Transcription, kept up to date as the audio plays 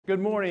Good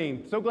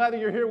morning. So glad that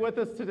you're here with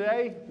us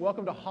today.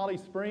 Welcome to Holly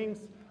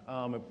Springs.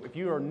 If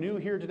you are new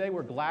here today,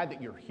 we're glad that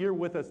you're here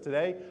with us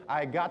today.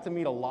 I got to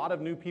meet a lot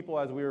of new people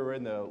as we were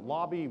in the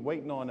lobby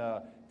waiting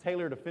on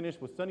Taylor to finish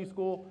with Sunday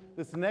school.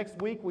 This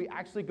next week, we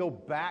actually go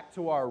back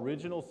to our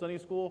original Sunday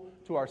school,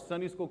 to our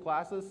Sunday school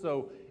classes.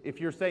 So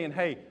if you're saying,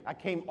 hey, I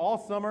came all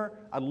summer,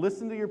 I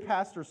listened to your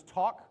pastors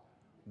talk,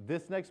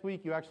 this next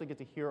week, you actually get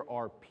to hear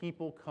our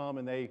people come,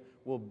 and they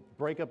will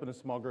break up into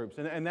small groups.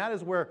 And that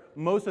is where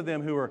most of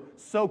them who are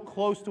so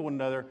close to one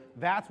another,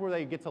 that's where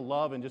they get to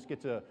love and just get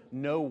to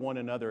know one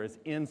another, is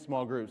in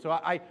small groups. So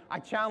I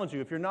challenge you,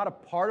 if you're not a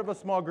part of a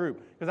small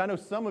group, because I know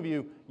some of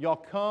you, y'all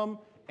come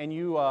and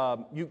you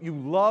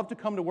love to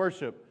come to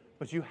worship,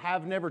 but you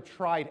have never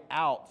tried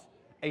out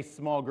a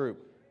small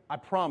group. I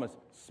promise,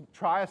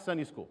 try a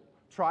Sunday school.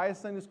 Try a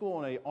Sunday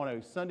school on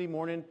a Sunday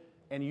morning,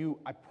 and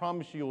I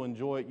promise you'll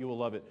enjoy it, you will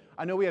love it.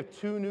 I know we have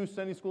 2 new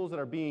Sunday schools that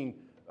are being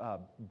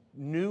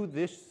new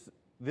this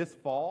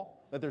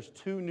fall, that there's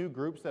 2 new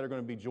groups that are going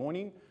to be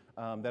joining,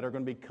 that are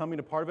going to be coming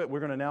a part of it. We're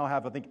going to now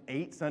have, I think,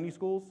 8 Sunday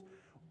schools.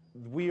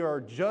 We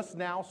are just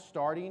now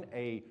starting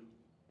a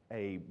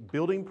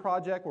building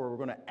project where we're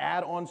going to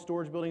add on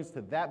storage buildings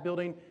to that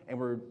building, and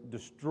we're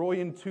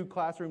destroying 2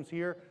 classrooms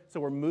here. So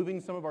we're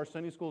moving some of our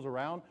Sunday schools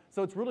around.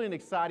 So it's really an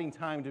exciting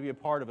time to be a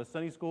part of a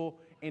Sunday school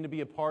and to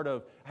be a part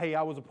of, hey,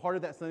 I was a part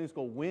of that Sunday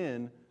school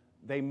when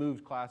they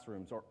moved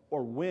classrooms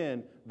or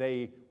when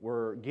they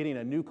were getting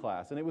a new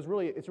class. And it's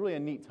really a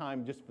neat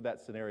time just for that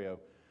scenario.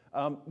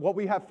 What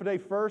we have today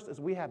first is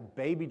we have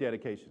baby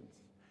dedications.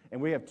 And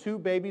we have 2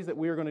 babies that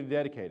we are going to be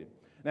dedicated.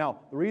 Now,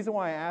 the reason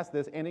why I ask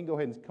this, Andy, go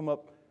ahead and come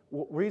up.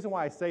 The reason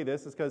why I say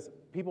this is because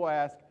people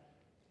ask,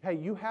 hey,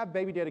 you have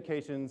baby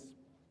dedications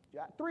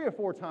 3 or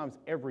 4 times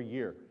every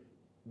year.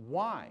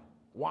 Why?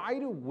 Why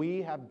do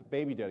we have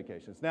baby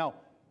dedications? Now,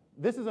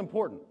 this is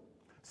important.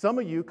 Some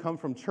of you come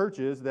from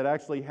churches that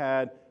actually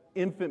had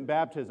infant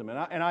baptism,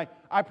 and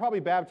I probably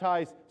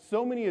baptized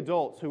so many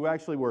adults who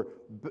actually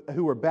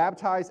were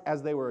baptized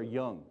as they were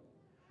young.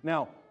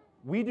 Now,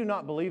 we do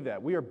not believe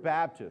that. We are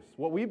Baptists.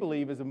 What we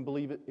believe is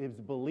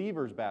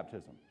believers'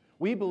 baptism.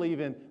 We believe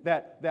in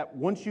that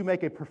once you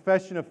make a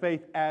profession of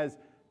faith as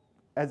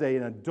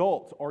an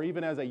adult or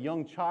even as a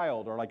young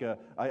child or like a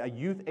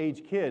youth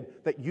age kid,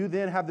 that you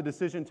then have the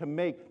decision to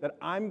make that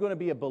I'm going to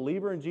be a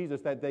believer in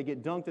Jesus, that they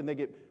get dunked and they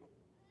get,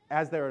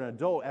 as they're an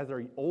adult, as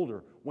they're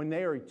older. When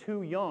they are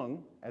too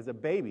young, as a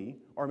baby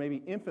or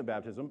maybe infant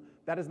baptism,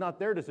 that is not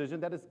their decision,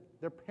 that is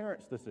their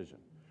parents' decision.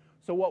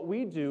 So what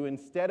we do,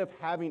 instead of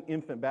having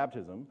infant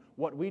baptism,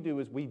 what we do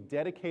is we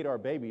dedicate our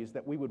babies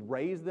that we would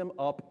raise them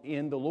up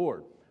in the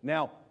Lord.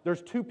 Now,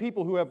 there's 2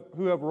 people who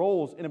have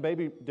roles in a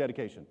baby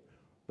dedication.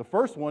 The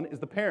first one is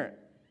the parent,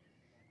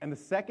 and the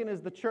second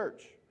is the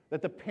church,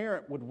 that the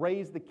parent would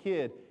raise the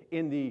kid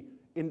in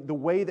the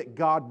way that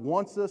God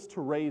wants us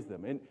to raise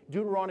them. And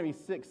Deuteronomy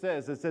 6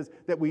 says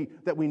that we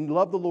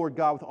love the Lord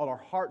God with all our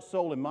heart,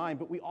 soul, and mind,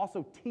 but we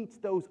also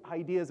teach those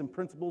ideas and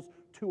principles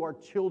to our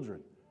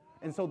children.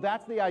 And so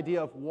that's the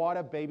idea of what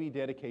a baby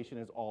dedication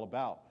is all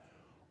about.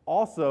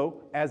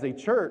 Also, as a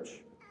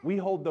church, we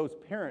hold those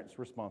parents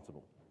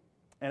responsible.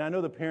 And I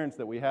know the parents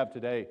that we have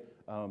today,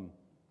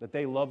 that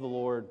they love the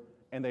Lord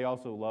and they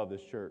also love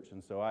this church.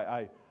 And so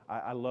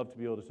I love to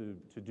be able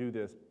to do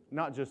this,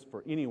 not just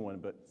for anyone,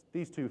 but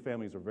these 2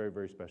 families are very,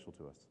 very special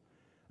to us.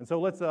 And so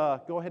let's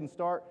go ahead and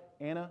start.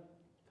 Anna,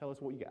 tell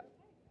us what you got.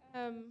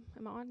 Am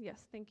I on?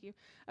 Yes, thank you.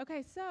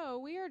 Okay, so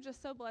we are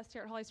just so blessed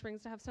here at Holly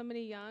Springs to have so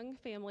many young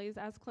families,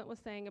 as Clint was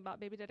saying about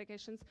baby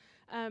dedications.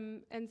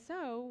 And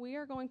so we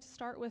are going to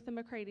start with the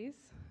McCrady's.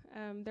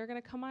 They're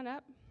going to come on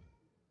up.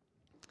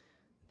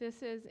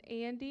 This is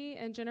Andy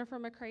and Jennifer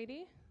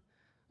McCrady,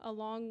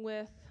 along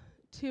with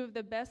 2 of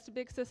the best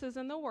big sisses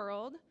in the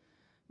world,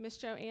 Miss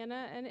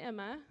Joanna and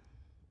Emma.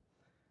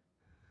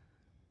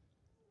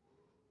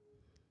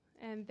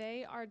 And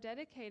they are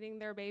dedicating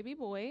their baby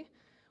boy,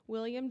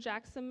 William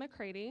Jackson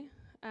McCrady.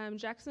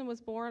 Jackson was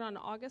born on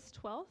August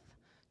 12th,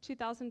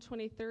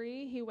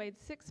 2023. He weighed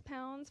 6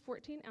 pounds,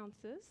 14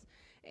 ounces.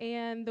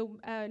 And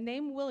the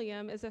name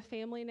William is a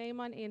family name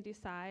on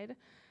Andy's side.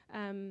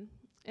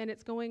 And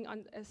it's going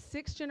on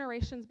 6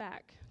 generations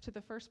back to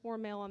the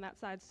firstborn male on that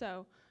side.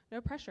 So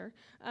no pressure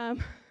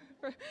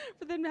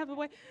for them to have a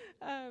boy.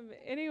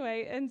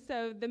 Anyway, and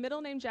so the middle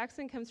name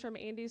Jackson comes from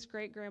Andy's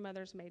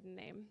great-grandmother's maiden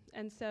name.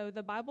 And so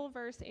the Bible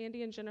verse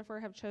Andy and Jennifer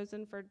have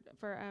chosen for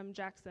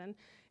Jackson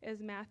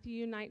is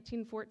Matthew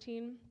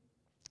 19:14.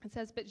 It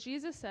says, "But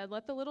Jesus said,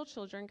 'Let the little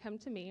children come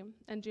to me,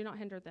 and do not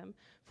hinder them,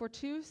 for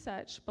to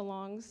such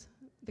belongs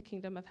the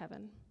kingdom of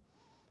heaven.'"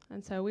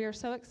 And so we are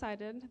so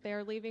excited. They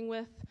are leaving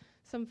with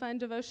some fun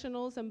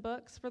devotionals and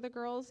books for the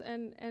girls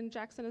and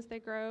Jackson as they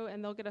grow,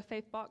 and they'll get a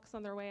faith box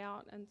on their way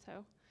out. And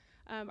so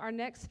our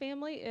next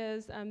family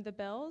is the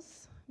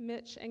Bells,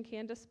 Mitch and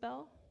Candace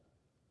Bell.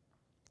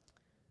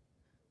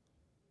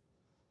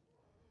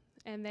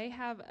 And they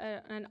have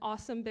an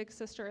awesome big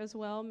sister as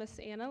well, Miss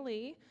Anna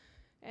Lee.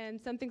 And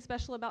something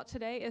special about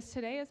today is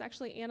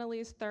actually Anna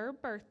Lee's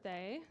 3rd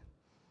birthday.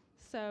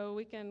 So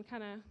we can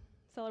kind of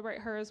celebrate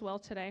her as well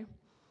today.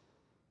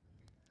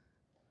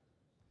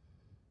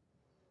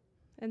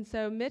 And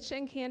so Mitch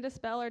and Candace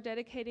Bell are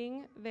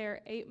dedicating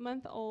their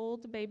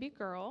 8-month-old baby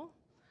girl.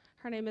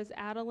 Her name is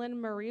Adeline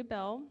Marie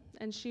Bell,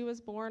 and she was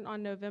born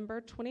on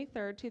November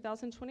 23rd,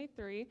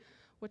 2023,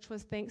 which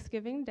was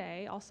Thanksgiving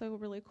Day, also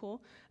really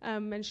cool.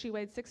 And she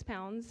weighed 6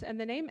 pounds. And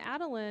the name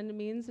Adeline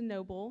means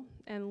noble,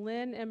 and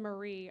Lynn and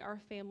Marie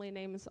are family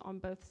names on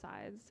both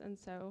sides. And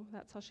so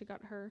that's how she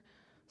got her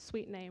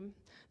sweet name.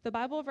 The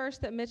Bible verse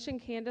that Mitch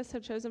and Candace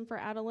have chosen for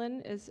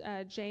Adeline is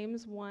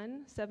James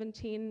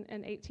 1:17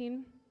 and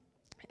 18.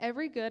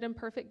 Every good and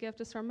perfect gift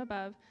is from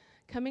above,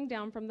 coming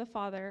down from the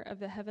Father of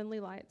the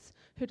heavenly lights,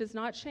 who does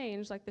not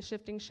change like the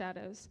shifting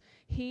shadows.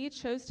 He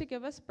chose to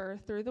give us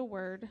birth through the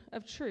word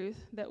of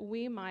truth, that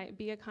we might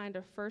be a kind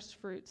of first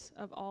fruits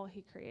of all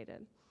he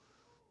created.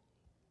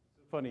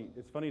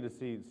 It's funny to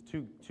see it's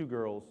two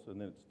girls, and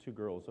then it's 2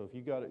 girls. So if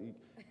you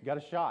got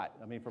a shot,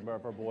 I mean, from our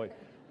boy.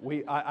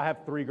 I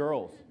have 3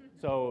 girls.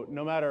 So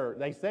no matter,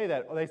 they say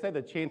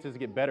the chances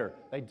get better.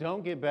 They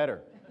don't get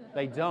better.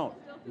 They don't.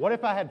 What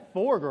if I had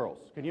 4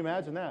 girls? Can you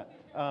imagine that?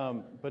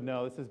 But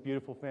no, this is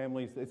beautiful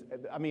families.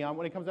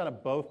 When it comes down to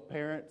both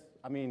parents,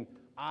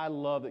 I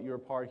love that you're a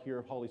part here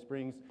of Holly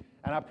Springs,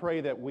 and I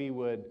pray that we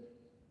would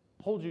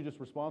hold you just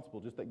responsible,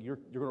 just that you're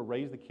going to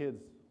raise the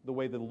kids the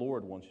way the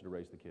Lord wants you to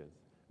raise the kids.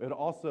 But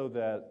also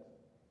that,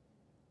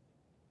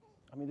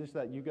 just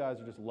that you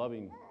guys are just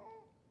loving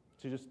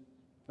to just,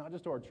 not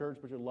just to our church,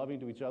 but you're loving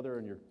to each other,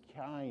 and you're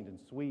kind and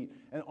sweet.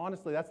 And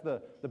honestly, that's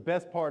the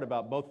best part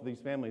about both of these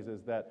families,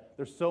 is that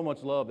there's so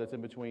much love that's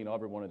in between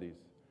every one of these.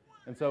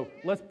 And so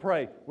let's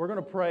pray. We're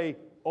going to pray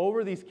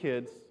over these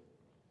kids,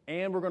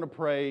 and we're going to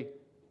pray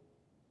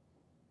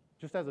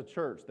just as a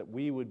church that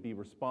we would be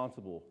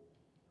responsible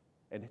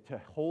and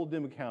to hold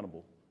them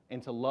accountable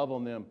and to love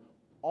on them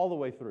all the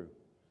way through.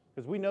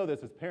 Because we know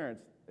this as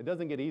parents, it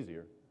doesn't get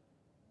easier.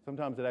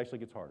 Sometimes it actually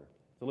gets harder.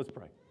 So let's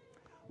pray.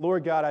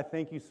 Lord God, I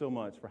thank you so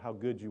much for how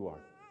good you are.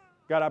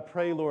 God, I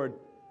pray, Lord,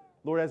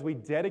 as we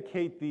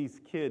dedicate these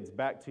kids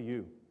back to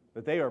you,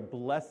 that they are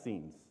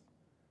blessings,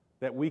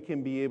 that we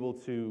can be able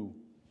to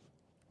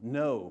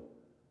know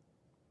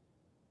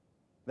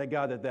that,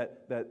 God,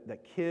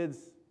 that kids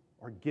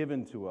are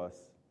given to us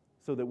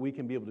so that we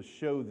can be able to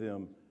show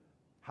them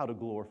how to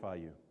glorify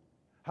you,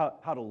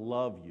 how to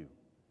love you.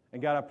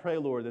 And God, I pray,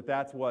 Lord, that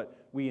that's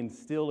what we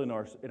instill in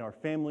our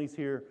families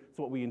here. It's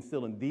what we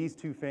instill in these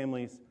 2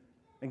 families.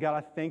 And God,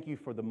 I thank you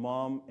for the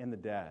mom and the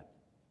dad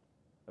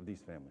of these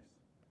families.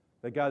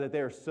 That, God, that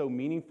they are so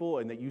meaningful,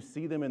 and that you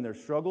see them in their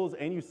struggles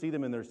and you see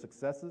them in their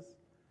successes.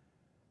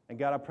 And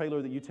God, I pray,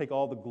 Lord, that you take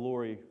all the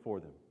glory for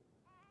them.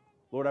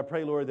 Lord, I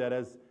pray, Lord, that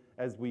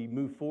as we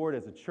move forward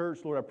as a church,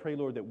 Lord, I pray,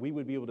 Lord, that we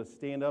would be able to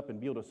stand up and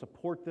be able to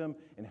support them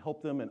and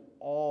help them in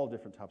all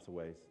different types of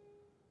ways.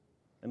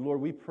 And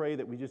Lord, we pray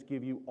that we just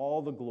give you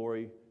all the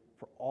glory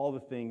for all the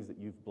things that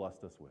you've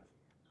blessed us with.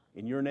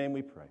 In your name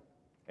we pray.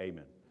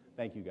 Amen.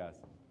 Thank you, guys.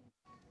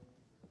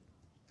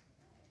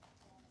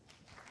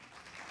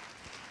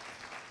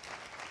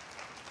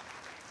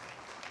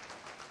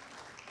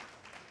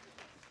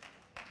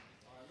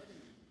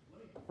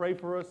 Pray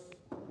for us.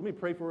 Let me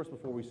pray for us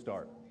before we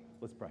start.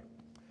 Let's pray.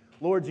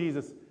 Lord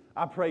Jesus,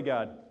 I pray,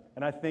 God,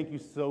 and I thank you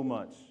so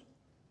much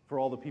for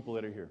all the people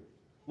that are here.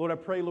 Lord, I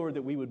pray, Lord,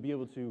 that we would be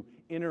able to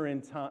enter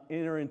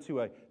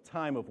into a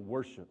time of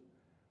worship,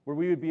 where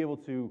we would be able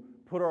to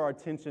put our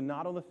attention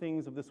not on the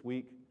things of this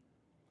week,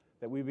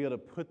 that we'd be able to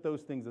put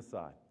those things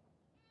aside.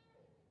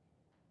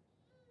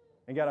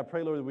 And God, I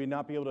pray, Lord, that we'd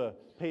not be able to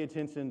pay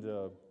attention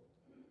to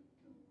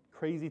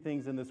crazy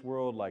things in this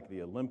world like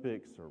the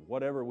Olympics or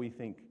whatever we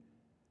think.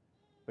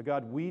 But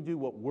God, we do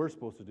what we're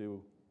supposed to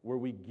do, where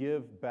we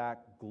give back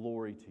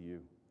glory to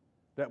you,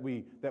 that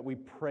we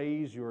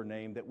praise your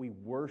name, that we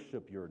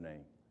worship your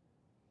name.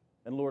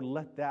 And Lord,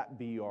 let that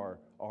be our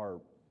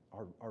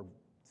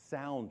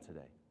sound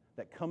today,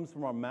 that comes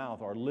from our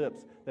mouth, our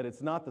lips, that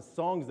it's not the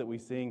songs that we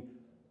sing,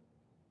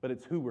 but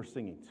it's who we're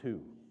singing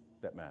to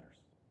that matters.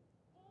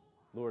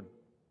 Lord,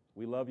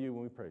 we love you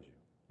and we praise you.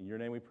 In your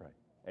name we pray.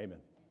 Amen.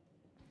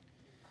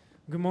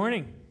 Good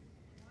morning.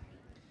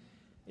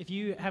 If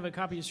you have a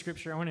copy of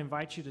Scripture, I want to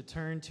invite you to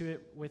turn to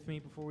it with me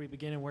before we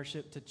begin in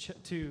worship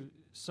to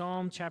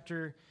Psalm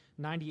chapter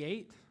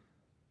 98.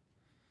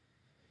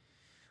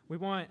 We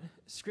want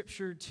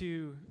Scripture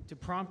to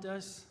prompt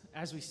us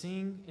as we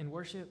sing in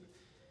worship,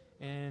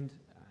 and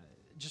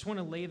just want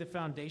to lay the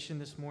foundation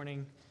this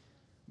morning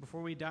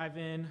before we dive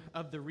in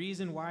of the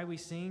reason why we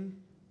sing.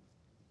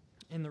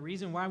 And the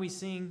reason why we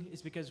sing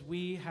is because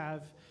we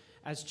have,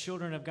 as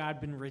children of God,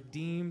 been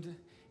redeemed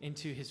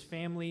into his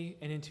family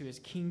and into his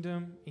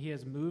kingdom. He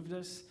has moved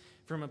us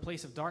from a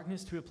place of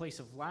darkness to a place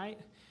of light,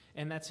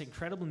 and that's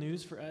incredible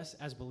news for us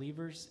as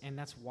believers, and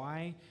that's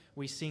why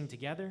we sing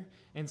together.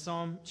 And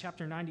Psalm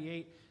chapter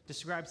 98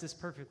 describes this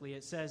perfectly.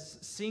 It says,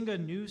 "Sing a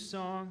new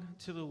song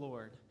to the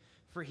Lord,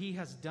 for he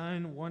has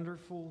done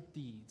wonderful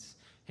deeds.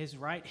 His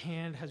right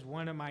hand has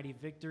won a mighty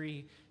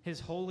victory. His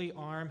holy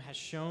arm has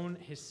shown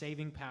his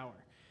saving power.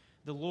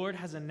 The Lord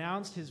has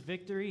announced his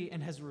victory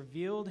and has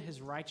revealed his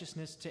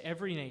righteousness to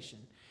every nation.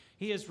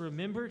 He has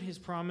remembered his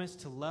promise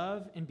to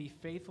love and be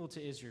faithful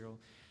to Israel.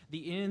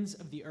 The ends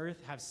of the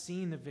earth have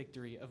seen the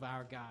victory of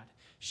our God.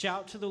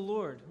 Shout to the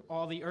Lord,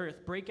 all the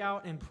earth. Break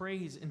out in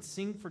praise and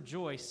sing for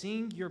joy.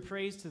 Sing your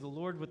praise to the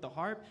Lord with the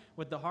harp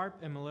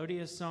and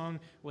melodious song,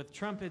 with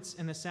trumpets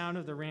and the sound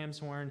of the ram's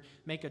horn.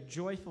 Make a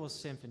joyful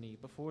symphony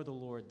before the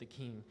Lord, the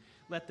King.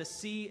 Let the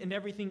sea and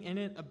everything in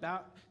it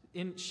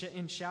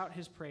and shout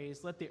his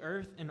praise. Let the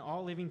earth and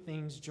all living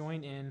things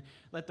join in.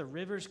 Let the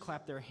rivers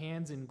clap their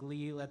hands in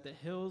glee. Let the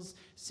hills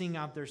sing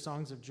out their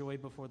songs of joy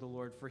before the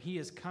Lord. For he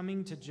is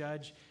coming to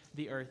judge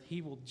the earth.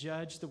 He will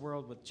judge the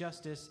world with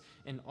justice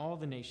and all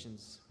the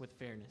nations with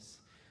fairness.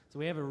 So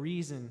we have a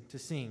reason to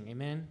sing.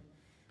 Amen?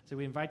 So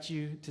we invite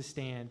you to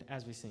stand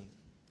as we sing.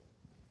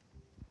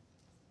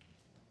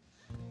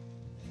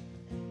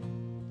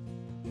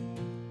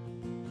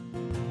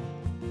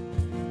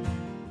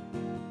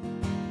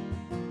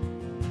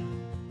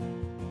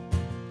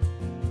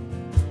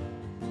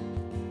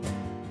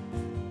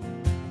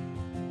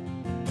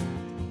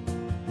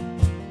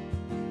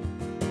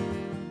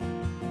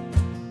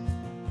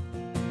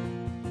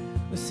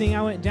 Sing,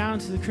 I went down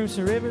to the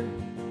Crimson River.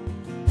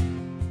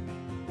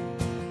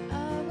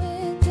 I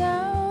went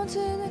down to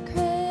the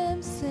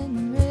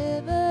Crimson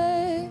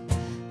River,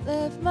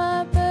 left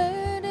my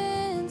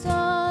burdens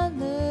on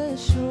the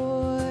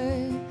shore.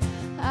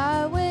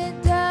 I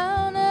went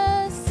down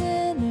a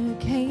sinner,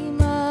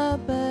 came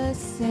up a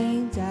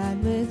saint,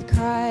 died with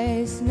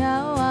Christ,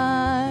 now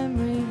I'm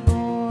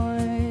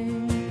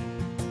reborn.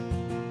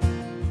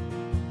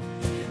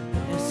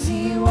 As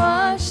he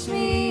washed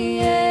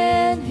me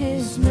in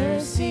his mercy,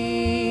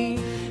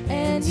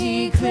 and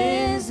he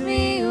cleansed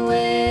me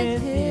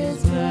with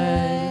his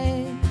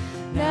blood.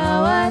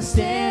 Now I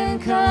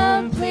stand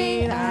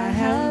complete, I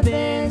have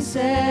been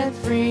set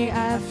free,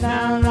 I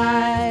found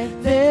life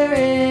there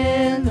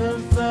in the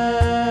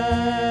flood.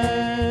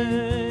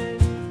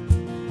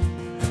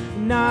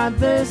 Not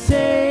the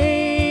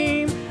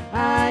same,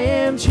 I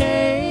am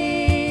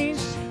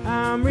changed,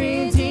 I'm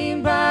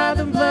redeemed by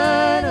the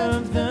blood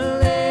of the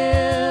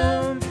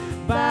Lamb.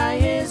 By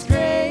his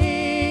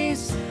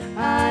grace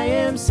I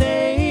am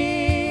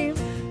saved,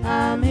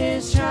 I'm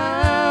his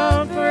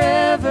child,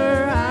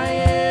 forever I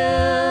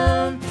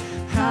am.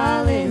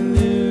 Hallelujah.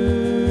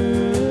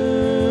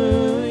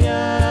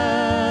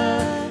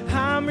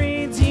 I'm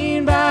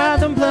redeemed by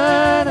the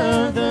blood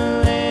of the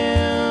Lamb.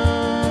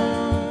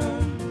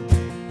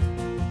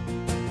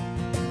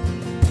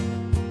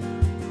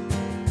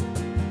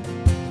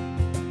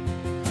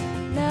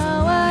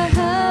 Now I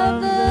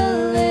have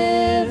the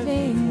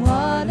living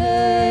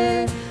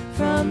water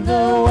from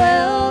the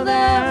well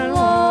that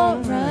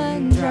won't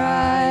run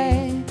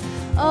dry.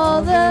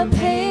 All the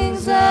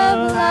pangs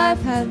of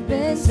life have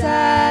been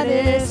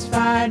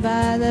satisfied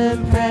by the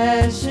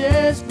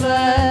precious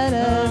blood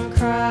of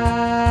Christ.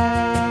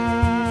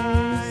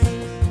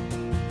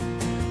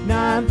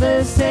 Not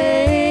the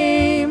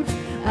same,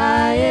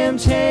 I am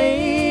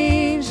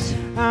changed,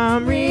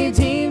 I'm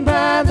redeemed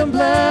by the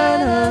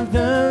blood of the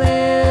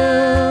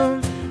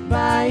Lamb.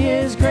 By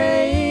his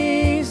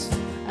grace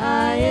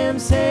I am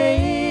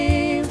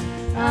saved,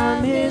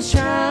 I'm his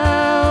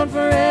child,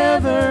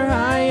 forever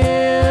I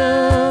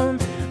am.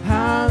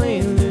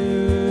 Hallelujah.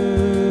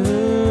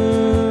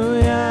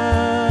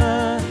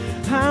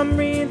 I'm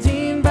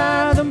redeemed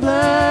by the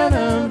blood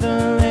of the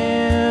Lamb.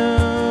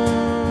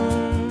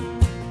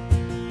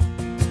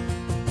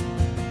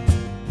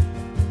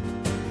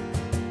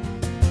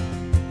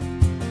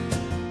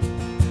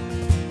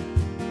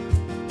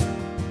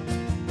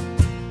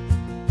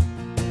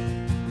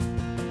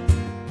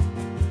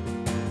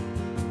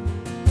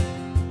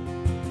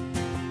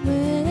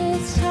 When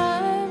it's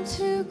time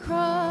to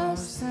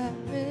cross that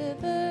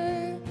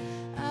river,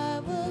 I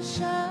will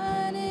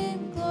shine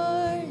in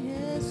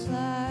glorious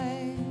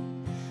light.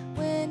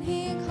 When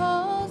he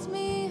calls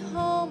me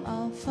home,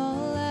 I'll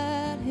fall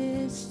at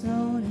his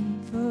throne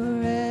and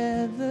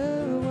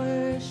forever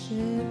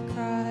worship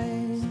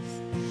Christ.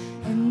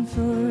 And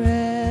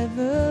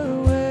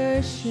forever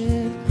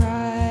worship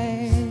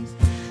Christ.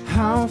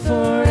 I'll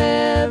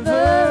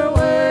forever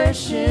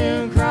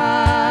worship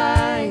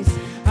Christ.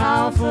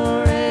 I'll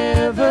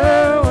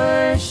forever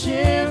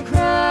worship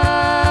Christ.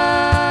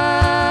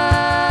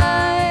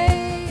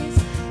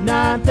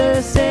 Not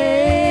the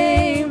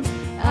same,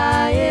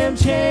 I am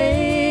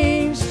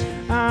changed,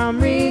 I'm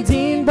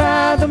redeemed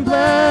by the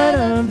blood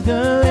of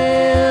the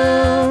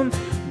Lamb.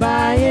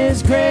 By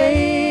his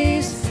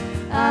grace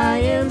I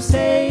am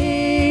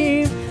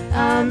saved,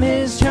 I'm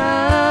his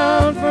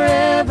child,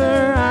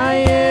 forever I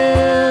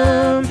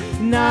am.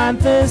 Not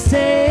the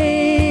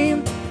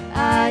same,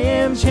 I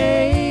am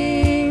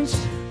changed,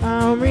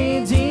 I'm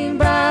redeemed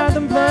by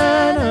the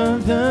blood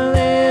of the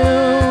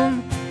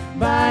Lamb.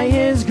 By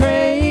his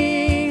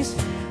grace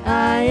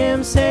I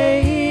am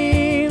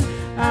saved,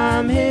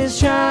 I'm his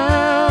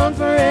child,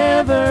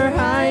 forever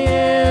I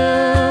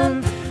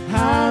am.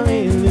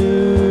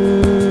 Hallelujah.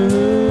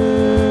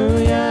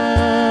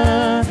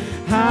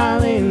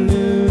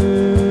 Hallelujah.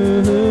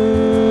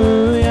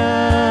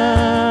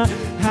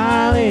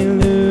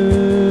 Hallelujah.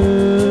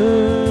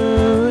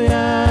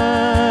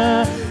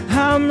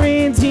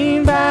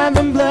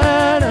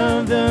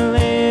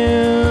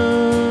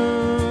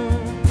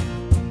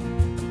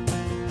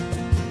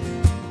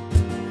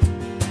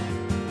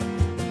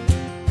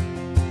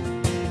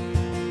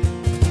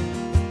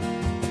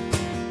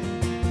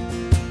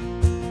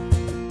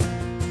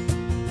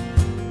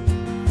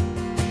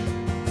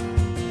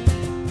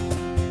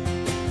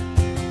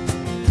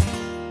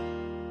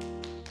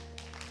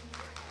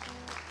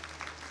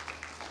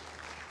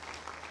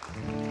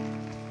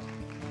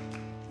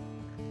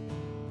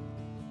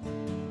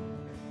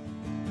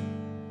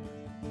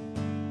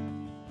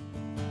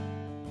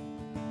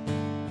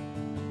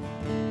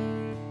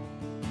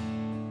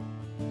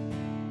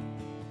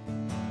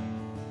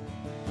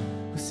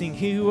 sing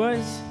Who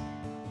Was.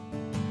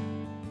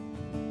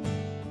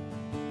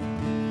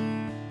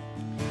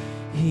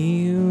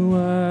 He who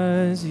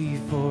was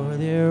before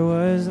there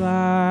was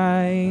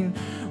light,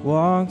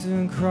 walked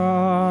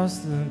across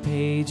the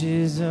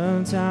pages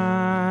of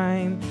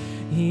time.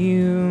 He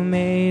who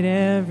made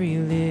every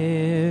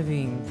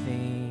living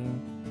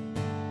thing,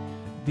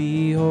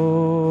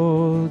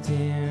 behold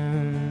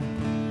him.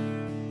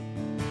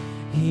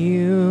 He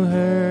who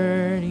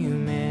heard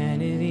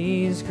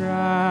humanity's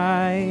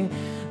cry,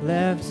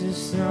 left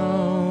his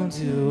throne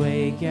to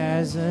wake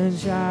as a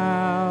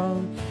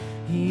child.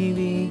 He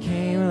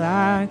became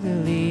like the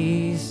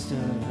least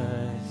of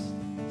us.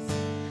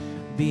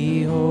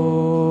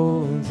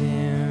 Behold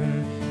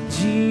him,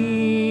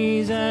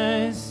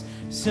 Jesus,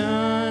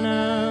 Son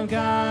of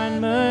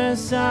God,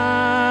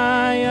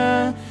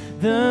 Messiah,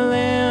 the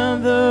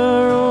Lamb,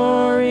 the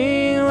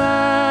roaring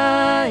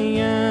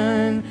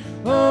Lion.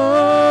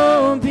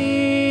 Oh,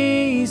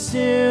 be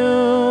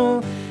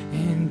still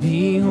and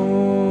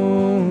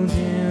behold him.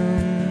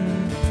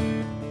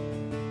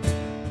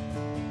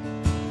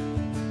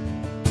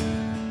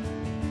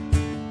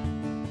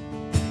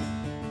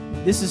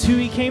 This is who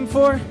he came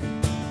for.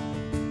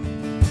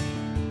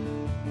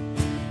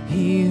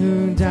 He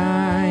who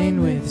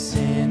dined with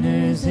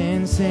sinners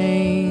and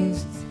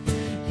saints,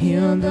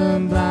 healed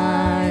the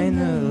blind,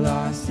 the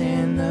lost,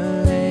 and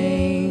the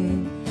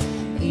lame.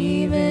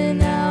 Even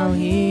now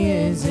he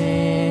is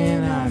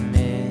in our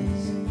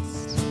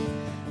midst.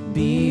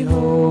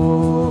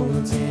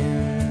 Behold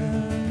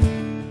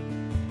him.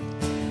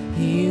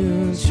 He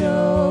who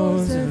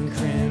chose the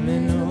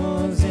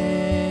criminal's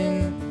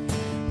end,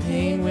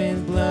 paid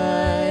with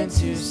blood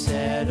to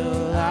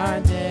settle our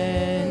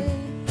debt,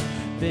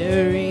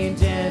 buried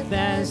death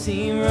as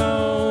he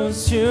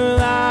rose to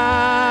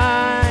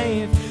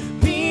life.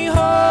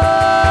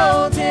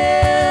 Behold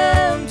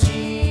him,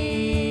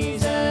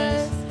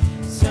 Jesus,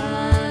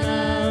 Son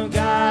of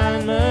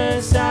God,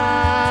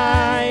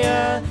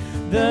 Messiah,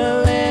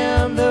 the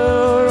Lamb,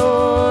 the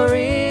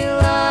roaring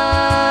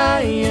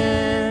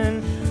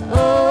Lion.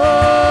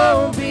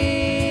 Oh,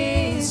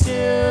 be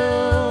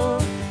still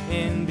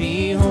and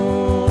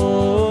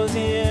behold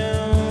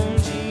him,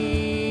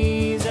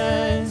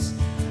 Jesus,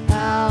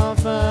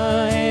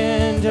 Alpha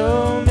and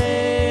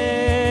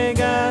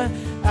Omega,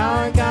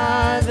 our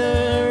God,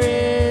 the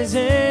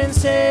risen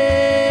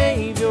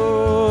Savior.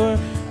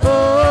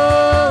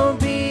 Oh,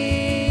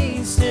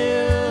 be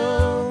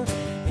still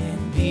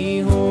and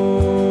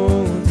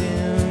behold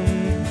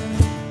him.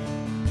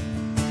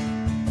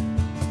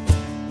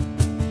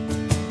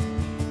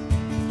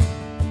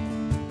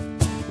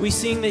 We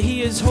sing that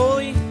he is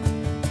holy.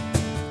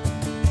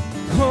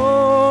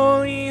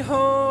 Holy,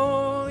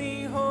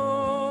 holy,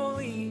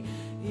 holy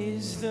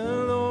is the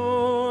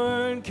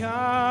Lord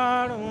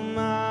God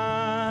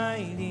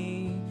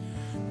Almighty.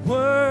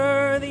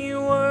 Worthy,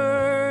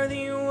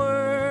 worthy,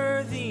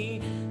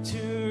 worthy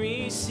to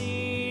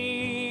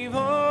receive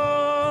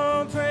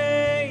all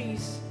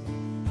praise.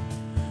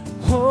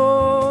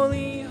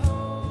 Holy, holy,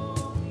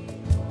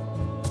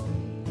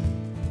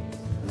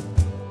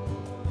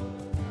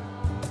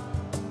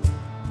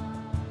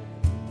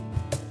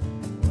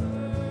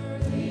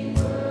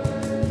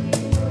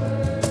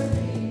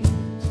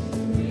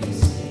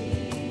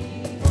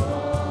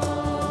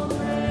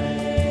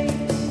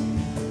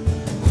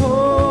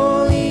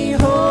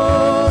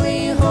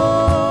 holy, holy,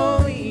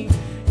 holy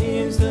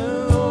is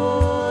the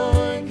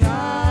Lord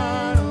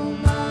God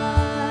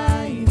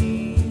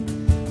Almighty.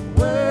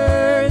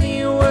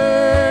 Worthy,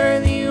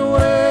 worthy,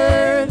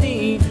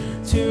 worthy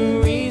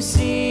to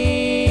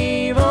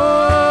receive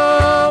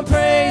all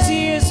praise.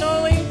 He is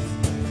holy.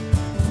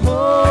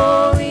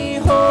 Holy,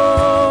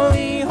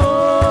 holy,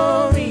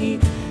 holy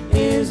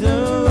is the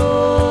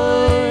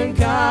Lord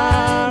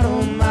God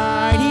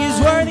Almighty. He is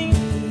worthy.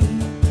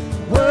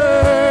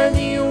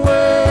 Worthy,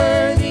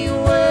 worthy,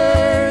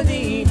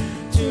 worthy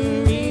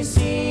to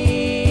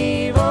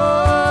receive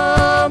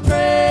all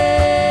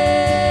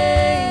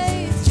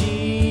praise.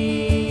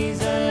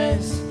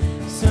 Jesus,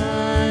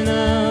 Son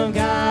of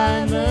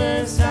God,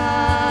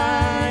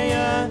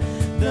 Messiah,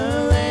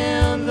 the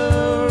Lamb,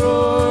 the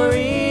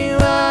roaring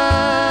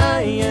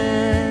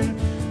Lion.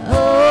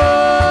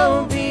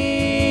 Oh,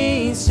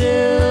 be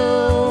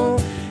still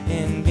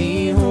and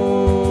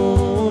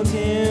behold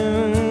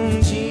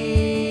him,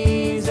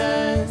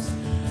 Jesus,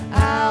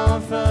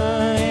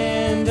 Alpha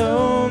and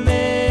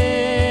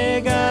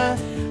Omega,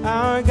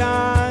 our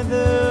God,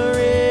 the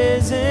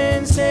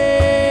risen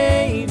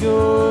Savior.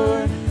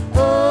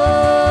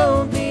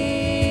 Oh,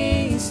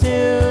 be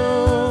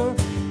still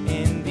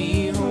and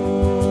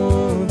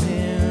behold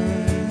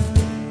him.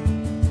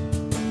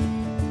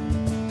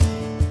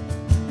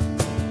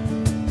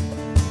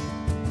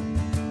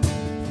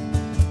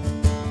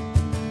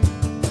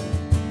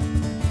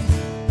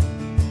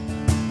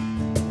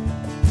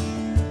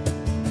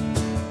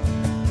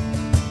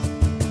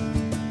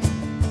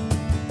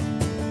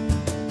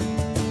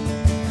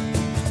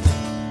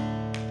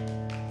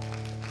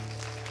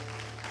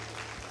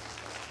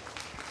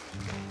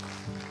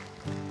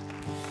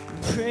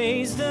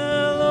 Praise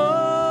the Lord.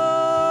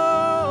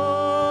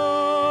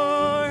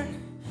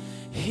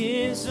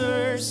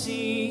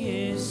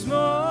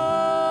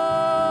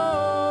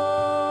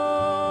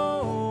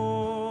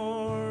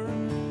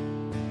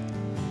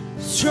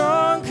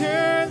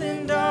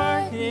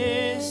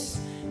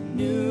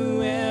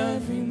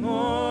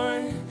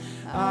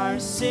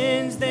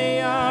 sins,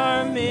 they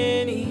are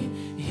many,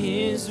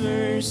 His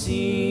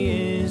mercy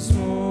is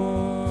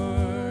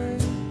more.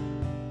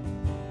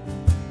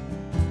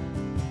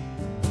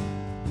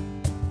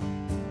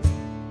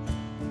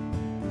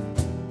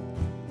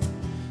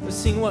 Let's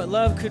sing what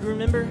love could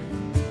remember.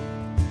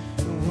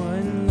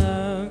 What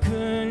love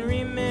could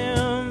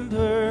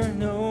remember,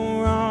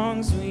 no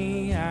wrongs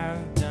we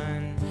have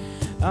done.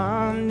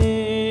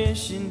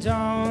 Omniscient,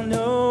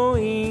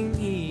 all-knowing,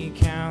 He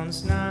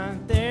counts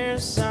not their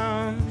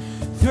sum.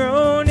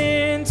 Thrown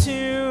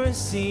into a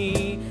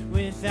sea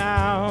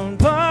without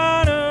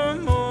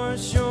bottom or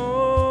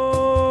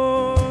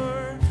shore.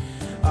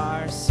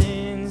 Our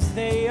sins,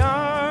 they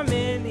are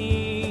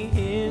many,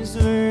 His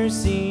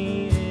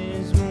mercy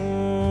is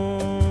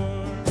more.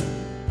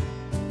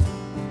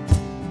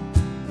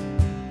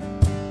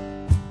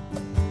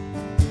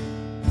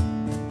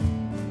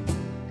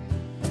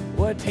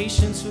 What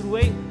patience would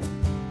wait?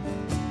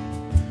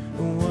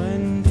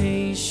 What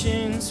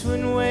patience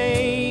would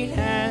wait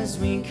as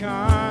we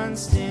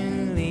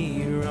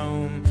constantly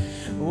roam?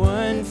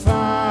 One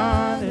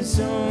Father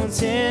so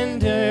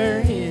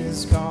tender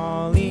is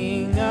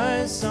calling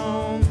us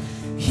home.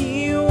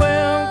 He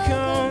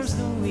welcomes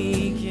the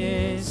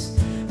weakest,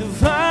 the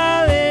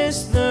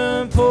vilest,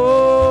 the poor.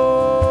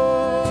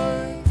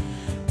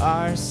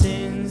 Our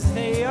sins,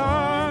 they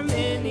are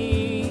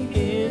many,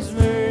 His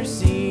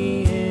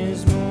mercy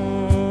is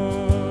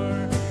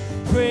more.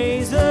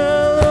 Praise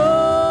the Lord,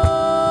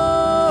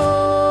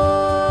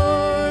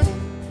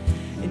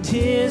 and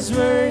His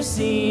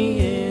mercy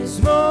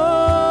is more.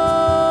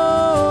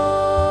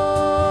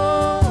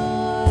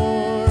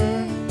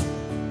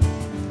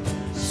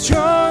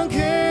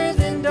 Stronger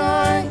than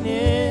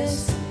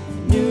darkness,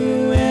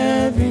 new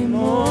every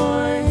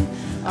morn.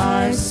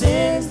 Our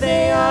sins,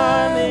 they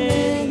are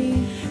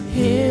many,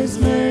 His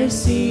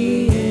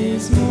mercy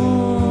is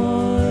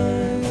more.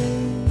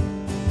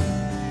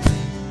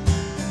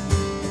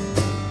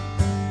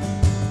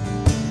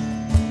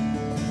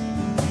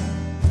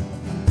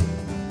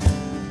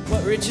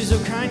 What riches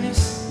of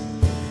kindness,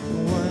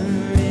 what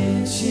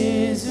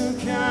riches of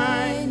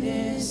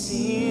kindness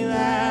He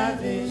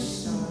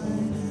lavished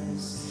on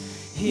us.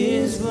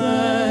 His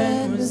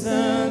blood was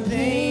the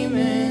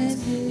payment,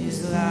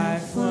 His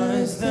life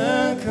was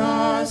the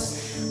cost.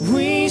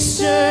 We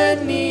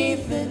stood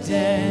neath the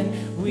debt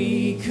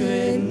we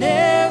could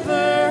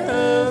never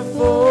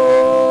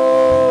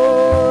afford.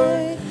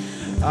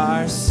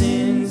 Our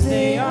sins,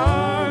 they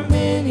are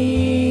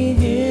many,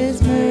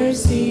 His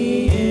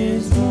mercy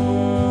is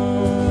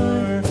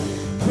more.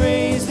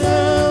 Praise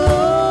the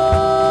Lord,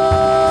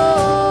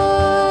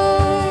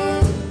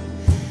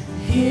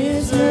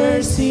 His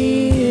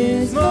mercy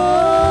is more.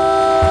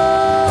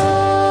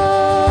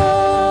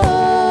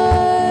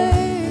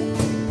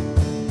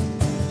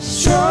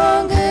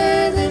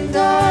 Stronger than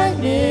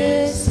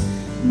darkness,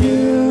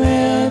 new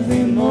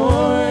every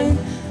morn.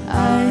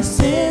 Our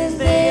sins,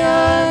 they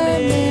are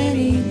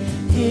many,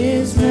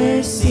 His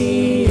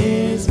mercy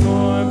is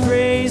more.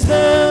 Praise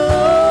the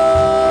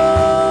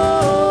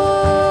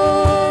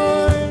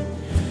Lord,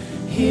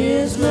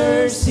 His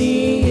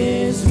mercy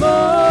is more.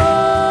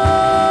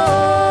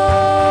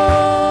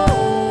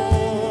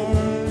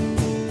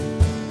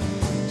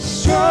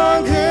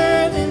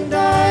 Stronger than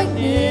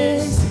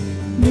darkness,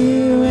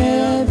 new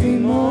every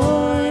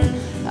morn.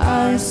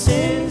 Our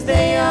sins,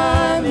 they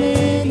are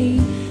many,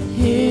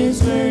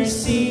 His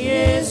mercy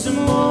is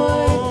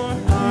more.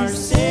 Our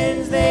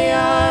sins, they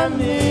are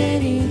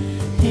many,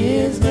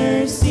 His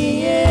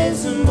mercy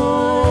is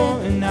more.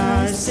 And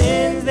our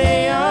sins,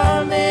 they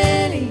are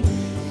many,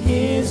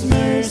 His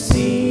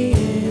mercy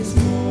is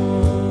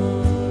more.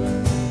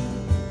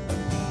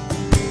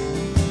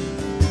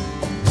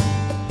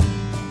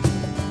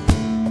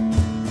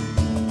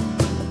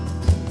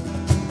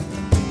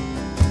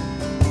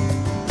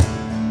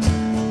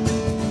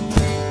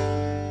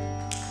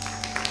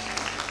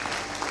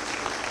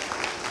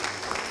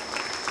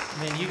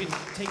 Man, you can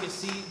take a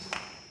seat.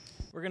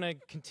 We're going to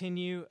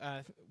continue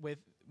with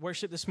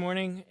worship this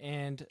morning,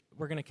 and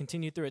we're going to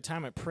continue through a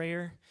time of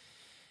prayer.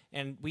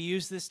 And we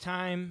use this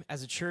time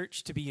as a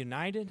church to be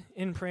united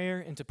in prayer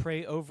and to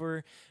pray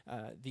over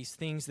these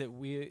things that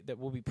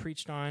will be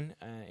preached on.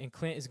 And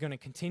Clint is going to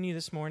continue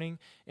this morning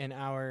in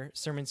our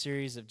sermon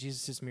series of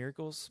Jesus'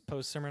 Miracles,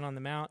 post-Sermon on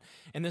the Mount.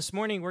 And this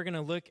morning, we're going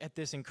to look at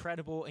this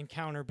incredible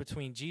encounter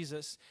between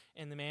Jesus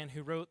and the man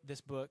who wrote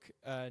this book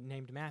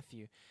named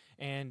Matthew.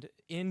 And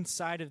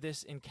inside of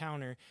this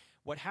encounter,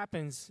 what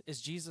happens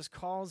is Jesus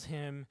calls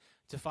him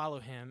to follow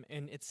him,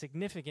 and it's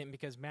significant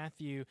because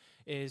Matthew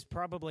is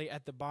probably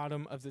at the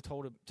bottom of the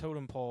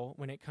totem pole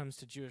when it comes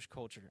to Jewish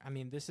culture. I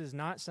mean, this is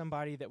not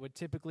somebody that would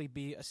typically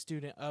be a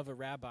student of a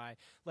rabbi,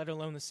 let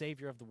alone the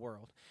Savior of the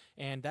world.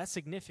 And that's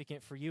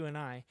significant for you and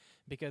I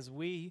because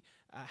we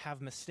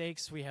have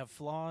mistakes. We have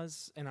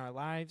flaws in our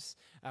lives.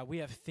 We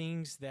have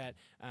things that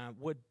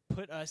would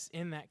put us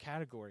in that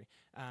category.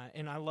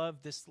 And I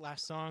love this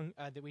last song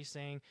that we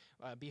sang,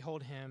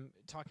 Behold Him,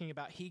 talking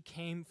about He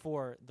came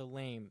for the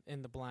lame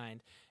and the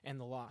blind and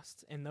the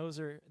lost. And those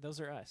are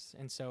us.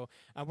 And so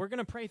we're going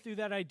to pray through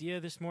that idea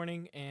this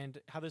morning. And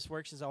how this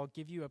works is I'll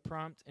give you a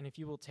prompt. And if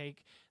you will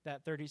take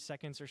that 30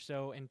 seconds or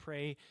so and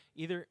pray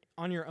either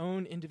on your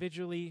own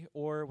individually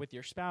or with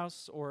your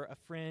spouse or a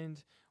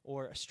friend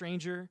or a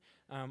stranger,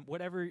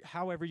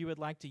 however you would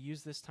like to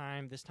use this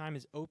time. This time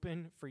is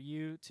open for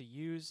you to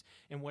use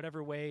in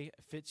whatever way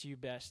fits you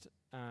best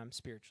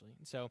spiritually.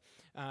 So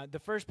the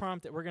first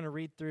prompt that we're going to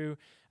read through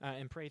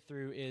and pray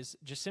through is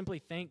just simply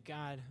thank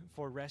God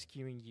for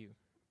rescuing you.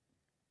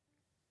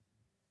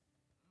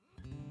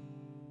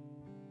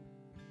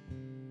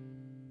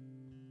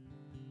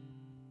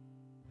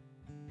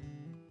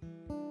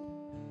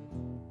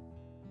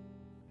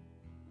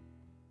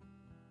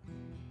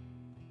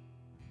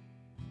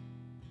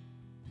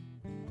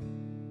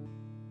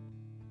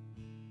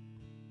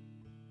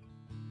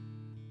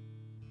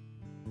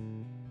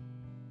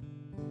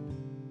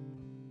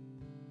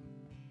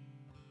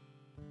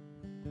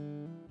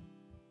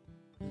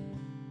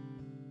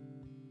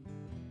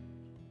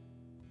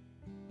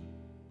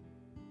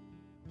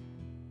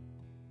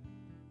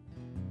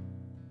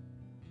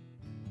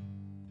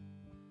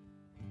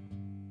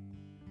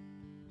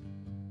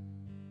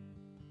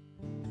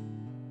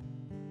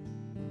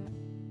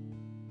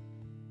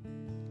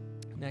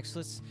 Next,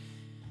 let's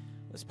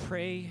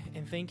pray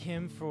and thank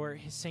Him for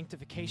His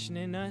sanctification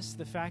in us,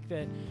 the fact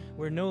that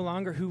we're no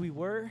longer who we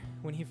were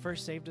when He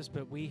first saved us,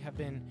 but we have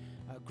been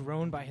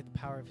grown by the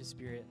power of His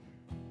Spirit.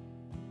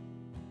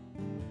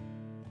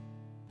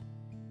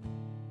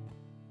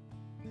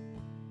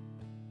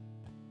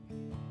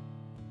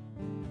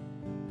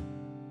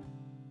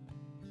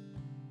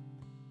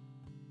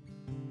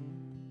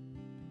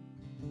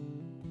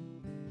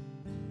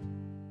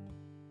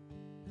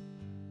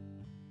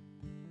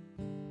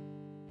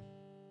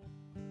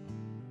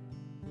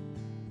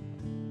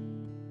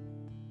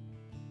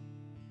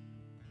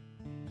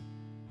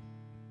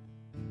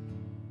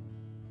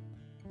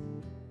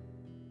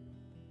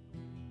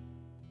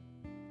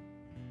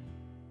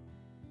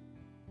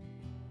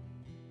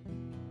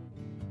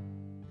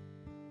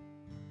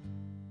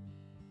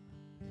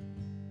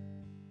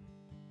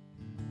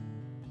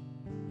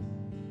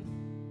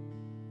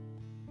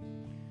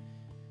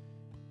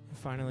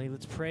 Finally,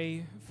 let's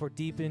pray for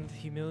deepened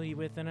humility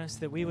within us,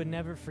 that we would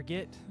never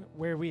forget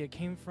where we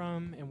came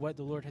from and what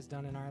the Lord has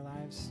done in our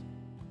lives.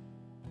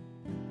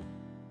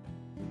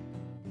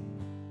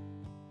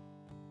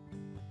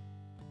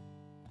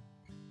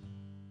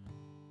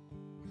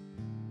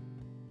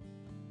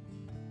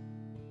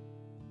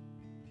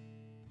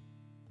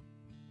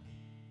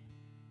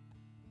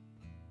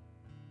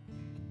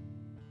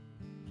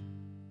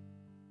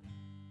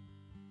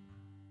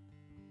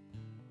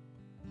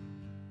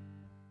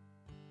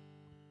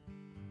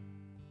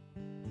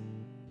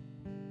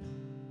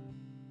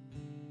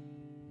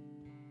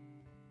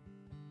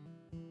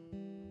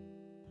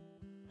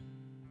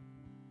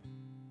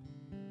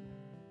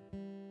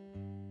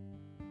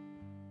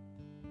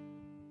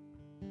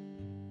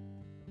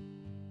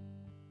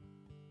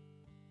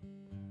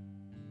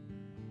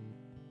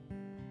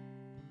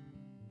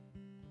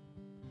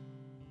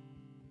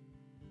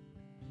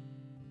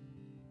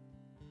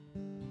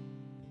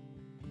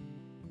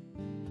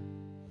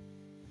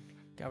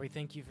 God, we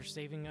thank you for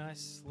saving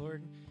us,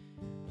 Lord.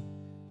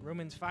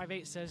 Romans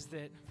 5:8 says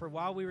that for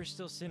while we were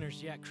still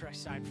sinners, yet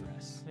Christ died for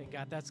us. And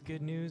God, that's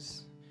good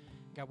news.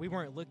 God, we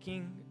weren't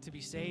looking to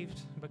be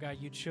saved, but God,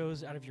 you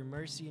chose out of your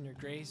mercy and your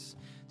grace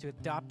to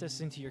adopt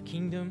us into your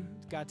kingdom.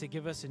 God, to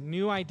give us a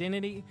new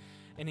identity,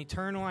 an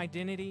eternal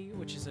identity,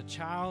 which is a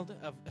child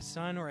of a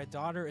son or a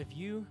daughter of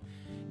you.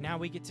 Now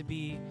we get to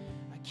be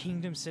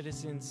kingdom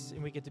citizens,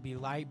 and we get to be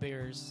light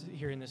bearers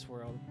here in this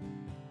world.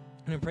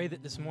 And I pray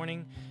that this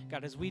morning,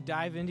 God, as we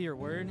dive into your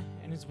word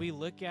and as we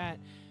look at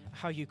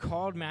how you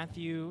called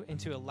Matthew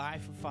into a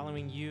life of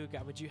following you,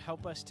 God, would you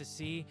help us to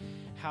see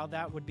how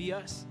that would be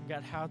us?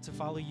 God, how to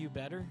follow you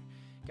better?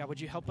 God, would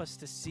you help us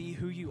to see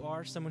who you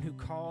are, someone who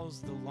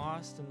calls the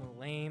lost and the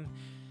lame?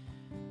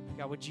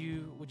 God, would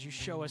you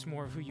show us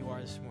more of who you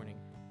are this morning?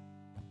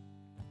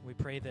 We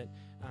pray that,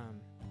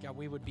 God,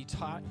 we would be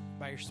taught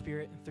by your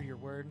Spirit and through your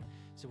word.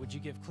 So would you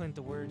give Clint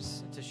the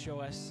words to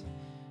show us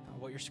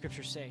what your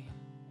scriptures say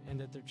and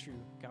that they're true?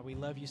 God, we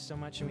love you so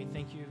much, and we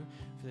thank you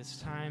for this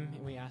time,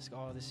 and we ask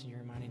all of this in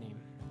your mighty name.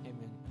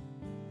 Amen.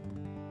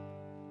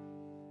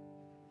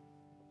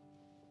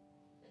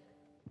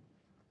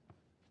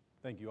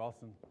 Thank you,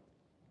 Austin.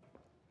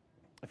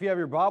 If you have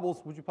your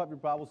Bibles, would you pop your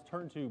Bibles,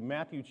 turn to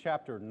Matthew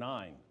chapter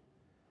 9.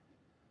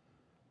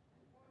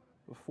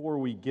 Before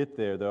we get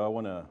there, though, I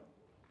want to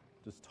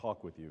just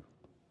talk with you.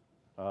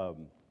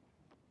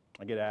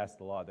 I get asked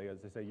a lot. They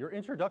say, your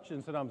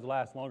introduction sometimes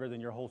lasts longer than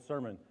your whole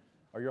sermon,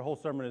 or your whole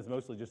sermon is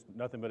mostly just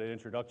nothing but an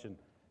introduction.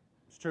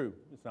 It's true.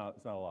 It's not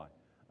a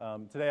lie.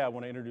 Today I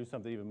want to introduce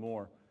something even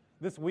more.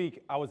 This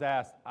week I was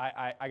asked,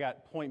 I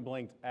got point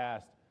blank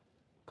asked,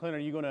 Clint, are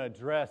you going to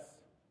address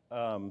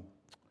the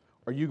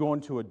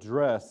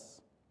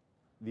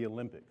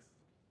Olympics?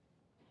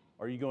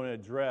 Are you going to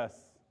address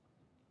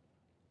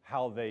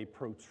how they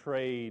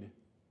portrayed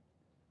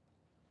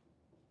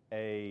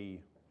a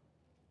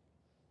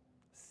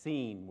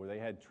scene where they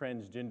had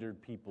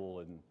transgendered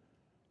people and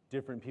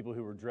different people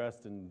who were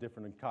dressed in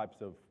different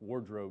types of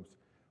wardrobes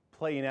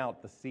playing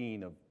out the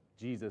scene of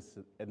Jesus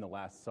in the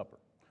Last Supper?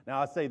 Now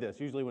I say this,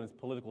 usually when it's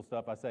political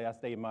stuff, I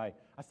stay in my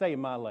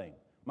lane.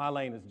 My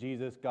lane is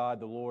Jesus, God,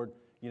 the Lord.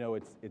 You know,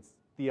 it's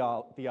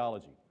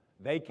theology.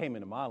 They came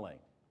into my lane.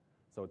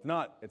 So it's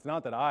not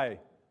that I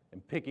am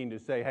picking to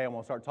say, hey, I'm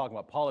going to start talking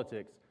about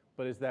politics,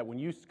 but it's that when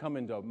you come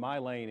into my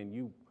lane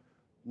and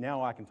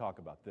now I can talk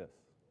about this.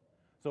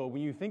 So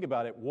when you think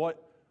about it,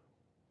 what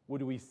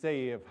would we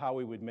say of how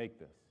we would make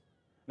this?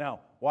 Now,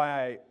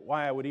 why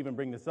I would even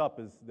bring this up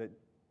is that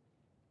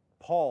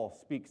Paul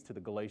speaks to the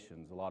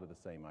Galatians a lot of the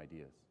same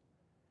ideas.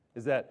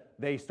 Is that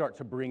they start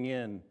to bring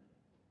in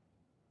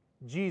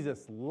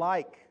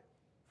Jesus-like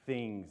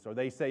things, or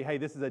they say, hey,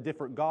 this is a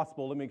different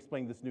gospel, let me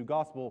explain this new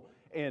gospel.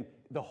 And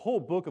the whole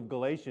book of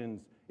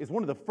Galatians is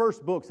one of the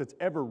first books that's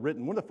ever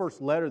written, one of the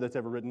first letters that's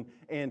ever written,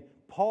 and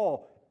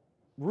Paul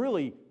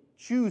really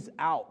chews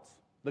out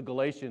the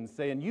Galatians,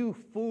 saying, you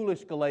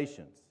foolish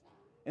Galatians.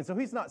 And so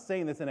he's not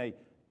saying this in a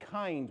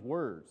kind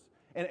words.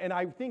 And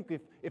I think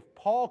if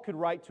Paul could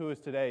write to us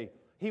today,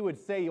 he would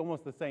say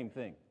almost the same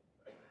thing.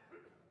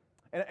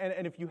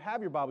 And if you have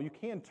your Bible, you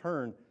can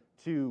turn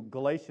to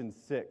Galatians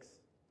 6,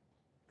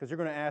 because you're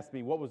going to ask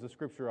me, what was the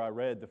scripture I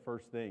read the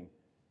first thing?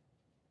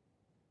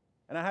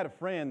 And I had a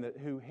friend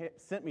who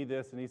sent me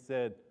this, and he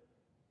said,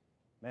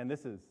 man,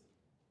 this is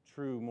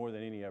true more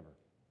than any ever.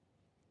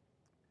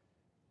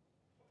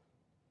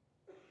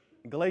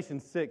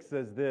 Galatians 6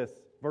 says this,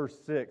 verse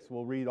 6,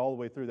 we'll read all the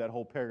way through that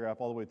whole paragraph,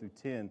 all the way through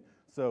 10.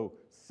 So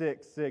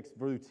 6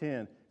 through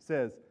 10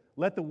 says,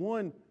 let the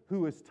one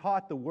who is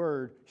taught the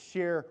word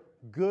share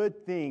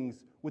good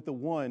things with the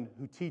one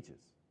who teaches.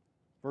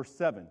 Verse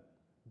 7,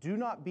 do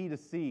not be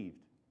deceived.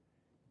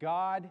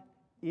 God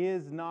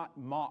is not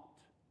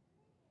mocked.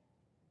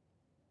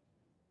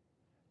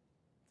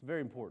 It's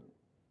very important.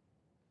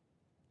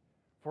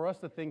 For us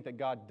to think that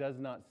God does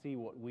not see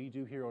what we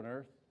do here on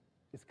earth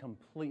is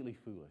completely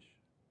foolish.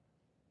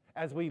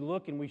 As we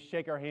look and we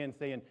shake our hands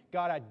saying,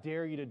 God, I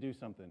dare you to do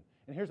something.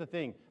 And here's the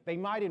thing, they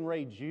might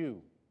enrage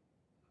you,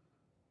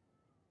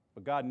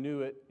 but God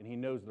knew it and He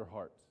knows their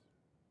hearts.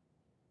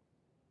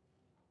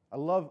 I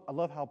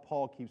love how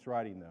Paul keeps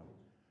writing, though.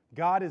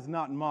 God is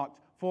not mocked,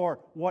 for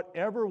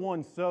whatever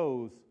one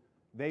sows,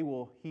 he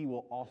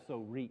will also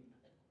reap.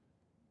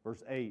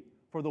 Verse 8,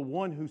 for the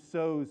one who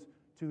sows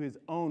to his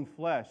own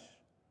flesh,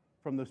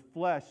 from the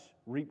flesh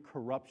reap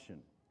corruption.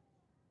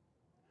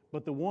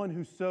 But the one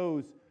who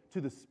sows to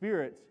the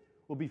Spirit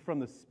will be from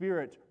the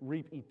Spirit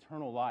reap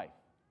eternal life.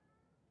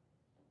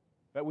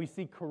 That we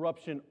see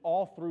corruption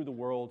all through the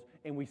world,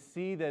 and we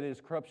see that it is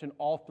corruption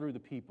all through the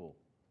people.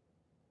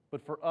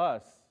 But for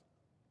us,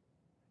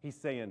 He's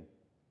saying,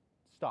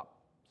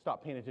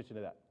 stop paying attention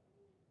to that.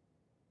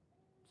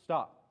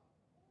 Stop.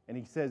 And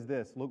He says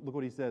this, look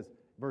what He says,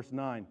 verse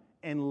 9,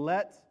 and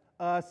let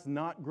us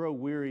not grow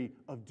weary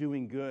of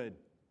doing good.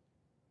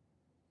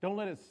 Don't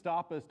let it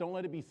stop us. Don't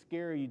let it be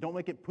scary. Don't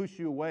make it push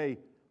you away.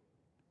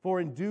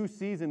 For in due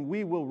season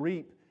we will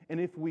reap, and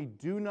if we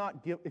do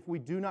not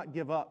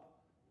give up,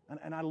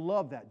 and I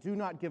love that, do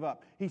not give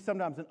up. He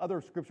sometimes in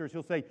other scriptures,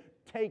 he'll say,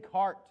 take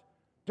heart,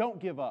 don't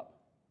give up.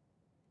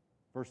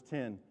 Verse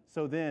 10,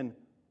 so then,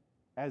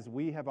 as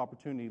we have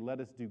opportunity, let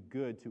us do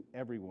good to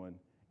everyone,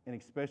 and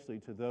especially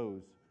to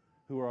those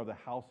who are of the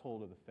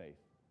household of the faith.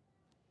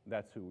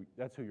 That's who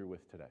you're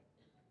with today.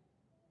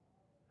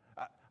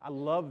 I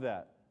love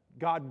that.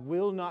 God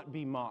will not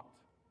be mocked.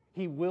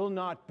 He will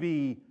not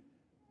be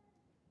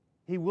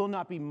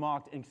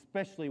mocked,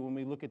 especially when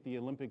we look at the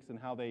Olympics and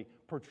how they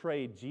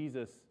portrayed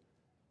Jesus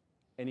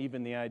and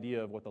even the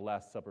idea of what the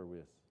Last Supper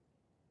is.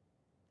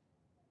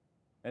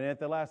 And at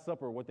the Last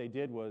Supper, what they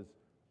did was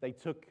they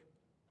took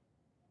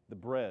the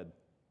bread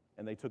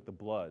and they took the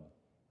blood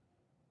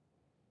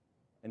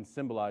and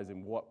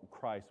symbolizing what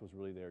Christ was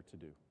really there to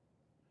do.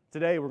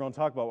 Today, we're going to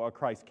talk about what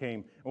Christ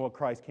came and what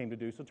Christ came to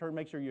do. So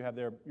make sure you have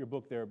your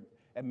book there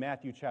at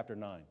Matthew chapter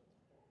 9.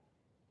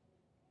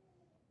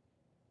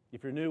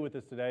 If you're new with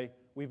us today,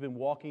 we've been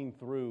walking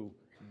through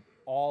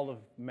all of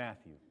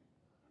Matthew,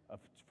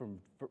 from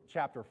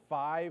chapter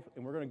 5,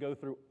 and we're going to go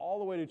through all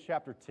the way to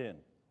chapter 10.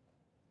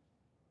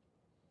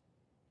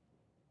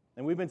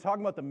 And we've been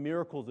talking about the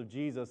miracles of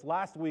Jesus.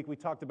 Last week, we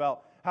talked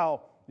about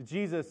how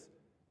Jesus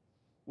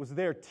was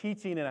there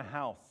teaching in a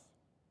house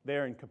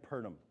there in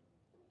Capernaum,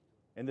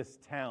 in this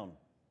town.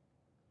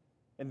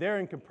 And there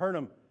in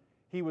Capernaum,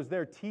 he was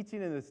there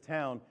teaching in this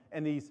town,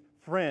 and these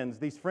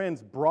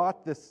friends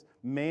brought this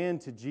man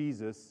to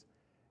Jesus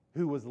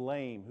who was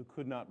lame, who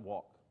could not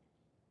walk.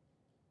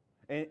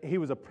 And he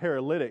was a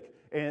paralytic,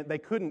 and they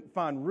couldn't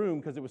find room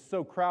because it was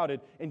so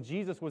crowded, and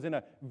Jesus was in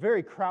a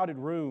very crowded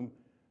room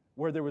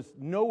where there was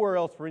nowhere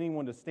else for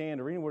anyone to stand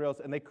or anywhere else,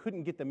 and they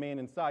couldn't get the man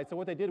inside. So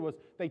what they did was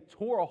they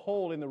tore a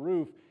hole in the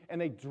roof, and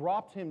they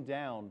dropped him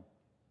down.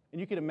 And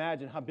you can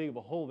imagine how big of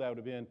a hole that would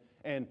have been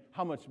and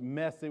how much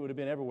mess it would have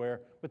been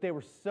everywhere. But they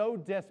were so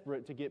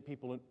desperate to get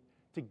people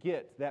to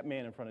get that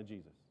man in front of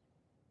Jesus.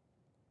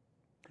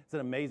 It's an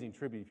amazing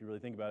tribute if you really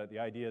think about it, the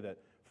idea that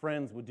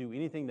friends would do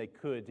anything they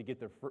could to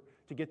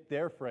get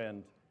their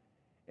friend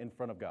in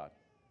front of God.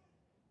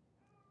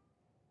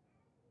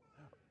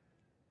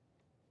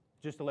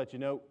 Just to let you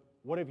know,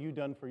 what have you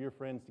done for your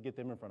friends to get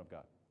them in front of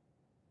God?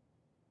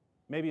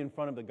 Maybe in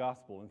front of the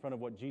gospel, in front of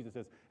what Jesus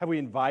says. Have we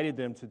invited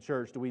them to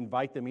church? Do we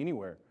invite them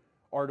anywhere?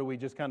 Or do we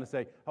just kind of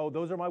say, oh,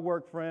 those are my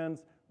work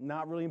friends,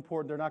 not really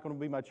important, they're not going to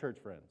be my church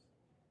friends?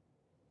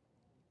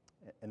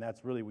 And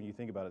that's really, when you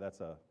think about it,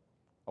 that's a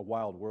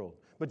wild world.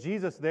 But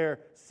Jesus there,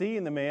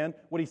 seeing the man,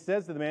 what he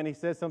says to the man, he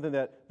says something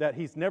that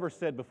he's never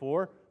said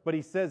before, but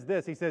he says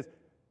this, he says,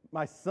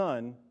 my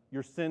son,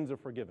 your sins are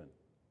forgiven.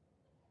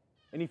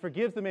 And he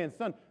forgives the man's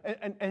son.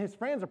 And his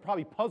friends are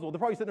probably puzzled. They're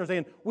probably sitting there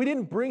saying, we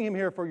didn't bring him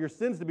here for your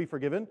sins to be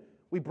forgiven.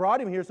 We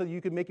brought him here so that you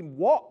could make him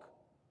walk.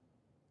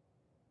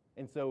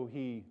 And so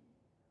he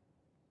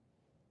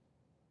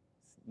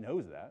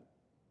knows that.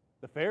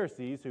 The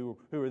Pharisees who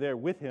are there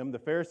with him, the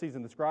Pharisees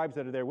and the scribes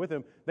that are there with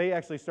him, they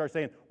actually start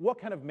saying, what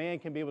kind of man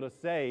can be able to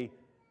say,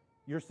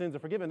 your sins are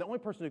forgiven? The only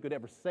person who could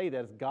ever say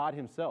that is God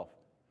himself.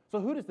 So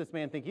who does this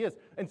man think he is?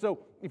 And so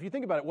if you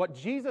think about it, what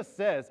Jesus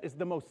says is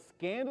the most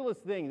scandalous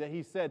thing that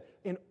he said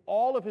in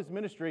all of his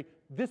ministry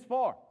this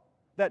far.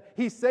 That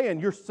he's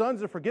saying, your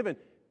sons are forgiven.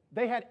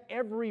 They had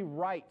every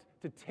right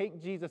to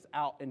take Jesus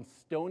out and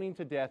stone him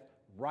to death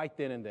right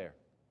then and there.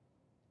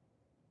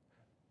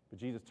 But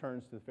Jesus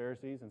turns to the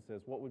Pharisees and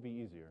says, what would be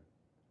easier?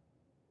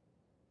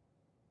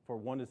 For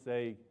one to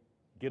say,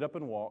 get up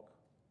and walk,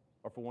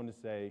 or for one to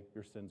say,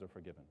 your sins are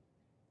forgiven.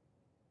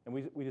 And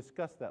we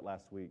discussed that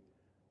last week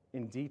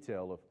in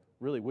detail of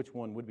really which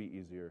one would be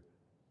easier.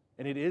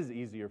 And it is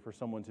easier for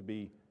someone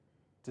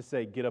to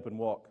say, get up and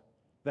walk.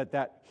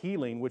 That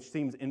healing, which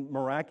seems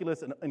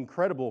miraculous and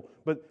incredible,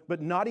 but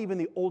not even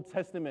the Old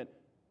Testament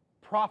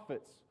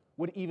prophets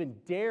would even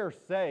dare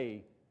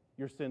say,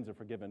 your sins are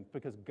forgiven,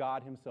 because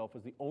God himself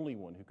is the only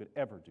one who could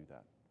ever do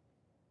that.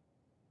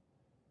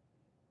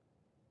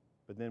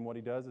 But then what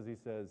he does is he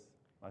says,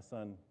 my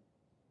son,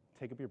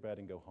 take up your bed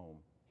and go home.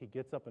 He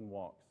gets up and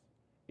walks.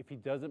 If he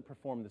doesn't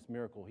perform this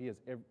miracle,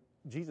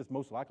 Jesus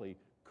most likely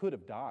could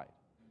have died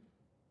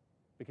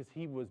because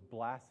he was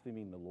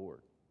blaspheming the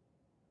Lord.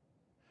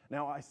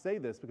 Now, I say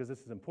this because this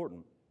is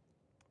important.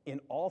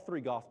 In all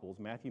three Gospels,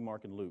 Matthew,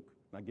 Mark, and Luke,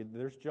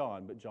 there's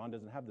John, but John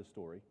doesn't have this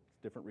story. It's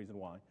a different reason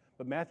why.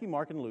 But Matthew,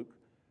 Mark, and Luke,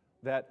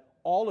 that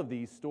all of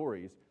these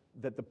stories,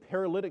 that the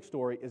paralytic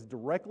story is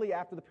directly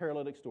after the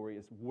paralytic story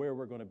is where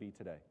we're going to be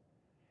today.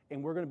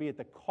 And we're going to be at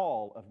the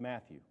call of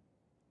Matthew.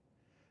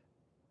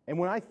 And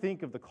when I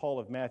think of the call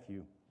of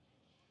Matthew,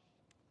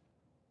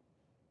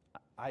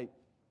 I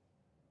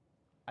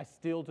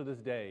still to this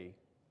day,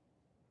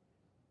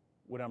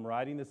 when I'm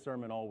writing this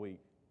sermon all week,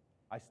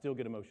 I still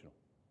get emotional.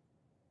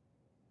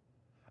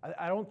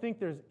 I don't think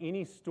there's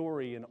any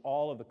story in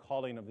all of the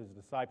calling of his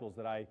disciples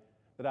that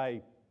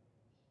I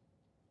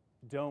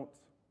don't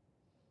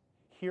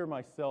hear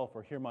myself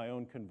or hear my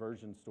own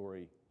conversion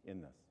story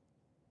in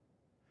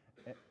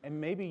this. And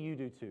maybe you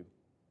do too.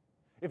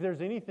 If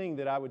there's anything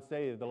that I would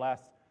say the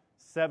last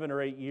 7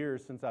 or 8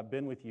 years since I've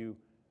been with you,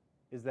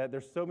 is that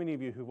there's so many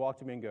of you who walk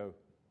to me and go,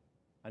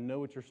 I know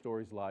what your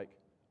story's like,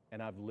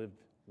 and I've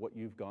lived what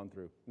you've gone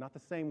through. Not the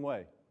same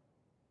way,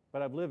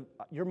 but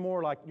you're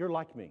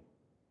like me.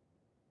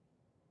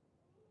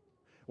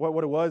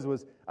 What it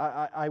was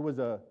I was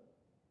a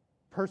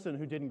person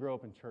who didn't grow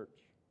up in church.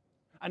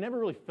 I never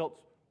really felt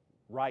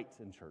right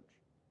in church.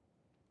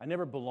 I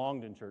never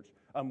belonged in church.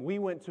 We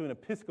went to an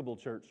Episcopal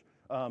church.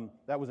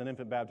 That was an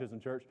infant baptism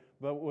church.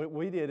 But what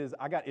we did is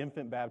I got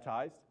infant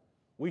baptized.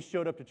 We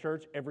showed up to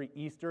church every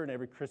Easter and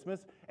every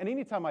Christmas. And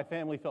anytime my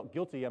family felt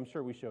guilty, I'm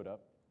sure we showed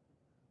up.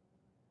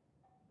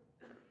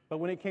 But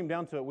when it came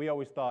down to it, we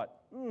always thought,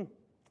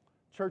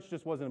 church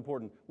just wasn't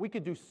important. We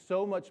could do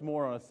so much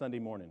more on a Sunday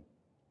morning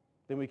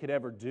than we could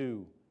ever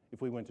do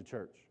if we went to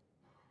church.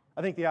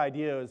 I think the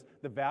idea is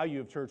the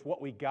value of church,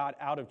 what we got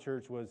out of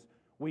church was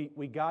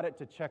we got it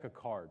to check a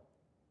card.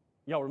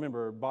 Y'all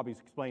remember, Bobby's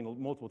explained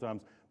multiple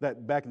times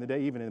that back in the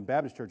day, even in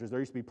Baptist churches, there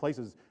used to be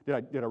places, did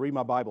I read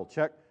my Bible?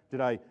 Check. Did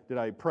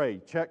I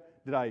pray? Check.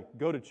 Did I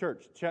go to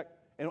church? Check.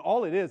 And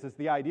all it is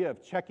the idea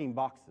of checking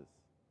boxes.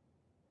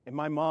 And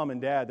my mom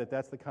and dad,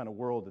 that's the kind of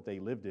world that they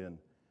lived in.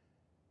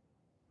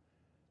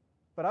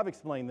 But I've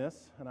explained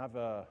this, and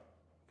I've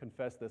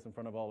confessed this in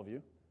front of all of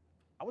you.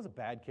 I was a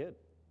bad kid.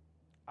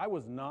 I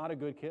was not a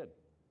good kid.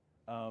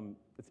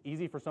 It's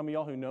easy for some of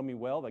y'all who know me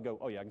well. They go,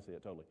 oh yeah, I can see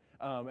it totally.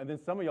 And then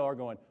some of y'all are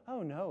going,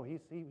 oh no,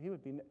 he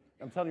would be.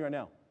 I'm telling you right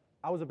now,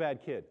 I was a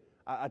bad kid.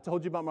 I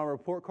told you about my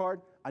report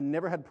card. I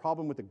never had a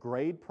problem with the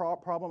grade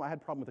problem. I had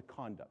a problem with the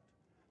conduct.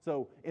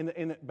 So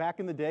back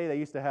in the day, they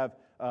used to have,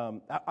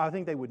 I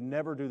think they would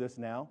never do this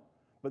now,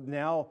 but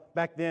now,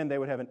 back then, they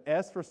would have an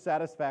S for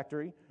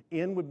satisfactory,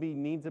 N would be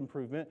needs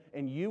improvement,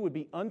 and U would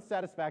be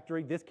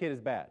unsatisfactory, this kid is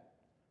bad.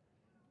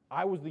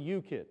 I was the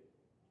U kid,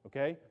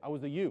 okay? I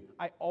was the U.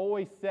 I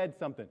always said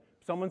something.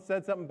 Someone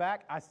said something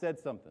back, I said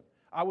something.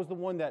 I was the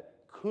one that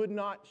could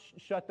not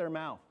shut their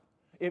mouth.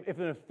 If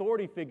an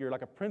authority figure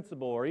like a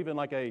principal or even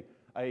like a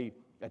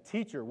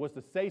teacher was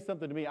to say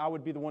something to me, I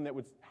would be the one that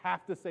would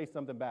have to say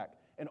something back.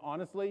 And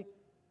honestly,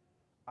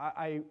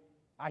 I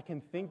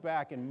can think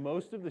back, and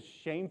most of the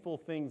shameful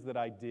things that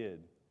I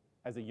did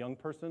as a young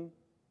person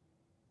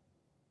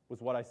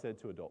was what I said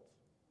to adults,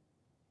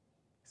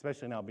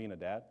 especially now being a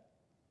dad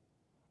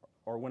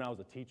or when I was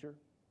a teacher.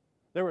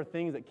 There were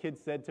things that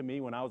kids said to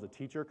me when I was a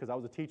teacher, because I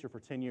was a teacher for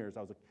 10 years.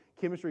 I was a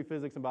chemistry,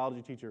 physics, and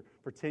biology teacher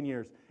for 10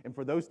 years. And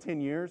for those 10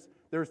 years,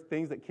 there's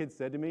things that kids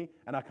said to me,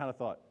 and I kind of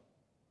thought,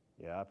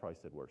 yeah, I probably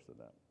said worse than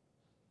that.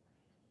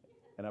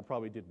 And I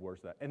probably did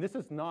worse than that. And this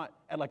is not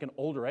at like an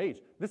older age.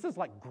 This is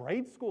like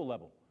grade school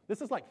level.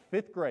 This is like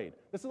 5th grade.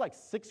 This is like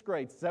 6th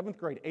grade, 7th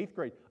grade, 8th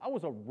grade. I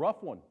was a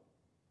rough one.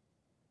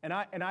 And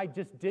I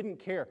just didn't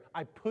care.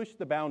 I pushed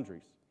the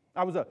boundaries.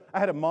 I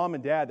had a mom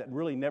and dad that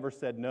really never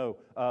said no.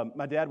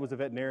 My dad was a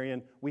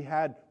veterinarian. We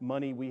had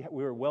money. We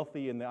were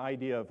wealthy in the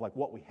idea of like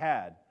what we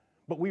had,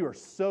 but we were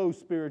so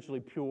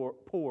spiritually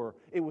poor,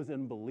 it was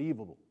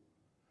unbelievable.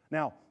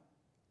 Now,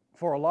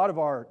 for a lot of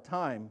our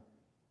time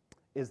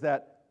is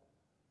that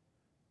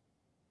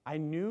I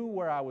knew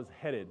where I was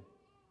headed,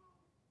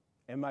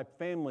 and my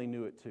family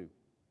knew it too.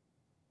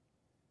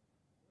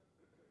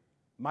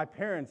 My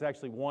parents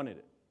actually wanted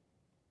it.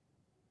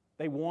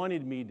 They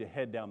wanted me to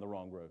head down the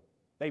wrong road.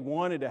 They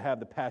wanted to have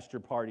the pasture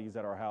parties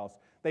at our house.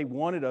 They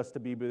wanted us to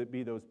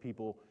be those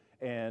people,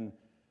 and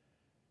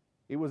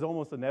it was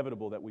almost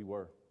inevitable that we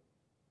were.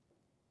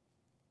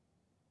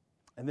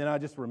 And then I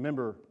just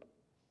remember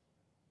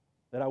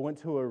that I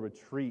went to a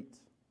retreat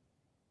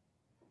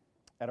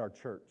at our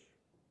church.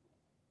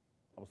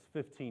 I was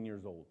 15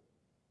 years old,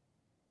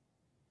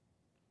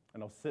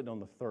 and I was sitting on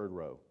the 3rd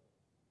row.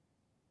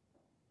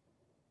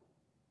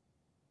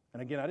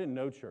 And again, I didn't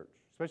know church,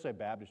 especially a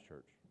Baptist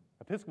church.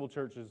 Episcopal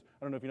churches,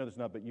 I don't know if you know this or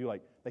not, but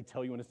they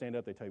tell you when to stand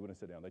up, they tell you when to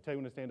sit down. They tell you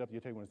when to stand up, you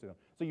tell you when to sit down.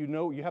 So you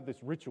know, you have this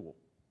ritual.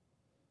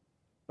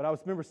 But I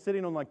remember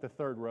sitting on like the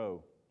 3rd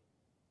row,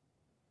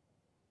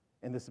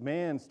 and this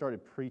man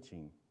started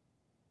preaching.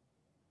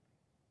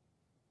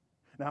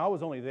 Now, I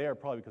was only there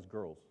probably because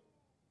girls.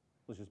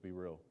 Let's just be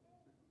real.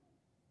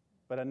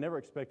 But I never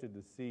expected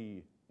to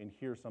see and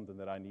hear something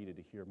that I needed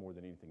to hear more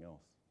than anything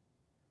else.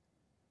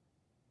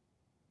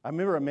 I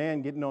remember a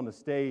man getting on the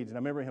stage, and I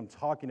remember him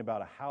talking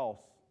about a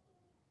house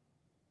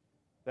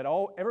that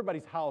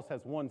everybody's house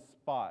has one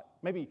spot,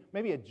 maybe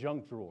a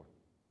junk drawer,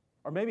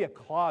 or maybe a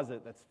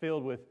closet that's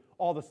filled with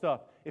all the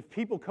stuff. If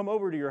people come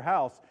over to your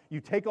house,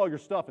 you take all your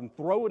stuff and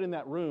throw it in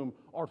that room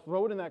or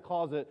throw it in that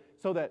closet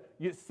so that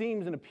it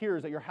seems and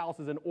appears that your house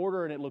is in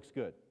order and it looks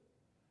good.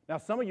 Now,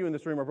 some of you in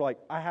this room are like,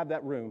 I have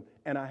that room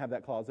and I have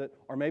that closet,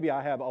 or maybe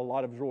I have a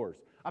lot of drawers.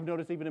 I've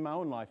noticed even in my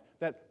own life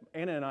that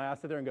Anna and I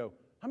sit there and go,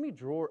 how many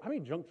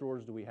junk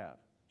drawers do we have?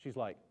 She's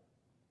like,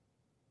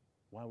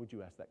 why would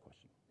you ask that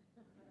question?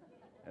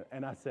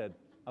 And I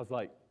was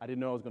like, I didn't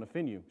know I was going to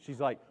offend you. She's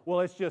like, well,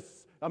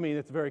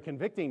 it's very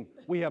convicting.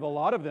 We have a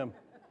lot of them.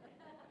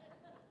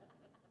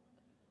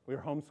 We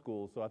were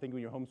homeschooled, so I think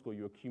when you're homeschooled,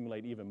 you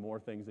accumulate even more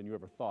things than you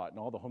ever thought. And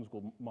all the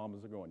homeschool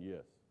mamas are going,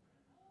 yes.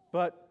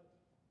 But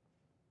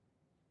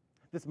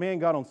this man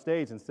got on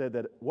stage and said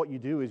that what you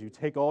do is you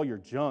take all your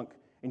junk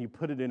and you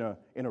put it in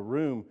a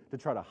room to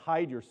try to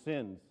hide your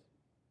sins.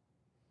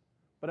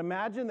 But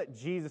imagine that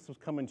Jesus was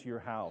coming to your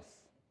house.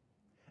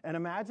 And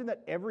imagine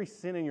that every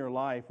sin in your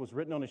life was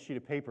written on a sheet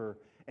of paper,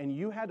 and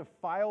you had to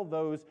file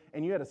those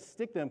and you had to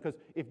stick them, because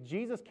if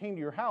Jesus came to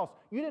your house,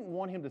 you didn't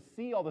want him to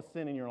see all the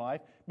sin in your life,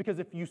 because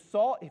if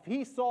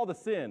he saw the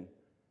sin,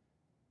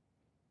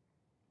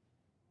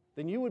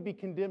 then you would be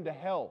condemned to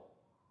hell.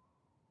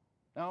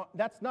 Now,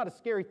 that's not a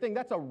scary thing,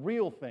 that's a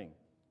real thing.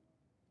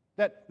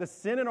 That the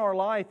sin in our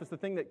life is the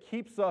thing that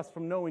keeps us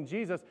from knowing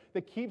Jesus,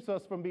 that keeps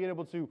us from being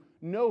able to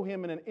know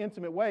him in an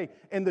intimate way.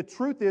 And the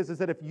truth is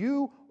that if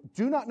you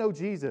do not know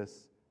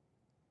Jesus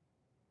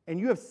and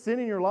you have sin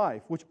in your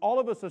life, which all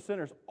of us are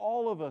sinners,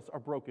 all of us are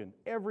broken,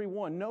 every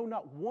one, no,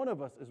 not one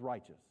of us is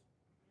righteous.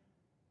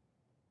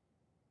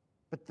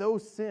 But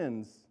those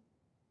sins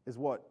is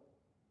what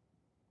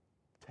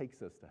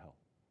takes us to hell.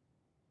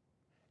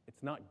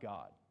 It's not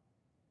God.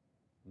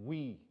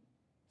 We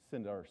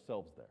send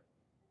ourselves there.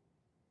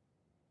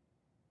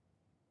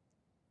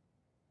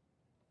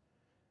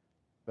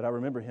 But I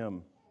remember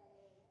him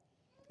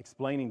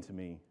explaining to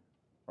me,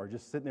 or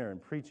just sitting there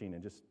and preaching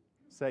and just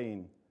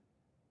saying,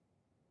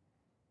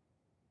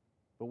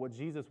 but what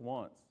Jesus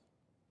wants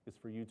is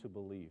for you to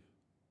believe.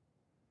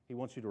 He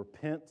wants you to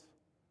repent,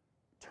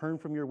 turn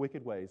from your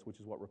wicked ways, which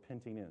is what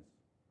repenting is.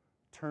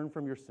 Turn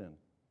from your sin.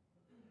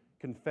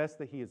 Confess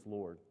that he is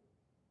Lord,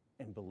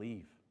 and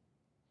believe.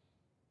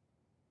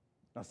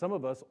 Now, some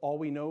of us, all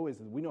we know is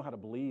that we know how to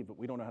believe, but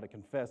we don't know how to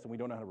confess, and we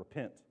don't know how to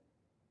repent.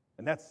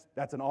 And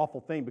that's an awful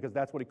thing, because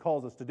that's what he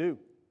calls us to do.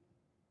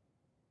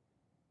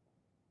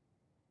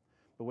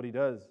 But what he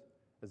does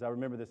as I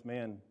remember this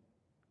man,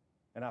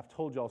 and I've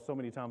told y'all so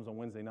many times on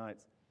Wednesday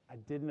nights, I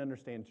didn't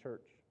understand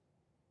church.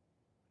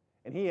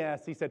 And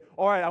he said,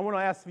 all right, I want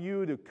to ask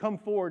you to come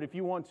forward if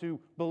you want to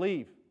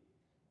believe.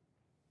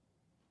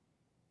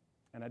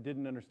 And I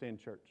didn't understand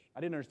church. I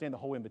didn't understand the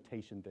whole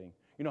invitation thing.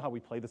 You know how we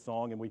play the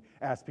song and we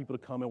ask people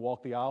to come and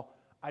walk the aisle?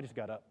 I just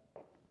got up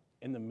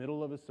in the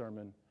middle of his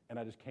sermon, and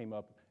I just came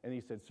up, and he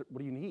said, "Sir, what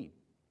do you need?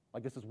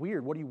 Like, this is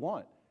weird. What do you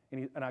want?"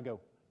 And I go,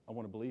 "I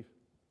want to believe."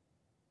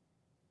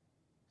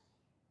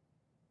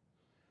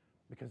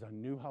 Because I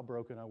knew how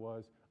broken I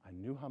was. I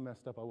knew how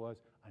messed up I was.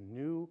 I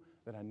knew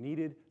that I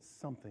needed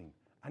something.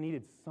 I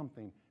needed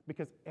something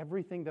because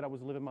everything that I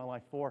was living my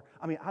life for,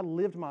 I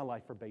lived my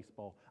life for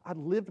baseball. I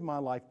lived my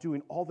life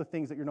doing all the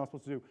things that you're not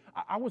supposed to do.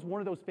 I was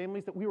one of those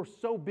families that we were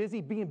so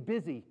busy being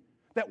busy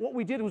that what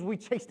we did was we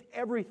chased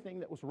everything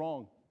that was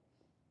wrong.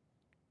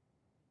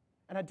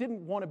 And I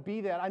didn't want to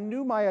be that. I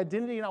knew my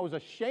identity and I was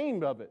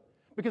ashamed of it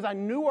because I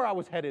knew where I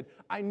was headed.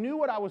 I knew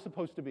what I was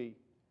supposed to be.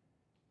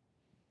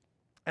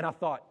 And I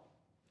thought,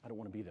 I don't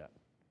want to be that.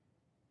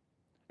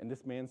 And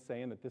this man's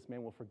saying that this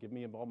man will forgive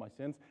me of all my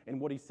sins.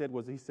 And what he said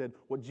was,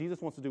 what Jesus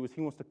wants to do is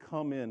he wants to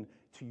come in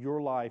to your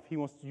life. He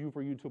wants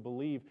for you to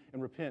believe and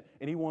repent.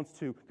 And he wants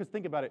to, because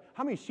think about it,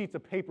 how many sheets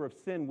of paper of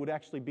sin would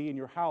actually be in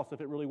your house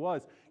if it really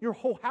was? Your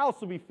whole house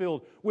would be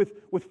filled with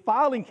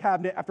filing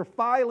cabinet after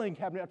filing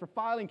cabinet after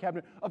filing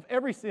cabinet of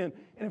every sin.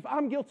 And if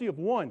I'm guilty of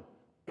one,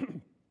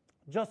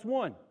 just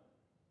one,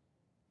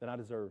 then I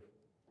deserve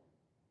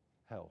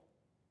hell.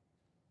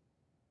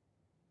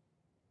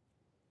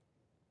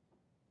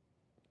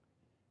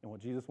 And what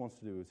Jesus wants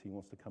to do is he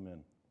wants to come in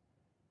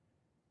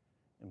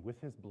and with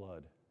his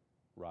blood,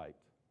 right,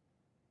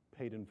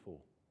 paid in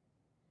full.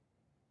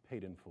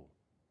 Paid in full.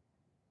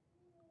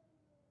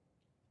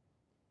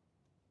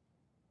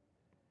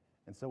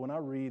 And so when I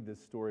read this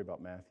story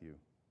about Matthew,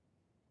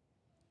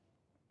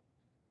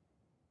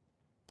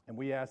 and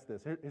we ask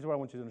this, here's what I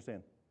want you to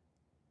understand.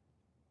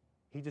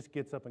 He just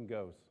gets up and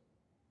goes.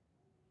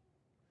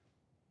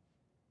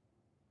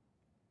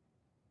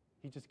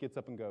 He just gets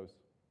up and goes.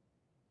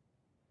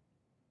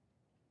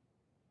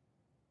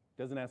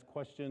 Doesn't ask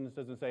questions,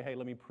 doesn't say, hey,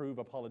 let me prove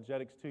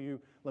apologetics to you.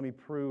 Let me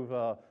prove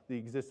the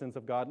existence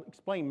of God.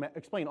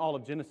 Explain all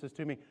of Genesis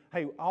to me.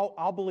 Hey,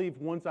 I'll believe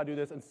once I do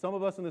this. And some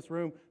of us in this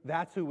room,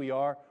 that's who we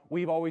are.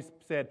 We've always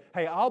said,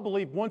 hey, I'll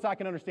believe once I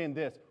can understand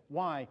this.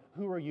 Why?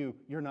 Who are you?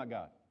 You're not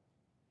God.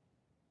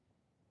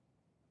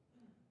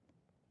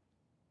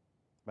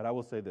 But I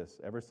will say this,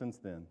 ever since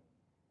then,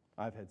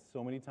 I've had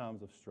so many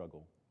times of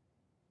struggle.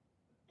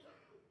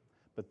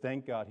 But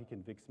thank God he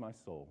convicts my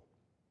soul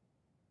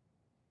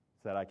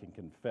so that I can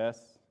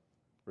confess,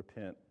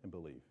 repent, and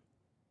believe.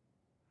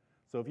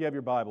 So if you have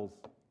your Bibles,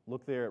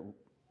 look there at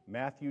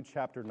Matthew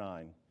chapter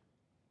 9.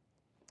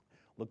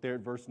 Look there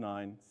at verse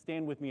 9.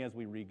 Stand with me as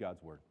we read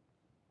God's Word.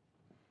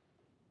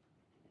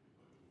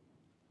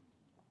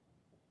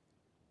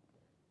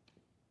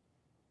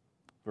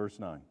 Verse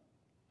 9.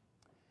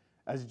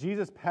 As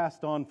Jesus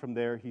passed on from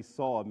there, he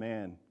saw a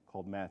man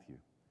called Matthew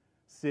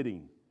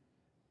sitting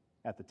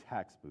at the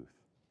tax booth.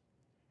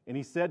 And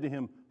he said to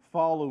him,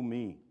 "Follow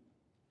me."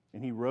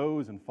 And he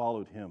rose and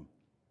followed him.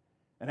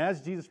 And as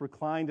Jesus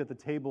reclined at the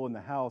table in the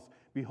house,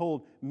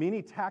 behold,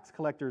 many tax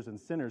collectors and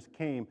sinners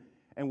came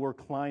and were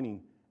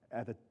reclining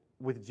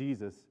with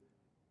Jesus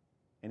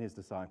and his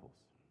disciples.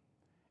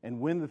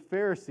 And when the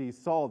Pharisees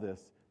saw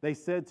this, they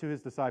said to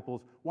his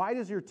disciples, "Why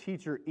does your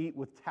teacher eat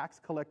with tax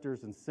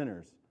collectors and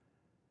sinners?"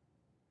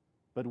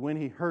 But when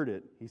he heard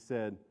it, he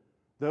said,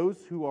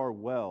 "Those who are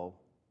well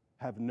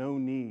have no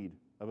need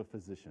of a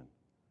physician,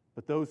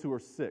 but those who are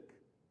sick.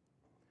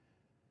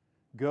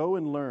 Go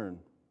and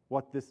learn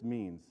what this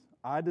means.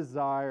 I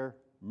desire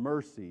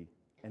mercy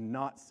and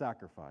not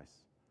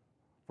sacrifice,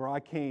 for I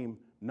came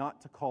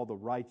not to call the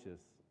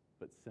righteous,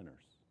 but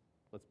sinners."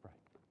 Let's pray.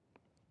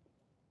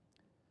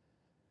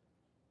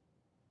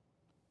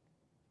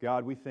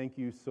 God, we thank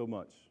you so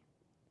much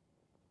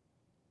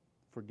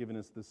for giving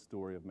us this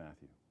story of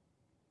Matthew.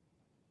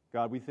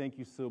 God, we thank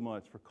you so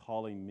much for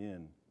calling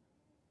men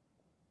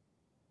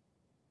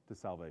to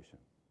salvation.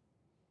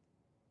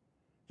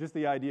 Just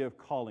the idea of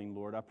calling,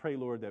 Lord. I pray,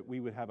 Lord, that we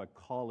would have a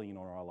calling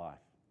on our life.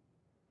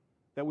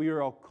 That we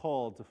are all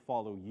called to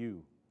follow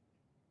you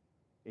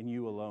and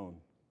you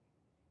alone.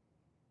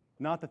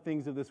 Not the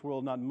things of this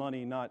world, not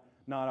money, not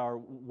our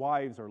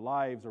wives or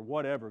lives or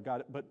whatever,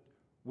 God, but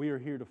we are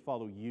here to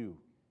follow you.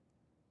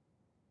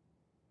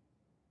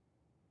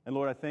 And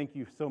Lord, I thank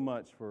you so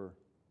much for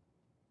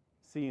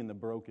seeing the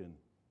broken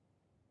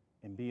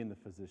and being the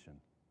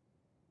physician.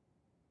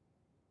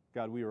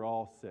 God, we are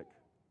all sick.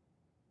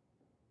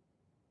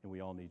 And we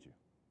all need you.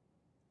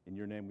 In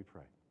your name we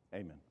pray.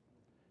 Amen.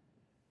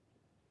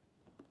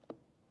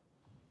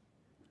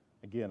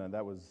 Again,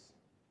 that was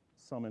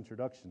some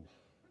introduction.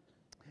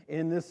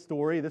 In this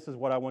story, this is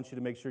what I want you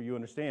to make sure you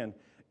understand.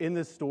 In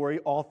this story,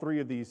 all three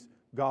of these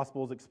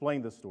Gospels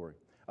explain this story.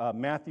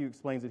 Matthew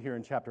explains it here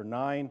in chapter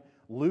 9.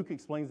 Luke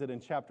explains it in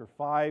chapter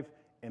 5.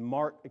 And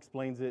Mark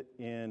explains it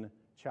in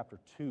chapter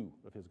 2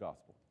 of his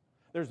Gospel.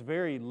 There's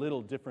very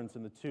little difference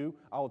in the two.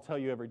 I will tell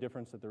you every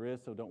difference that there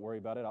is, so don't worry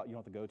about it. You don't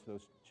have to go to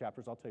those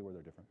chapters. I'll tell you where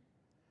they're different.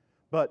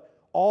 But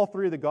all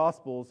three of the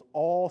Gospels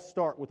all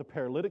start with a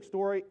paralytic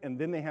story, and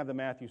then they have the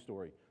Matthew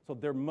story. So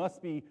there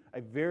must be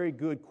a very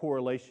good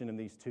correlation in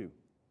these two.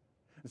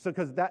 So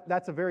because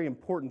that's a very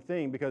important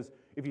thing, because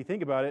if you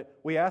think about it,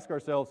 we ask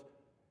ourselves,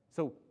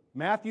 so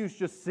Matthew's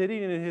just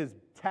sitting in his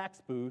tax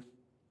booth,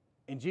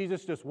 and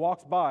Jesus just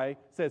walks by,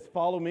 says,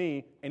 "Follow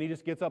me," and he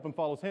just gets up and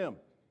follows him.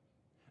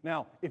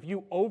 Now, if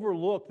you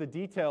overlook the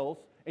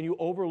details and you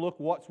overlook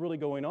what's really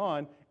going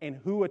on and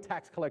who a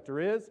tax collector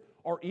is,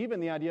 or even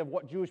the idea of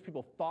what Jewish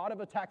people thought of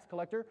a tax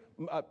collector,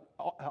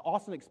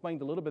 Austin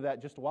explained a little bit of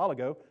that just a while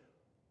ago,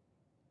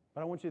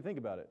 but I want you to think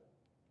about it.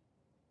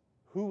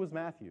 Who was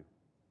Matthew?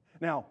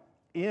 Now,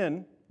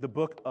 in the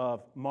book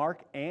of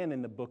Mark and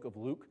in the book of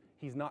Luke,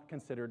 he's not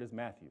considered as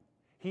Matthew.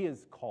 He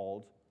is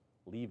called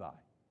Levi.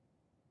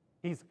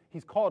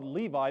 He's called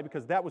Levi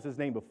because that was his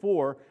name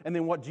before. And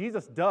then what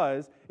Jesus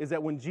does is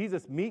that when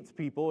Jesus meets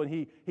people and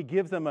he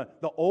gives them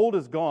the old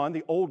is gone,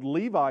 the old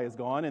Levi is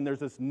gone, and there's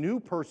this new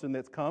person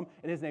that's come,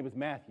 and his name is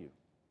Matthew.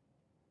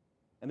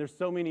 And there's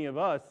so many of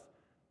us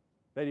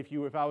that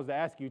if I was to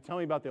ask you, tell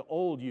me about the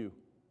old you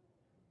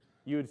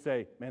would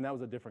say, man, that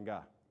was a different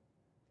guy.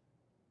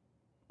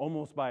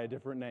 Almost by a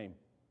different name.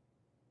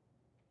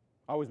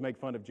 I always make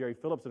fun of Jerry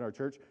Phillips in our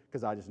church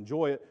because I just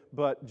enjoy it.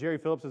 But Jerry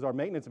Phillips is our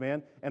maintenance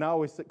man, and I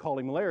always call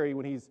him Larry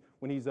when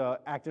he's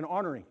acting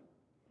ornery.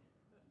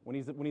 When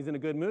he's in a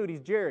good mood,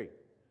 he's Jerry.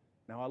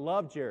 Now I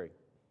love Jerry.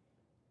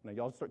 Now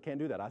y'all can't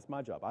do that. That's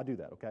my job. I do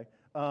that. Okay.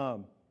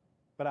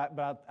 But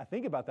I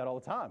think about that all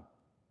the time.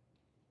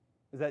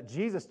 Is that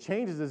Jesus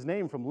changes his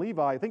name from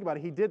Levi? Think about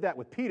it. He did that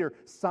with Peter.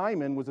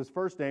 Simon was his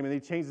first name, and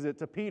he changes it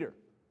to Peter.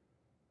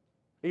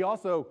 He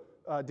also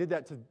did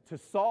that to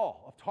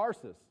Saul of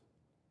Tarsus,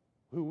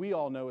 who we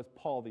all know as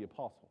Paul the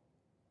Apostle.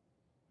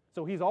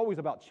 So he's always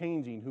about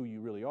changing who you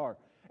really are.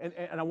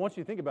 And I want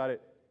you to think about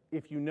it.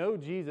 If you know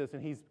Jesus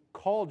and he's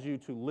called you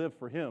to live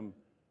for him,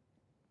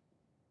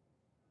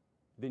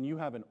 then you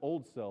have an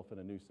old self and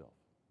a new self.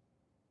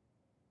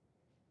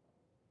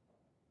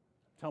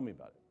 Tell me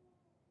about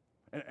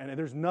it. And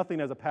there's nothing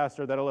as a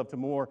pastor that I love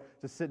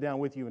to sit down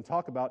with you and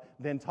talk about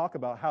than talk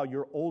about how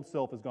your old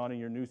self is gone and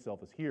your new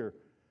self is here.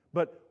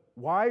 But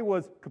why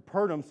was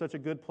Capernaum such a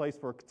good place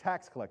for a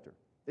tax collector?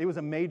 It was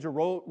a major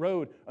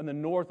road on the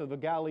north of the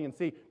Galilean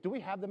Sea. Do we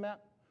have the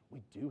map?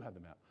 We do have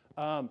the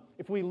map.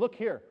 If we look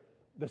here,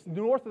 the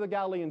north of the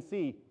Galilean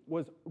Sea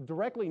was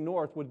directly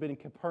north would have been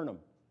Capernaum.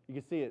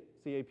 You can see it,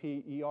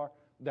 C-A-P-E-R,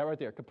 that right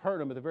there,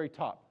 Capernaum at the very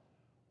top.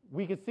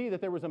 We could see that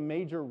there was a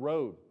major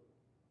road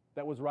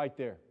that was right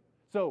there.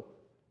 So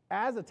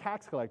as a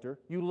tax collector,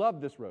 you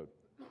loved this road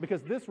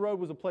because this road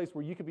was a place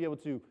where you could be able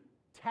to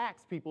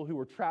tax people who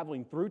were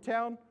traveling through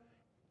town.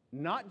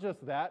 Not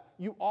just that,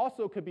 you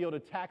also could be able to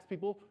tax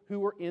people who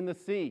were in the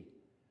sea.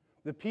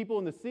 The people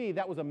in the sea,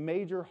 that was a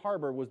major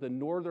harbor, was the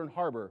northern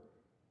harbor.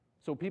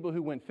 So people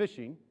who went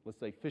fishing, let's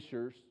say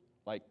fishers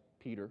like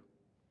Peter,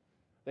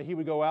 that he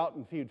would go out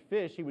and if he would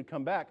fish, he would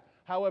come back.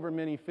 However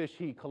many fish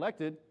he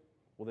collected,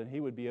 well then he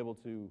would be able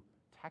to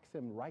tax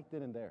them right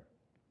then and there.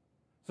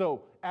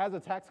 So as a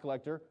tax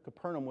collector,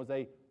 Capernaum was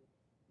an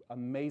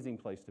amazing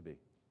place to be.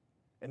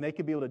 And they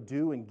could be able to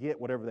do and get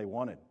whatever they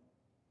wanted.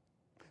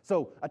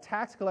 So a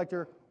tax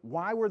collector,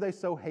 why were they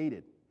so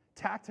hated?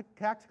 Tax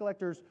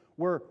collectors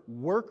were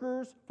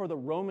workers for the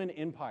Roman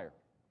Empire.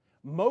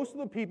 Most of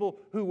the people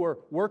who were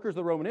workers of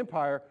the Roman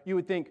Empire, you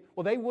would think,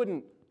 well, they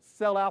wouldn't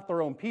sell out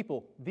their own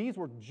people. These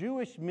were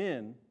Jewish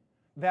men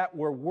that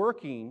were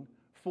working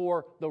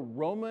for the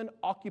Roman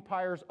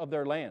occupiers of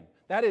their land.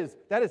 That is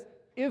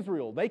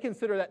Israel. They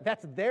consider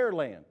that's their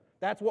land.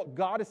 That's what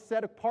God has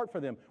set apart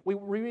for them. We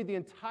read the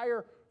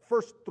entire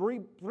first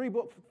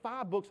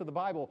five books of the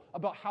Bible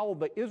about how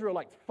the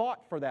Israelites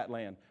fought for that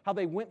land, how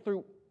they went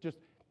through just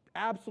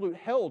absolute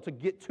hell to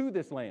get to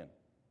this land.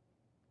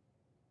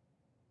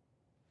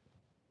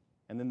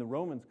 And then the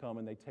Romans come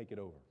and they take it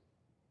over.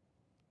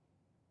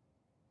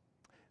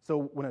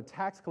 So when a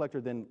tax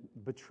collector then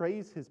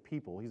betrays his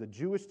people, he's a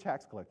Jewish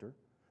tax collector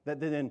that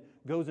then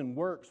goes and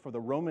works for the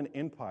Roman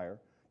Empire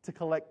to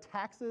collect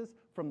taxes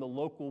from the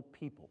local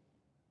people.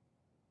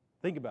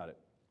 Think about it.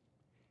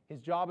 His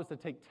job is to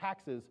take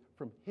taxes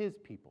from his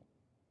people.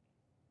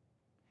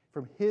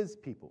 From his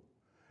people.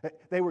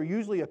 They were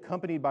usually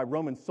accompanied by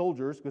Roman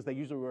soldiers because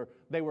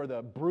they were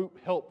the brute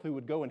help who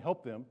would go and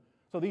help them.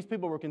 So these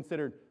people were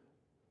considered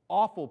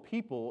awful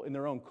people in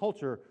their own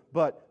culture,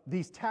 but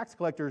these tax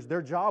collectors,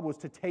 their job was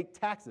to take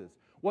taxes.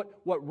 What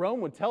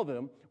Rome would tell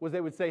them was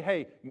they would say,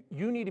 hey,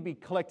 you need to be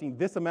collecting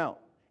this amount,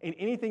 and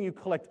anything you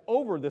collect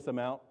over this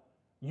amount,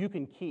 you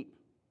can keep.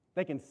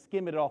 They can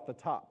skim it off the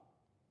top.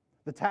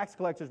 The tax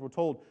collectors were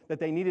told that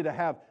they needed to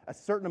have a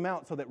certain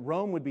amount so that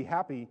Rome would be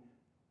happy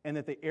and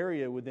that the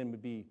area would then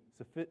be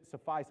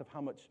suffice of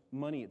how much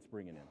money it's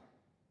bringing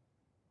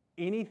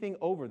in. Anything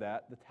over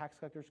that, the tax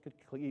collectors could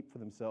keep for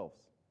themselves.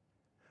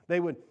 They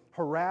would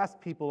harass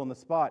people on the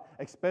spot,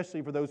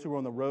 especially for those who were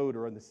on the road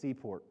or in the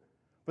seaport.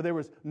 But there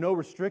was no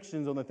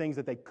restrictions on the things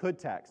that they could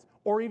tax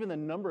or even the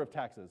number of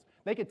taxes.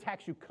 They could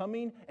tax you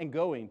coming and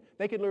going.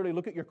 They could literally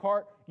look at your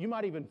cart. You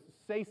might even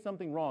say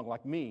something wrong,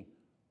 like me,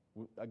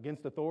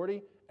 against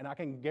authority, and I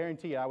can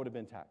guarantee you I would have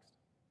been taxed.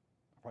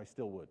 I probably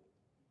still would.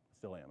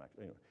 Still am,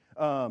 actually. Anyway,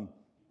 I'm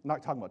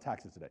not talking about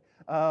taxes today.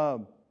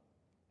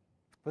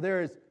 But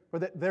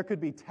there could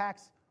be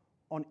tax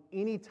on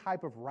any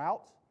type of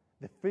route.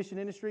 The fishing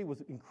industry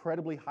was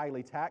incredibly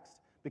highly taxed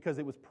because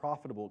it was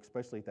profitable,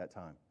 especially at that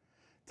time.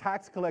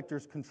 Tax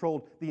collectors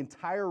controlled the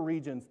entire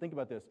regions. Think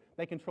about this.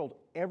 They controlled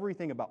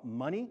everything about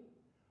money,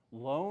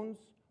 loans,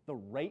 the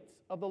rates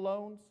of the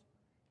loans,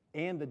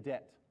 and the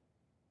debt.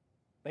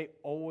 They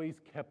always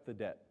kept the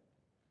debt.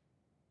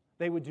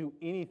 They would do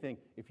anything.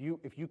 If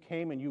you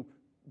came and you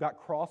got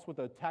cross with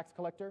a tax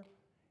collector,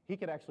 he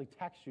could actually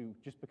tax you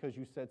just because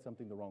you said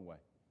something the wrong way.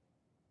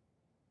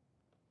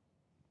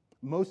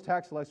 Most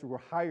tax collectors were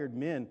hired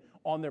men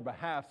on their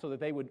behalf so that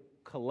they would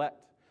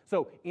collect.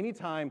 So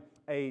anytime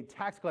a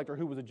tax collector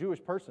who was a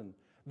Jewish person,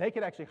 they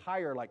could actually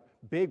hire like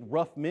big,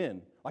 rough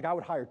men. Like I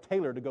would hire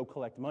Taylor to go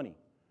collect money.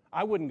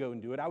 I wouldn't go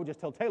and do it. I would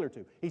just tell Taylor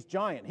to. He's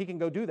giant. He can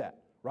go do that,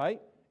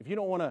 right? If you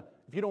don't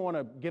want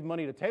to give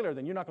money to Taylor,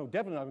 then you're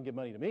definitely not going to give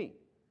money to me.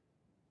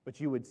 But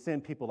you would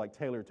send people like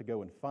Taylor to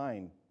go and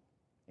find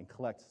and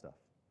collect stuff.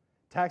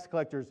 Tax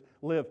collectors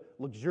live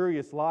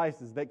luxurious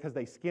lives because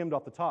they skimmed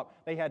off the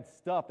top. They had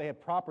stuff, they had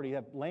property, they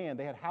had land,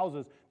 they had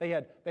houses, they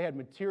had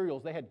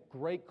materials, they had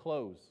great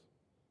clothes.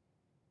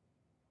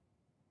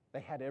 They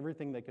had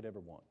everything they could ever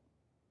want.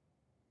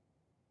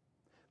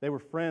 They were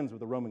friends with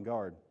the Roman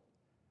guard,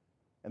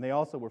 and they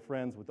also were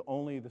friends with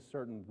only the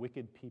certain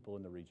wicked people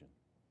in the region.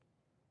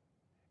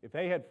 If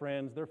they had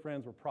friends, their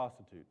friends were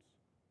prostitutes.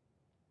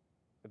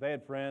 If they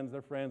had friends,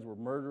 their friends were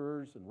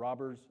murderers and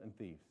robbers and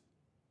thieves.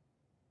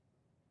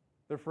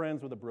 They're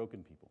friends with the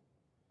broken people.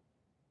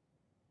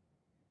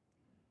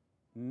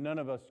 None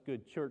of us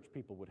good church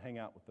people would hang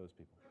out with those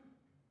people.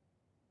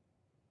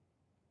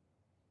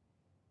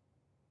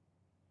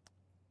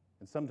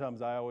 And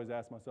sometimes I always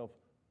ask myself,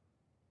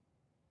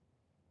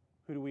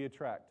 who do we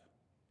attract?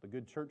 The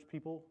good church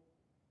people?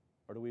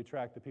 Or do we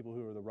attract the people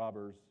who are the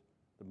robbers,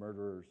 the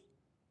murderers,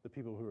 the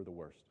people who are the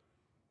worst?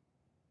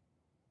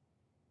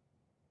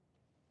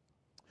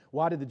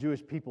 Why did the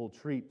Jewish people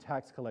treat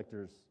tax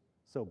collectors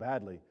so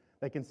badly?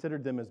 They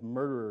considered them as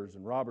murderers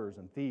and robbers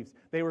and thieves.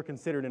 They were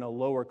considered in a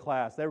lower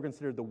class. They were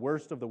considered the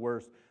worst of the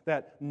worst,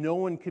 that no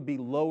one could be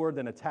lower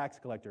than a tax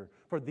collector.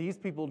 For these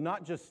people,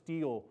 not just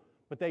steal,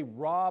 but they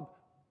rob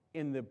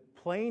in the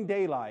plain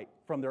daylight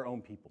from their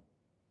own people.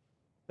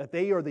 That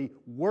they are the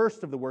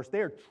worst of the worst.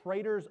 They are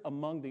traitors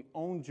among the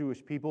own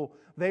Jewish people.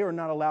 They are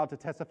not allowed to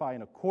testify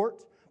in a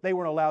court. They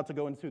weren't allowed to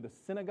go into the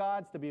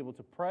synagogues to be able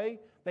to pray.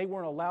 They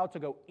weren't allowed to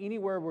go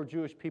anywhere where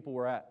Jewish people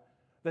were at.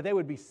 That they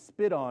would be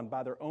spit on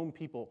by their own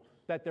people.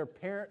 That their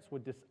parents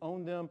would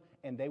disown them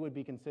and they would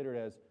be considered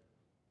as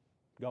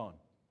gone.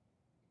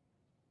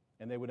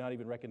 And they would not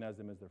even recognize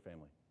them as their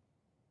family.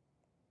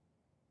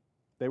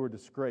 They were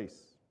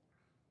disgrace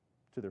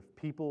to their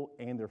people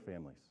and their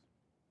families.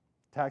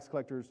 Tax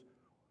collectors,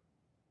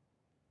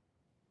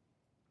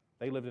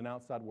 they lived in an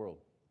outside world.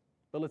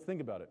 But let's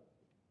think about it.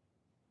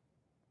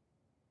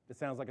 It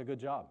sounds like a good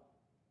job.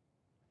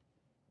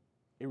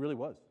 It really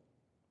was.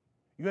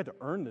 You had to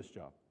earn this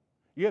job.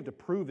 You had to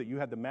prove that you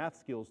had the math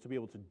skills to be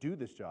able to do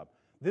this job.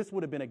 This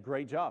would have been a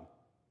great job.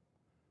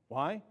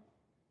 Why?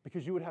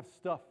 Because you would have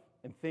stuff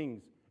and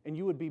things, and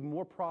you would be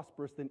more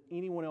prosperous than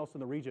anyone else in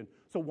the region.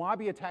 So why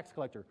be a tax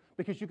collector?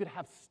 Because you could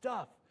have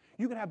stuff.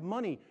 You could have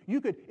money.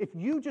 If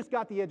you just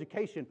got the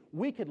education,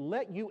 we could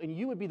let you, and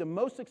you would be the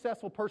most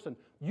successful person.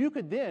 You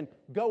could then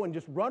go and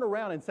just run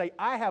around and say,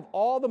 I have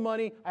all the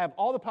money, I have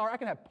all the power, I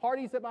can have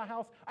parties at my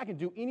house, I can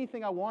do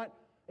anything I want.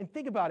 And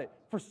think about it.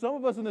 For some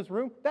of us in this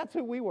room, that's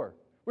who we were.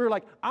 We were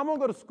like, I'm going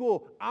to go to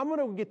school. I'm going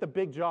to get the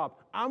big job.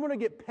 I'm going to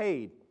get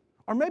paid.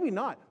 Or maybe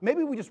not.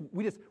 Maybe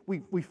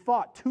we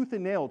fought tooth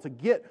and nail to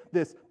get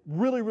this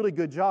really, really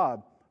good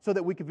job so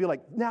that we could feel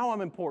like, now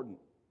I'm important.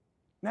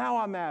 Now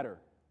I matter.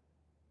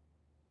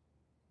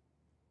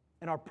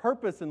 And our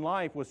purpose in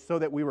life was so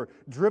that we were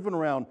driven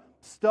around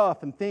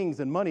stuff and things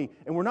and money,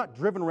 and we're not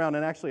driven around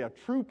in actually a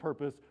true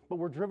purpose, but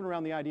we're driven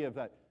around the idea of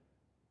that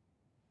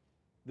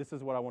this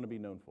is what I want to be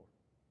known for.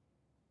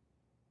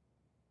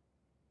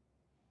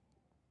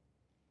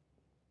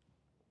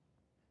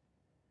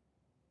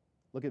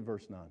 Look at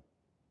verse 9.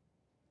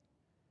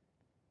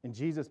 And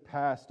Jesus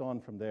passed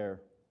on from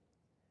there,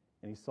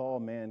 and he saw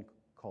a man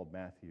called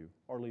Matthew,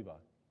 or Levi,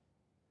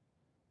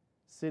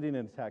 sitting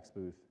in a tax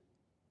booth.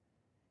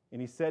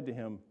 And he said to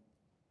him,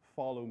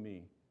 follow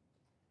me.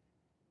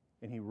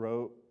 And he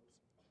rose,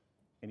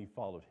 and he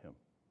followed him.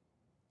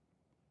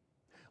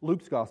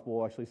 Luke's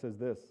gospel actually says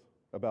this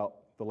about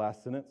the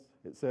last sentence.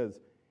 It says,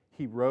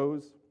 he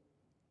rose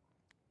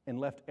and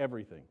left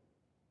everything,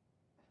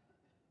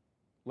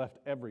 and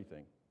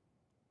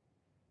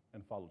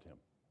followed him.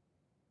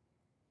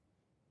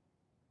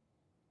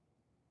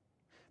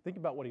 Think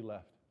about what he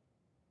left.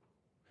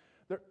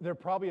 There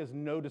probably is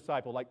no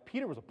disciple. Like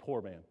Peter was a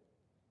poor man.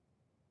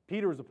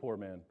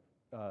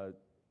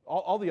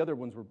 All the other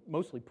ones were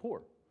mostly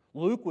poor.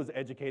 Luke was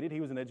educated.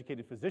 He was an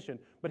educated physician,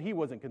 but he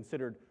wasn't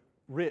considered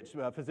rich.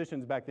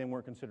 Physicians back then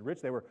weren't considered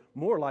rich. They were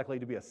more likely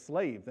to be a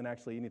slave than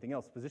actually anything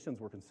else. Physicians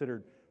were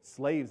considered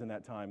slaves in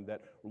that time,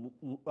 that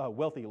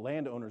wealthy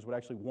landowners would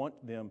actually want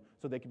them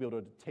so they could be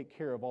able to take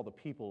care of all the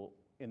people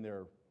in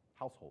their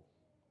household.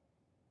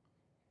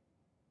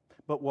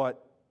 But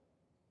what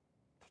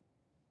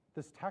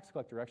this tax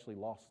collector actually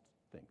lost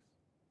things.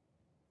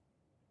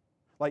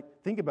 Like,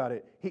 think about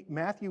it.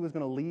 Matthew was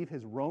going to leave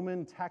his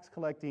Roman tax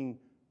collecting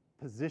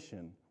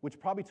position, which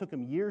probably took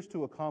him years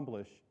to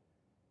accomplish.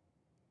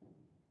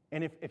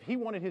 And if he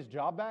wanted his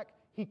job back,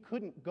 he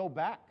couldn't go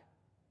back.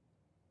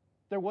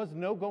 There was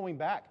no going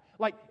back.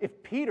 Like,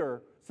 if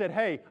Peter said,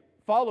 hey,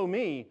 follow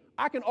me,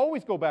 I can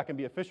always go back and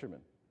be a fisherman.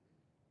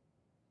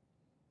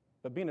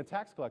 But being a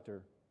tax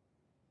collector,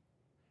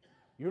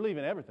 you're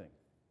leaving everything.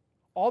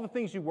 All the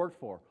things you worked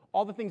for,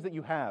 all the things that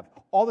you have,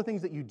 all the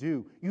things that you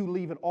do, you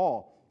leave it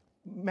all.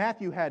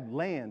 Matthew had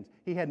land,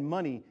 he had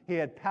money, he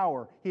had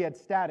power, he had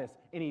status,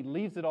 and he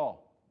leaves it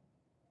all.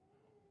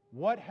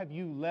 What have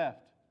you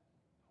left?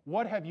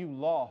 What have you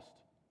lost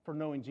for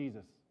knowing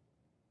Jesus?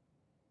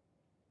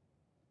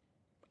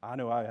 I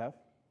know I have.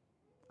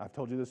 I've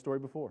told you this story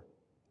before.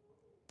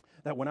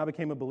 That when I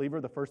became a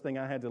believer, the first thing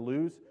I had to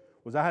lose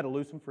was I had to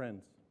lose some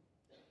friends.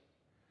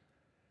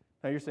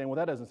 Now you're saying, well,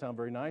 that doesn't sound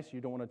very nice.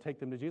 You don't want to take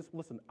them to Jesus.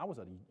 Listen, I was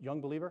a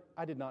young believer.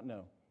 I did not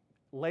know.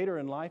 Later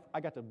in life, I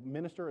got to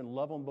minister and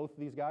love on both of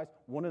these guys.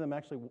 One of them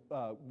actually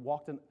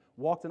walked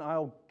an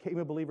aisle, became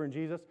a believer in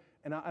Jesus.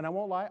 And I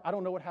won't lie, I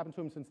don't know what happened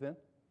to him since then.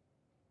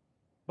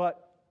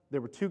 But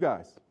there were two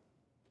guys,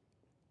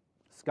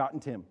 Scott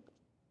and Tim.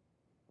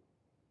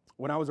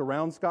 When I was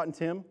around Scott and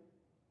Tim,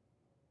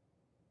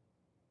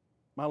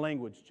 my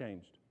language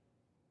changed.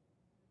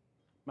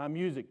 My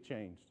music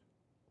changed.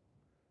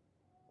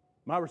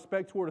 My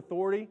respect toward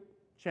authority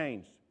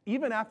changed,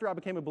 even after I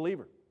became a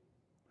believer.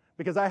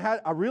 Because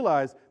I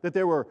realized that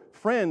there were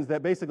friends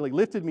that basically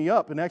lifted me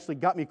up and actually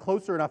got me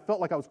closer, and I felt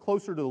like I was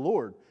closer to the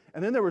Lord.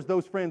 And then there was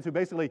those friends who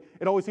basically,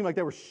 it always seemed like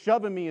they were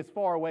shoving me as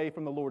far away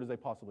from the Lord as they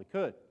possibly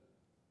could.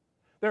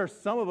 There are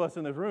some of us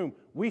in this room,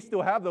 we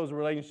still have those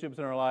relationships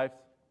in our lives,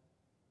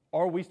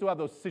 or we still have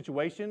those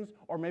situations,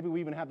 or maybe we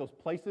even have those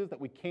places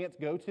that we can't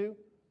go to,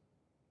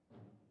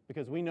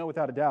 because we know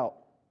without a doubt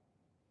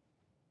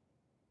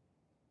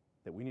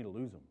that we need to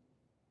lose them.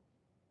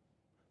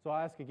 So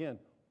I ask again,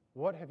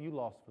 what have you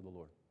lost for the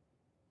Lord?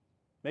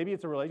 Maybe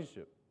it's a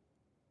relationship.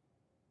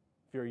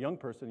 If you're a young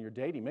person, you're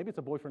dating, maybe it's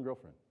a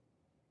boyfriend-girlfriend.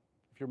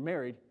 If you're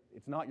married,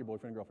 it's not your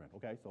boyfriend-girlfriend,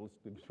 okay? So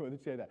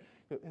let's say that.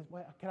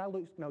 Can I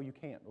lose? No, you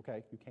can't,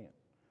 okay? You can't.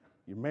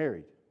 You're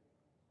married.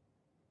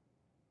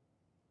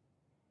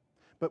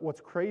 But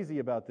what's crazy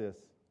about this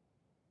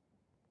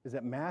is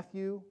that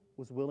Matthew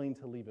was willing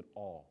to leave it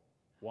all.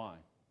 Why?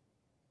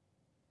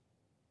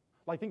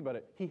 Like, think about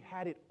it. He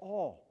had it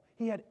all.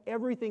 He had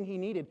everything he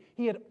needed.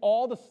 He had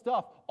all the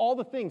stuff, all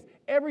the things,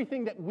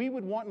 everything that we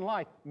would want in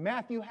life.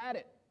 Matthew had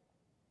it.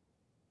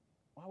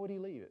 Why would he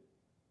leave it?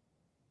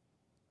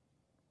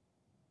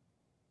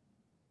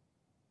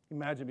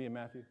 Imagine being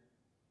Matthew.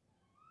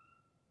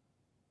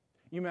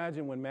 You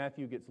imagine when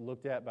Matthew gets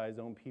looked at by his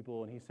own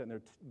people and he's sitting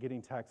there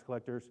getting tax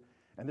collectors,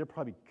 and they're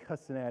probably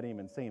cussing at him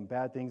and saying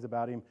bad things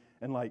about him,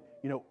 and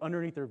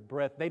underneath their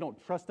breath, they don't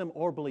trust him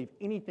or believe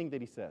anything that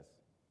he says.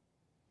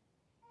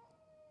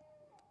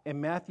 And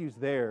Matthew's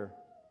there,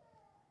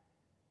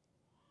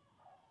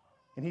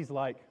 and he's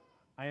like,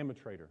 I am a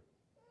traitor.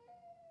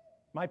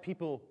 My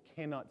people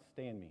cannot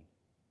stand me.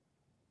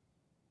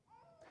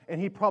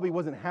 And he probably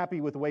wasn't happy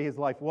with the way his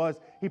life was.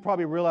 He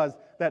probably realized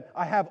that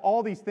I have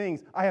all these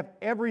things. I have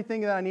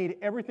everything that I need,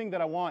 everything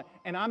that I want,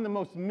 and I'm the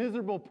most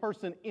miserable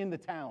person in the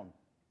town.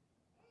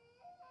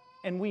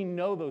 And we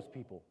know those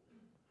people.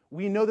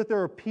 We know that there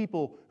are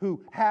people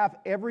who have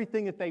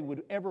everything that they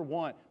would ever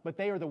want, but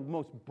they are the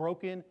most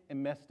broken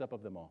and messed up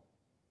of them all.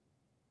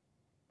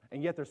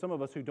 And yet there's some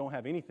of us who don't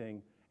have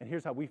anything, and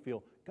here's how we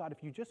feel. God,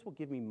 if you just will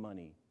give me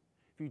money,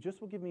 if you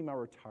just will give me my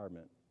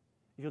retirement,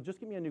 if you'll just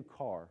give me a new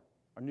car,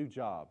 a new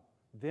job,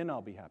 then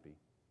I'll be happy.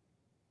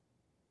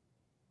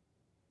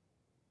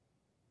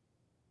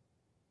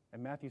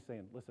 And Matthew's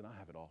saying, listen, I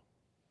have it all.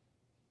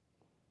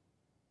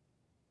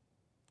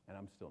 And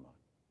I'm still not.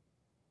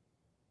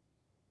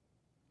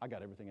 I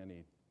got everything I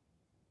need.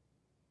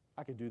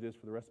 I could do this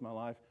for the rest of my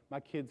life. My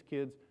kids,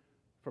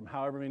 from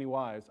however many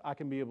wives, I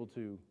can be able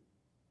to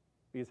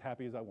be as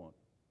happy as I want.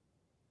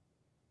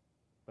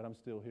 But I'm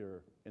still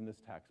here in this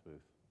tax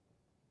booth,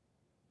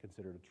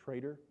 considered a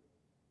traitor.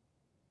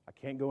 I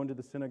can't go into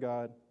the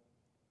synagogue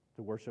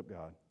to worship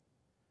God.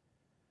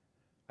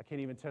 I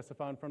can't even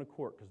testify in front of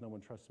court because no one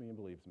trusts me and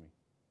believes me.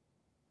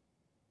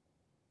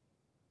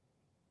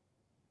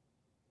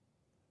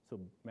 So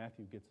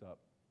Matthew gets up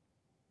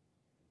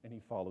and he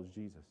follows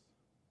Jesus.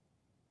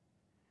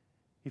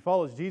 He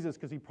follows Jesus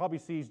because he probably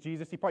sees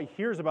Jesus. He probably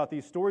hears about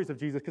these stories of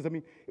Jesus because,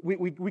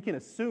 we can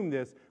assume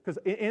this because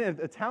in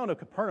the town of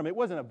Capernaum, it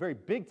wasn't a very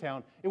big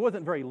town. It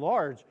wasn't very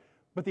large,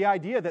 But the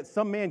idea that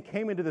some man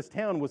came into this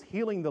town, was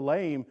healing the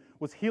lame,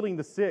 was healing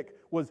the sick,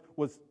 was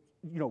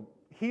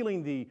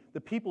healing the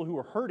people who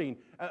were hurting.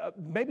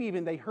 Maybe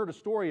even they heard a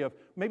story of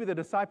maybe the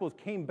disciples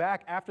came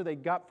back after they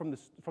got from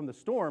the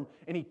storm,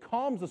 and he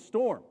calms the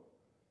storm.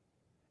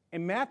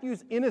 And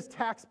Matthew's in his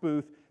tax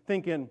booth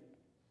thinking,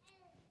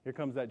 here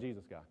comes that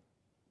Jesus guy.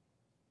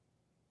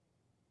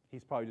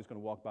 He's probably just going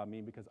to walk by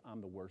me because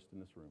I'm the worst in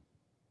this room.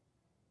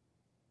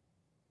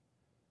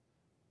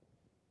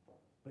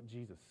 But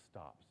Jesus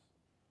stops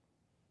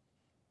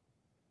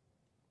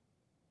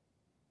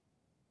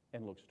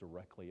and looks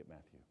directly at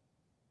Matthew.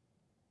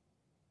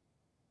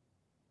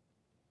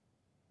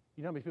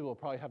 You know how many people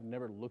probably have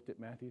never looked at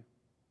Matthew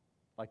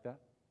like that?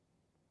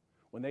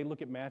 When they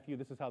look at Matthew,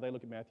 this is how they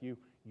look at Matthew.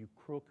 You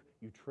crook,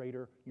 you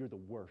traitor, you're the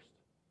worst.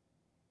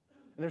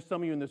 And there's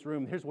some of you in this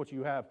room, here's what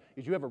you have,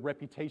 is you have a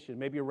reputation,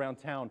 maybe around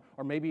town,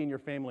 or maybe in your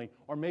family,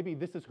 or maybe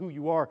this is who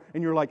you are,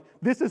 and you're like,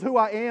 this is who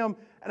I am,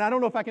 and I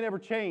don't know if I can ever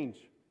change.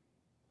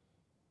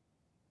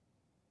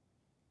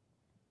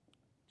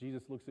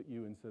 Jesus looks at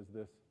you and says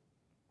this,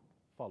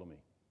 follow me.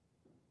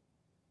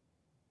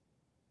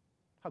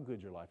 How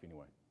good's your life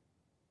anyway?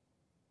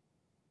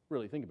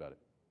 Really, think about it.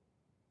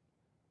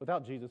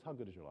 Without Jesus, how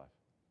good is your life?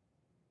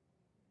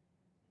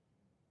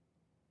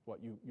 What,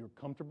 you're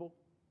comfortable?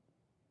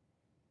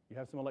 You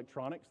have some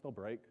electronics, they'll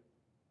break.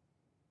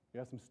 You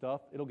have some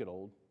stuff, it'll get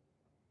old.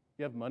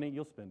 You have money,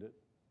 you'll spend it.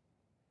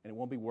 And it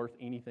won't be worth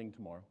anything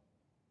tomorrow.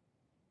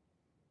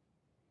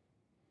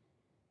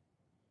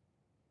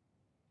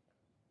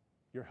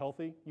 You're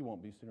healthy, you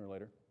won't be sooner or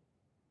later.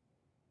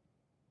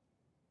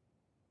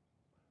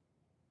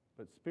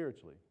 But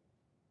spiritually,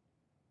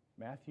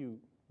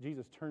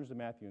 Jesus turns to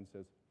Matthew and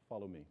says,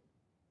 follow me.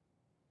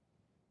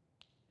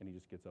 And he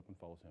just gets up and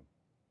follows him.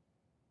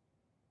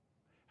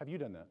 Have you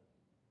done that?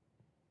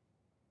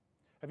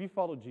 Have you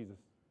followed Jesus?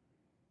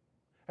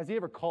 Has he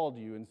ever called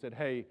you and said,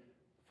 hey,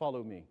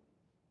 follow me?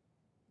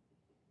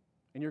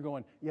 And you're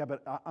going, yeah,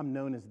 but I'm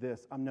known as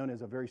this. I'm known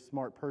as a very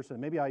smart person.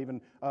 Maybe I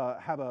even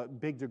have a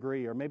big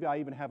degree, or maybe I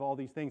even have all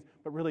these things.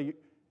 But really,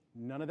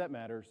 none of that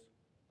matters.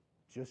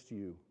 Just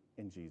you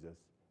and Jesus.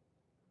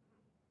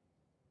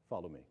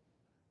 Follow me.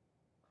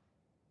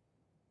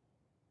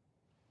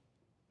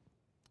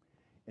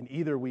 And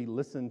either we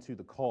listen to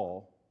the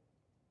call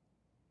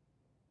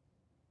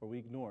or we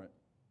ignore it.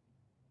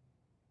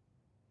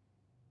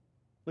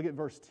 Look at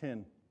verse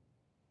 10.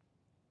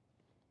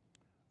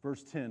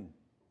 Verse 10.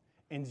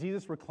 And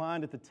Jesus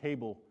reclined at the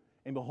table,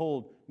 and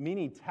behold,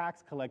 many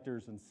tax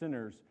collectors and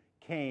sinners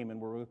came and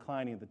were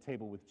reclining at the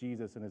table with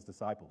Jesus and his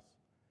disciples.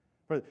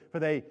 For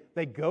they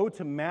go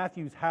to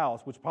Matthew's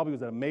house, which probably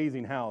was an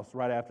amazing house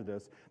right after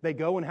this. They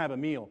go and have a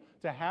meal.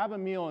 To have a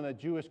meal in the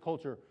Jewish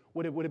culture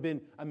would have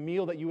been a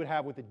meal that you would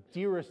have with the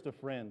dearest of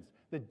friends,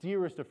 to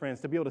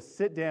be able to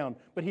sit down.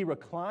 But he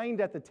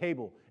reclined at the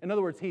table. In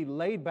other words, he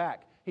laid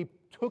back. He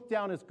took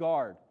down his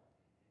guard.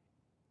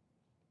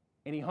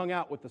 And he hung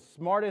out with the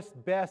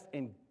smartest, best,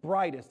 and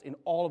brightest in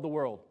all of the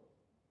world.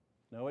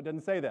 No, it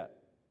doesn't say that.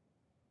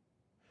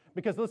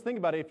 Because let's think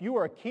about it. If you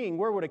were a king,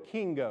 where would a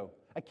king go?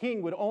 A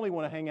king would only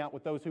want to hang out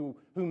with those who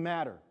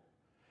matter.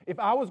 If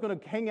I was going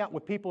to hang out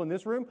with people in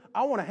this room,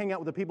 I want to hang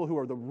out with the people who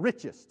are the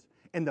richest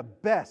and the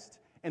best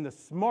and the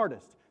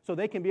smartest, so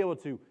they can be able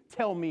to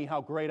tell me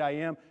how great I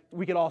am.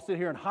 We could all sit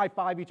here and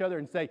high-five each other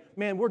and say,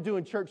 man, we're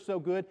doing church so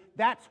good.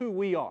 That's who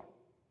we are.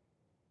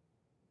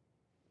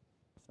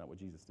 That's not what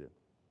Jesus did.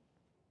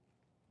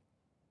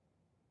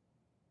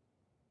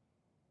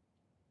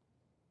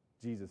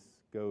 Jesus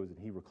goes and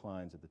he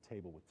reclines at the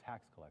table with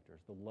tax collectors,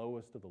 the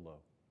lowest of the low.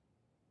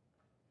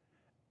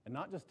 And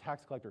not just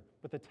tax collector,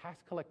 but the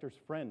tax collector's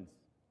friends.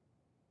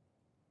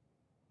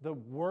 The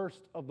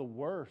worst of the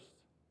worst.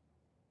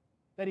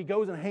 That he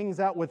goes and hangs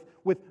out with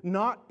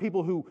not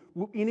people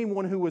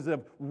anyone who was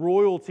of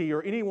royalty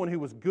or anyone who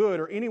was good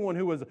or anyone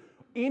who was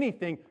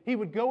anything. He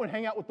would go and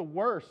hang out with the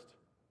worst.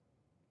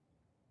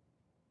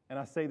 And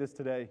I say this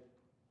today,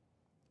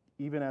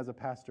 even as a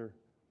pastor,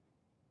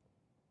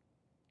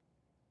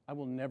 I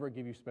will never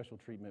give you special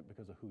treatment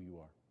because of who you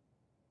are.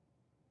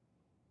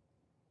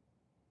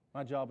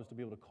 My job is to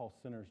be able to call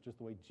sinners just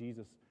the way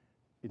Jesus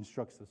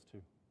instructs us to.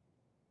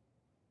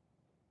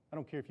 I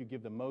don't care if you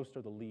give the most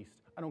or the least.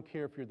 I don't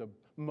care if you're the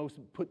most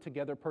put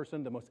together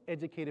person, the most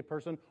educated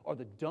person, or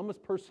the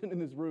dumbest person in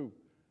this room.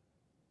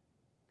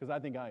 Because I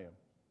think I am.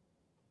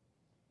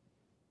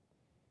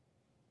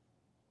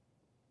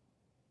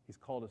 He's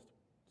called us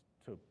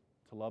to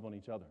love on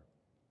each other.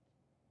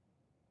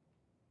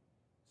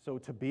 So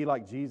to be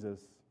like Jesus,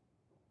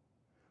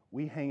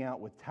 we hang out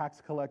with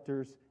tax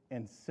collectors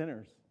and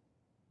sinners.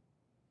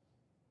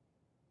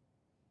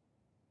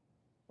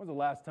 When was the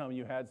last time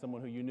you had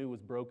someone who you knew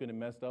was broken and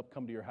messed up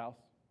come to your house?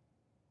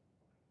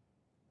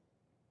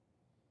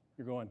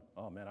 You're going,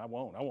 oh man, I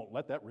won't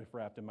let that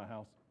riffraff in my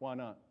house. Why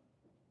not?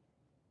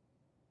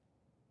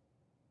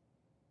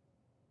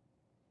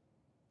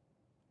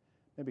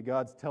 Maybe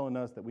God's telling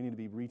us that we need to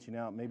be reaching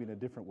out maybe in a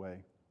different way.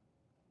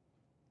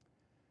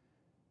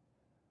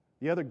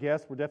 The other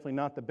guests were definitely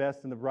not the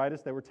best and the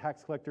brightest. They were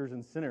tax collectors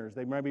and sinners.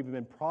 They might have even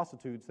been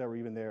prostitutes that were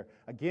even there.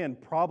 Again,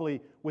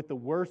 probably with the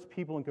worst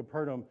people in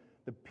Capernaum,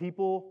 the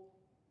people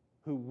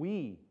who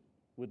we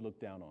would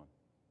look down on.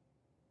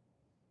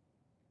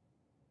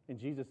 And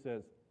Jesus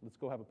says, let's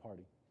go have a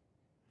party.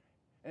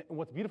 And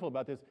what's beautiful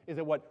about this is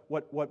that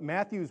what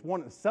Matthew's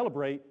wanting to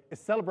celebrate is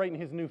celebrating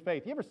his new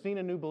faith. You ever seen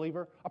a new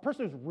believer? A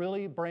person who's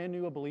really brand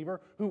new, a believer,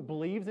 who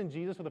believes in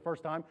Jesus for the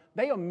first time,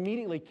 they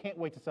immediately can't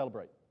wait to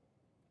celebrate.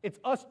 It's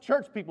us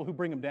church people who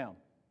bring them down.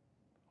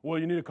 Well,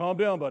 you need to calm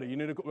down, buddy. You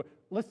need to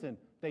listen,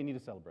 they need to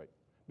celebrate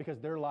because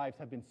their lives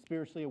have been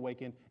spiritually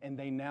awakened and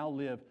they now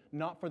live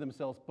not for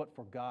themselves but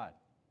for God.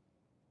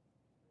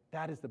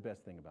 That is the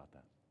best thing about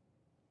that.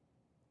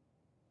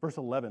 Verse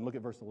 11, look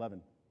at verse 11.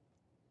 It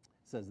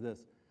says this.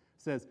 It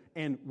says,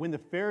 and when the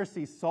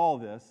Pharisees saw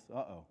this,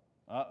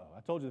 I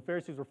told you the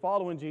Pharisees were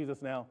following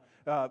Jesus now.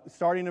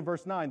 Starting in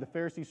verse 9, the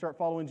Pharisees start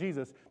following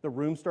Jesus. The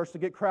room starts to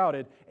get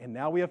crowded, and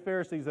now we have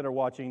Pharisees that are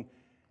watching.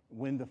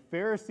 When the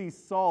Pharisees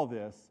saw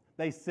this,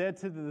 they said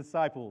to the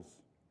disciples,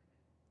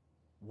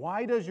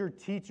 why does your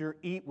teacher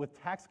eat with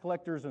tax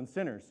collectors and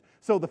sinners?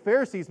 So the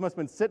Pharisees must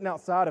have been sitting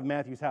outside of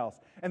Matthew's house,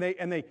 and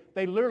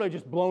they literally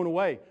just blown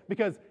away.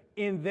 Because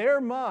in their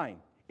mind,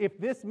 if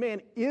this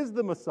man is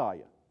the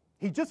Messiah,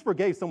 he just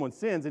forgave someone's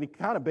sins, and he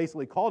kind of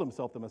basically called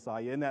himself the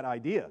Messiah in that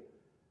idea.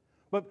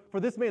 But for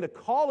this man to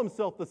call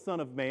himself the Son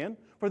of Man,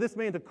 for this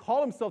man to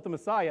call himself the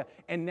Messiah,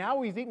 and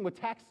now he's eating with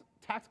tax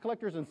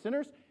collectors and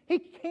sinners, he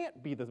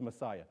can't be the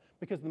Messiah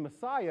because the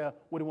Messiah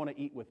would want to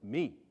eat with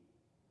me.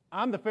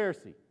 I'm the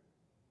Pharisee.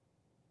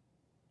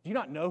 Do you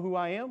not know who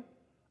I am?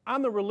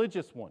 I'm the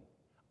religious one.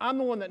 I'm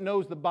the one that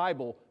knows the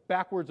Bible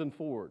backwards and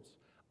forwards.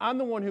 I'm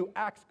the one who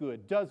acts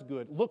good, does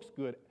good, looks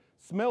good,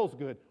 smells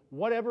good,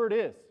 whatever it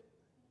is.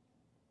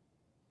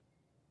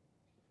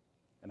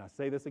 And I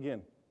say this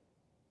again.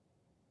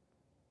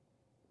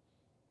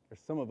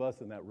 There's some of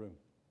us in that room.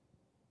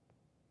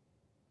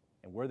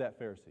 And we're that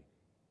Pharisee.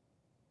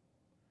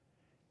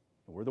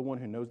 And we're the one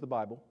who knows the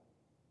Bible.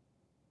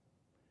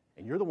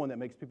 And you're the one that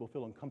makes people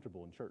feel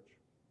uncomfortable in church.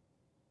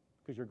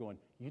 Because you're going,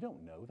 you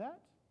don't know that?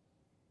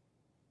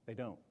 They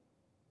don't.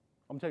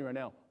 I'm telling you right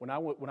now,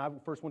 when I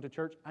first went to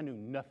church, I knew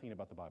nothing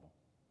about the Bible.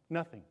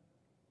 Nothing.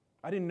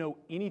 I didn't know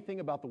anything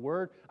about the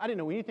Word. I didn't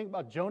know anything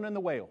about Jonah and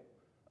the whale.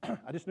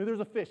 I just knew there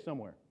was a fish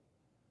somewhere.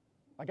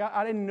 Like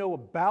I didn't know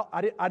about,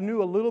 I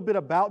knew a little bit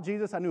about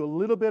Jesus. I knew a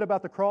little bit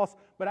about the cross,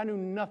 but I knew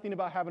nothing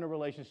about having a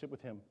relationship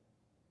with Him.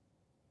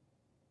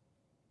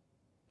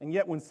 And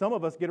yet when some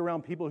of us get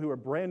around people who are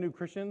brand new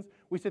Christians,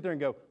 we sit there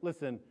and go,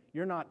 listen,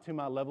 you're not to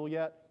my level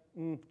yet.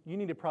 You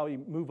need to probably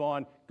move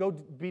on. Go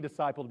be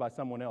discipled by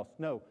someone else.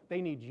 No,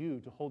 they need you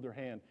to hold their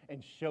hand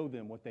and show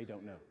them what they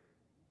don't know.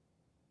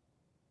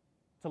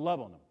 To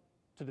love on them,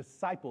 to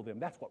disciple them.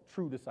 That's what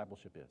true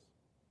discipleship is.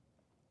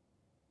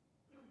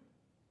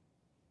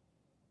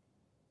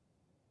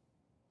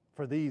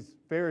 For these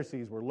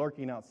Pharisees were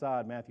lurking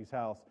outside Matthew's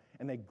house,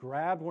 and they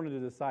grabbed one of the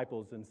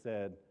disciples and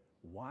said,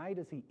 why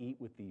does he eat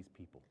with these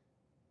people?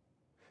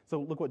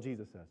 So look what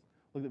Jesus says.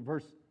 Look at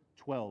verse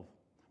 12.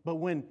 But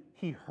when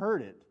he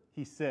heard it,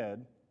 he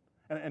said,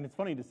 and it's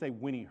funny to say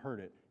when he heard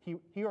it.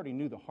 He already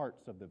knew the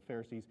hearts of the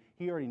Pharisees.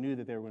 He already knew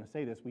that they were going to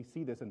say this. We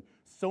see this in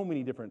so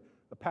many different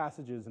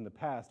passages in the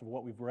past of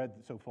what we've read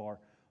so far.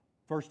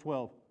 Verse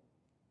 12.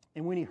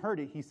 And when he heard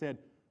it, he said,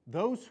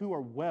 those who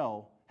are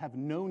well have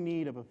no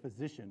need of a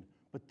physician,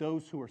 but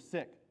those who are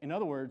sick. In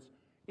other words,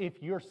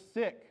 if you're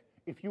sick,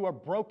 if you are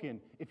broken,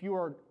 if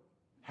you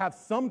have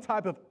some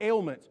type of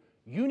ailment,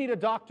 you need a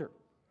doctor.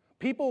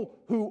 People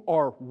who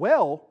are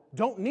well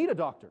don't need a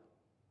doctor.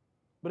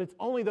 But it's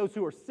only those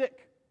who are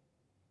sick.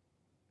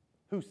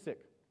 Who's sick?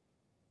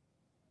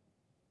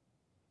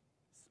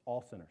 It's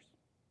all sinners.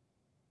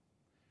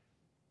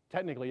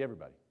 Technically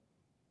everybody.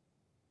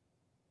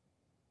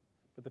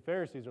 But the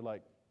Pharisees are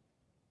like,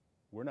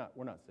 we're not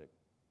sick.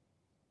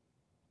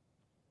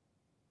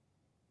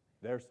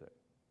 They're sick.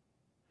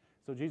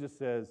 So Jesus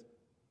says,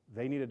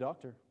 they need a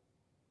doctor.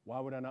 Why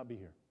would I not be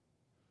here?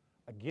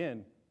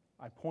 Again,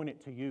 I point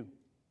it to you.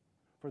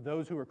 For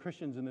those who are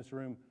Christians in this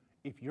room,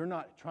 if you're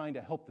not trying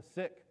to help the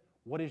sick,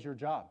 what is your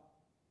job?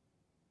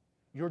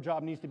 Your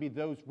job needs to be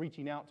those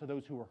reaching out to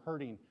those who are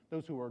hurting,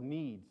 those who are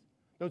needs,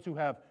 those who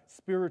have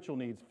spiritual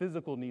needs,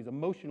 physical needs,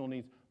 emotional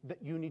needs, that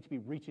you need to be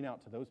reaching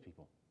out to those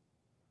people.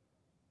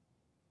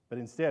 But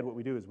instead, what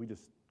we do is we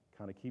just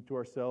kind of keep to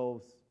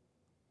ourselves,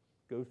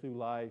 go through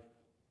life,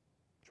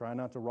 try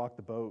not to rock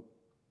the boat.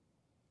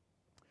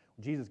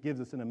 Jesus gives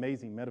us an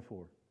amazing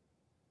metaphor.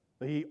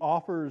 But he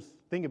offers,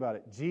 think about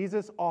it,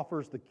 Jesus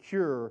offers the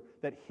cure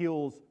that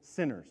heals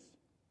sinners.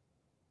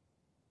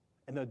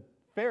 And the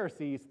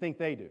Pharisees think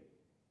they do.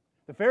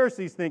 The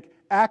Pharisees think,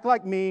 act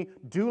like me,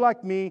 do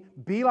like me,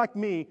 be like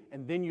me,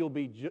 and then you'll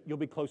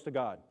be close to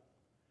God.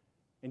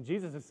 And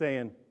Jesus is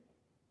saying,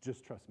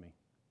 just trust me.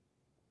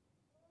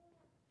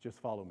 Just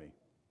follow me.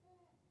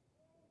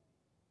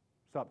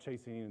 Stop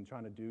chasing and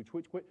trying to do.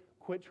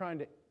 Quit trying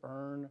to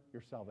earn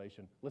your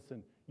salvation.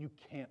 Listen, you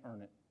can't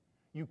earn it.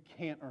 You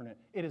can't earn it.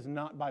 It is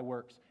not by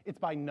works. It's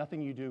by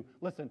nothing you do.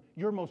 Listen,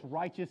 your most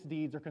righteous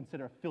deeds are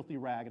considered a filthy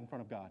rag in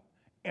front of God.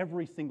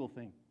 Every single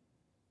thing.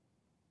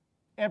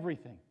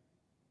 Everything.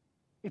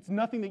 It's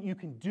nothing that you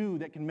can do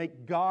that can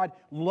make God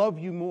love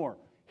you more.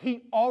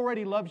 He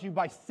already loves you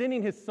by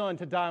sending His Son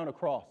to die on a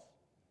cross.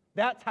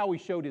 That's how He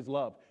showed His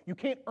love. You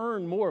can't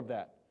earn more of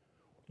that.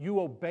 You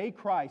obey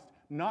Christ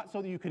not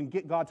so that you can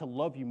get God to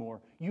love you more.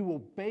 You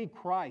obey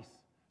Christ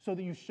so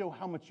that you show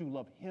how much you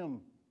love Him,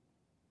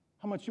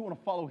 how much you want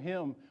to follow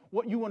Him,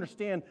 what you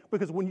understand.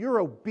 Because when you're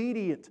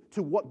obedient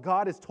to what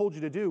God has told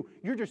you to do,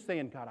 you're just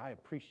saying, God, I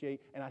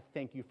appreciate and I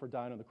thank you for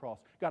dying on the cross.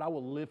 God, I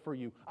will live for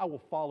you. I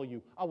will follow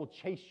you. I will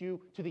chase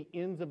you to the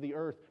ends of the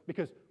earth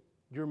because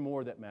you're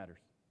more that matters.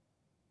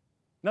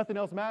 Nothing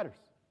else matters.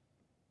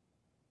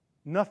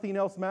 Nothing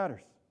else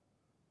matters.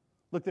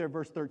 Look there at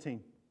verse 13.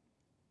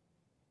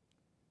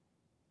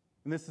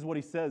 And this is what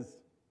He says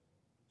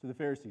to the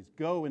Pharisees.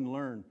 Go and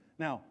learn.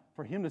 Now,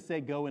 for Him to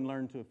say go and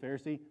learn to a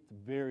Pharisee, it's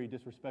very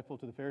disrespectful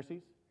to the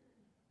Pharisees.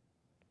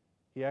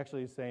 He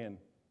actually is saying,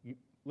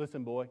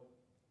 listen, boy,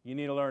 you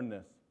need to learn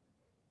this.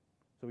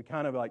 So He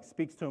kind of like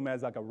speaks to him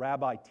as like a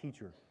rabbi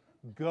teacher.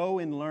 Go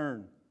and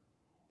learn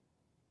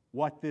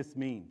what this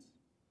means.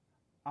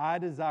 I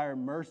desire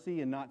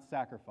mercy and not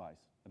sacrifice.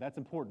 Now, that's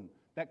important.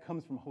 That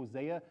comes from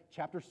Hosea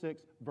chapter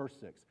 6, verse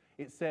 6.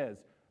 It says,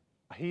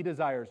 He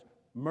desires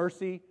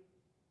mercy,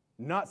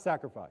 not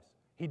sacrifice.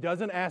 He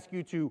doesn't ask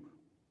you to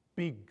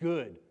be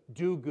good,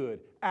 do good,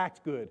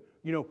 act good,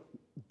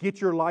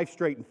 get your life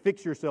straight and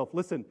fix yourself.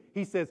 Listen,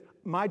 He says,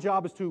 my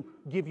job is to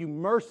give you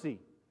mercy,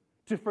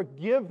 to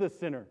forgive the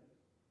sinner.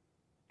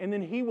 And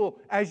then He will,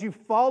 as you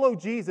follow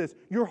Jesus,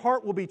 your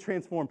heart will be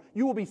transformed.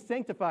 You will be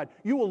sanctified.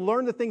 You will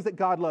learn the things that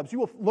God loves. You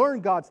will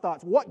learn God's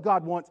thoughts, what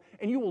God wants,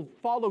 and you will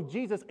follow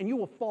Jesus, and you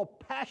will fall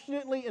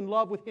passionately in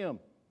love with Him.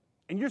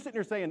 And you're sitting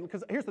there saying,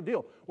 because here's the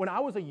deal. When I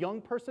was a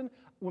young person,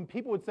 when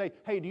people would say,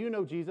 hey, do you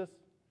know Jesus?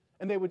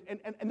 And they would,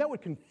 and that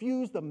would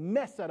confuse the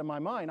mess out of my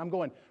mind. I'm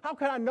going, how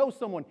can I know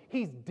someone?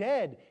 He's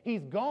dead.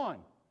 He's gone.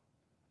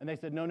 And they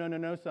said,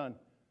 no, son.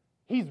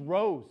 He's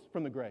rose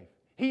from the grave.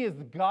 He is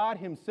God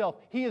Himself.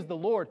 He is the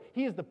Lord.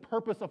 He is the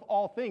purpose of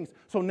all things.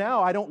 So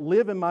now I don't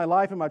live in my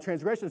life and my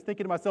transgressions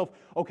thinking to myself,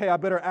 okay, I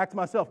better act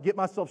myself, get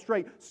myself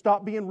straight,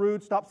 stop being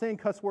rude, stop saying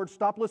cuss words,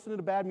 stop listening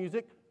to bad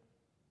music.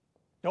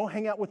 Don't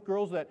hang out with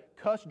girls that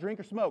cuss, drink,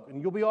 or smoke,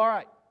 and you'll be all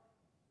right.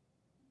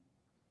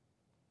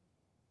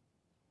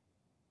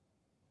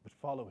 But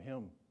follow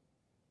Him.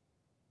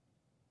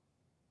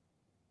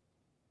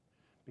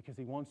 Because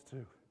He wants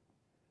to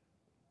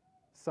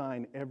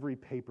sign every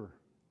paper.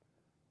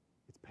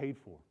 It's paid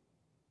for.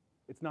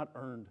 It's not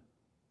earned.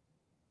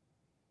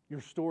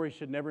 Your story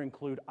should never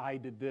include, I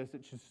did this.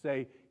 It should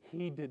say,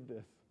 He did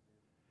this.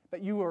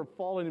 That you are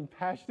fallen in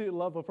passionate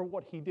love for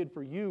what He did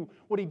for you,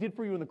 what He did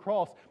for you on the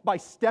cross, by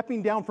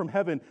stepping down from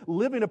heaven,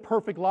 living a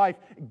perfect life,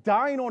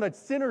 dying on a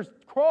sinner's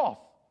cross,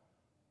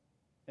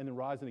 and then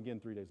rising again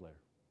 3 days later.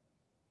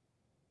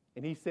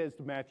 And He says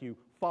to Matthew,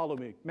 follow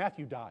me.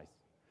 Matthew dies.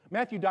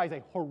 Matthew dies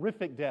a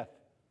horrific death.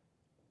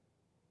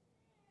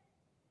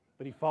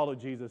 But he followed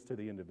Jesus to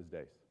the end of his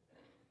days.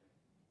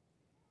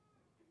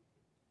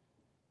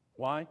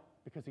 Why?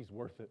 Because he's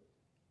worth it.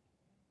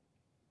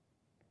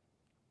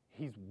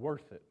 He's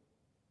worth it.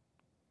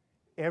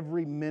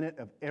 Every minute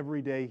of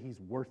every day, he's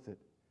worth it.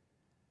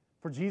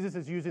 For Jesus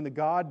is using the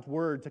God's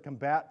word to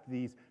combat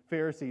these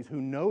Pharisees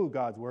who know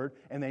God's word,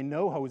 and they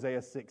know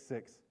Hosea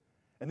 6:6.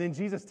 And then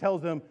Jesus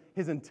tells them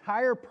his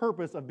entire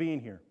purpose of being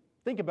here.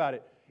 Think about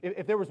it.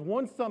 If there was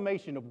one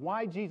summation of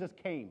why Jesus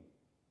came,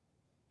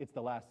 it's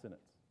the last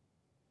sentence.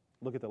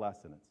 Look at the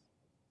last sentence.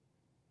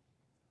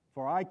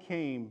 For I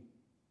came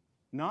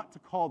not to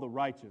call the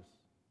righteous,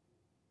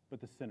 but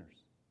the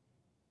sinners.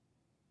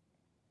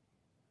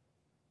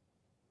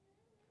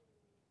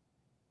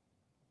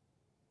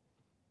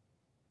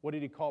 What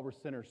did He call we're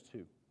sinners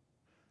to?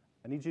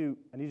 I need you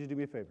to do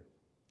me a favor.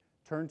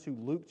 Turn to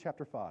Luke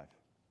chapter 5,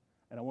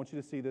 and I want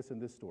you to see this in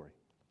this story.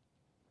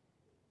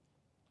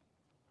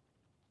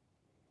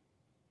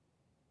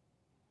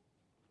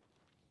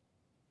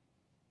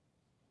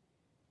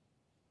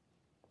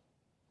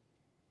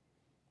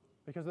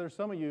 Because there are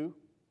some of you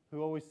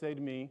who always say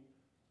to me,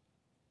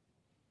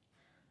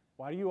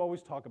 why do you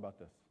always talk about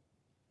this?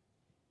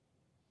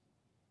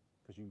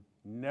 Because you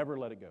never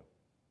let it go.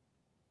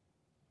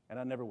 And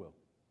I never will.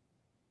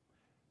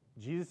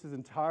 Jesus'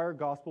 entire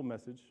gospel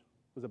message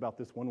was about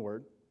this one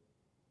word,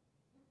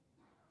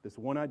 this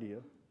one idea.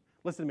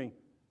 Listen to me.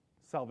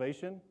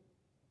 Salvation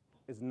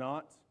is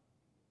not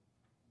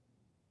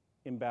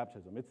in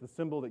baptism. It's the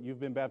symbol that you've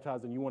been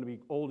baptized and you want to be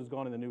old is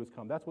gone and the new has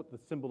come. That's what the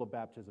symbol of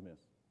baptism is.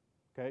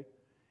 Okay?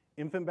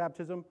 Infant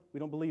baptism,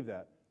 we don't believe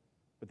that.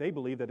 But they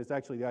believe that it's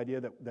actually the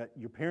idea that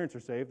your parents are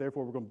saved,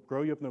 therefore we're going to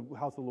grow you up in the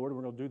house of the Lord and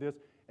we're going to do this,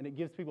 and it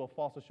gives people a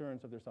false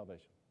assurance of their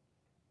salvation.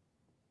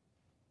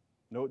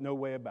 No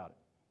way about it.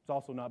 It's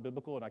also not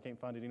biblical, and I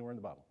can't find it anywhere in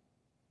the Bible.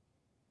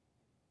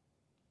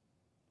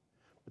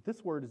 But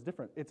this word is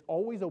different. It's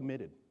always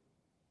omitted.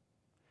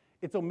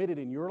 It's omitted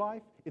in your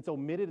life. It's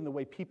omitted in the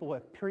way people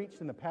have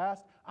preached in the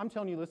past. I'm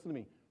telling you, listen to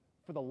me.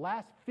 For the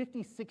last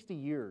 50, 60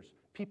 years,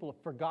 people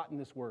have forgotten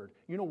this word.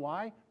 You know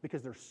why?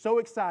 Because they're so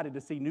excited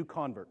to see new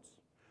converts.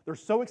 They're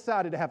so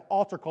excited to have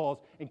altar calls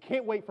and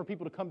can't wait for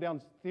people to come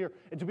down here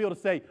and to be able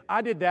to say,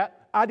 I did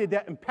that,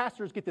 and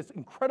pastors get this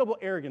incredible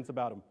arrogance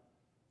about them.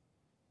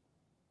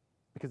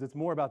 Because it's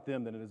more about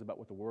them than it is about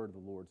what the word of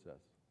the Lord says.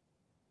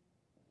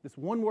 This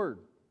one word.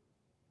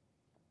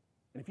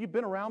 And if you've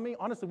been around me,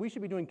 honestly, we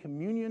should be doing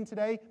communion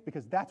today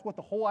because that's what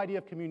the whole idea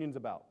of communion is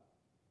about.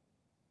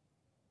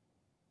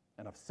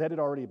 And I've said it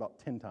already about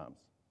 10 times.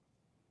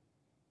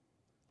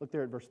 Look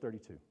there at verse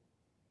 32.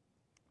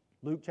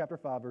 Luke chapter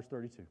 5, verse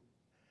 32.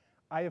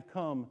 I have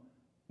come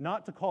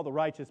not to call the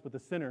righteous, but the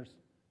sinners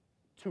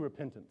to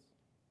repentance.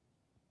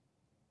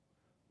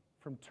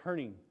 From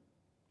turning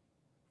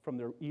from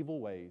their evil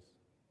ways.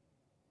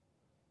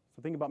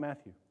 So think about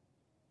Matthew.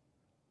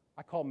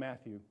 I call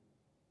Matthew.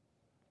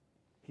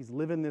 He's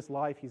living this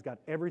life. He's got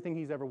everything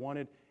he's ever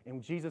wanted.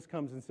 And Jesus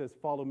comes and says,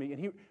 follow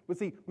me. But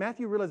see,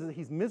 Matthew realizes that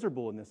he's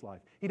miserable in this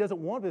life. He doesn't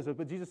want this,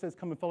 but Jesus says,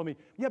 come and follow me.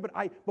 Yeah, but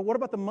what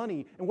about the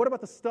money? And what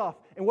about the stuff?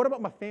 And what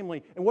about my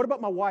family? And what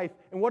about my wife?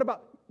 And what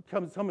about,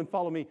 come and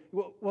follow me?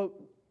 Well,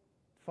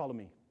 follow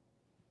me.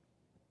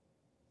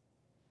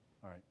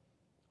 All right,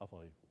 I'll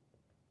follow you.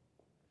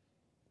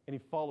 And he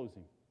follows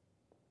him.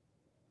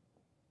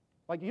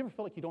 Like, you ever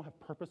feel like you don't have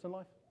purpose in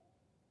life?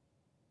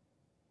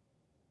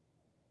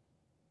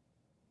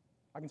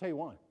 I can tell you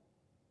why.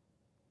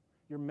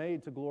 You're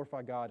made to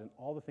glorify God in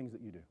all the things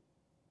that you do.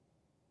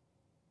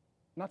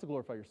 Not to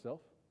glorify yourself.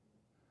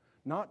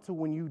 Not to,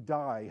 when you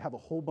die, have a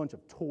whole bunch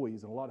of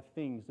toys and a lot of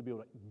things to be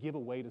able to give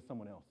away to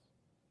someone else.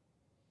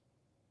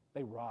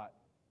 They rot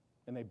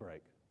and they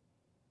break.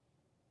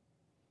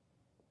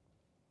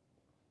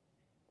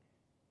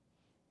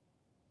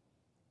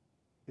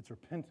 It's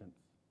repentance.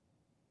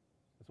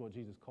 That's what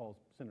Jesus calls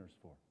sinners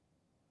for.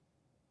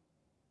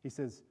 He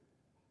says,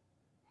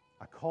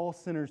 I call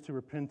sinners to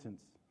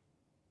repentance.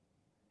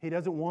 He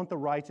doesn't want the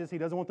righteous. He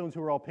doesn't want those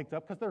who are all picked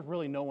up because there's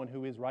really no one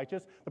who is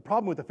righteous. The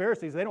problem with the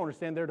Pharisees, they don't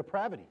understand their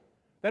depravity.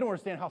 They don't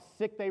understand how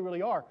sick they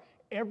really are.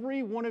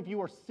 Every one of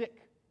you are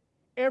sick.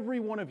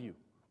 Every one of you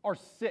are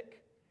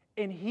sick.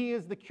 And He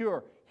is the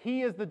cure.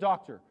 He is the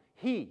doctor.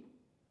 He,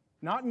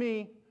 not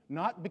me,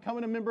 not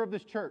becoming a member of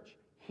this church.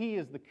 He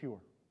is the cure.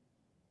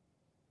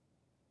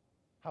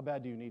 How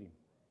bad do you need Him?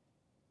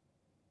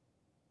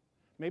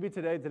 Maybe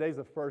today's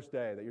the first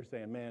day that you're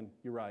saying, man,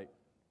 you're right.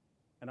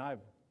 And I've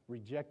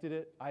rejected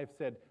it. I've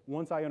said,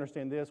 once I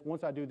understand this,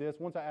 once I do this,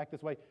 once I act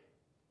this way,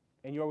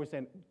 and you're always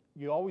saying,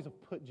 you always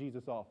have put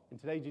Jesus off. And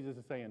today Jesus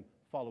is saying,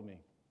 follow me.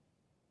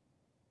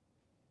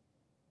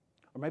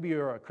 Or maybe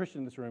you're a Christian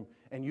in this room,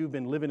 and you've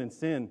been living in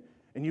sin,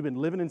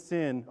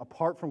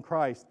 apart from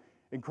Christ,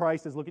 and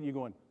Christ is looking at you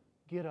going,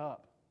 get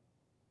up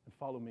and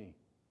follow me.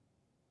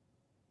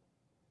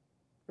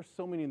 There's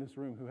so many in this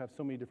room who have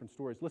so many different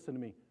stories. Listen to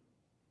me.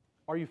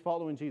 Are you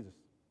following Jesus?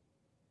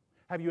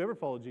 Have you ever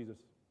followed Jesus?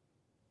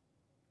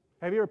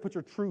 Have you ever put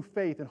your true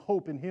faith and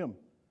hope in Him?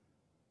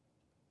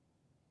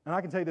 And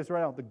I can tell you this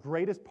right now, the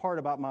greatest part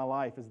about my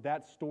life is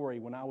that story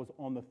when I was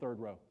on the third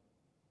row.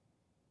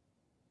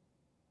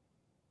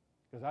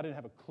 Because I didn't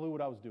have a clue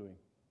what I was doing,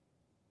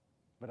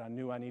 but I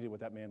knew I needed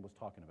what that man was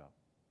talking about.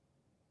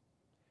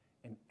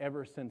 And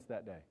ever since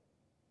that day,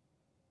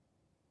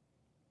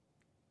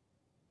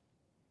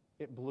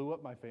 it blew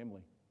up my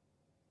family.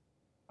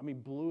 I mean,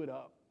 blew it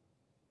up.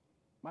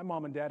 My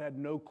mom and dad had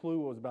no clue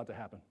what was about to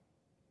happen.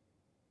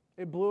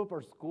 It blew up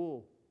our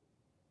school.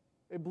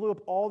 It blew up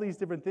all these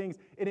different things.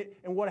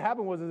 And what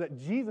happened was that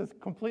Jesus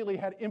completely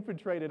had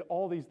infiltrated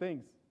all these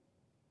things.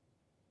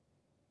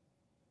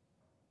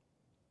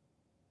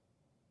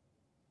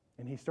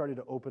 And He started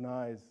to open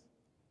eyes.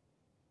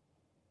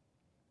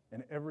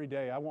 And every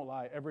day, I won't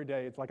lie, every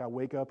day it's like I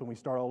wake up and we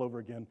start all over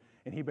again.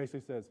 And He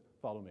basically says,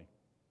 follow me.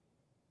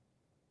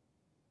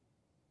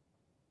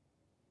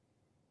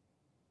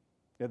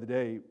 The other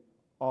day,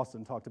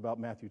 Austin talked about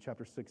Matthew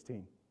chapter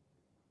 16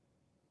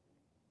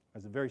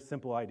 as a very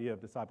simple idea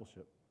of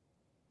discipleship,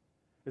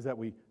 is that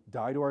we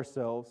die to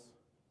ourselves,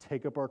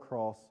 take up our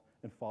cross,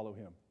 and follow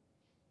Him.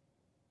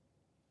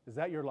 Is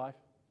that your life?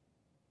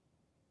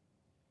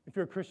 If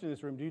you're a Christian in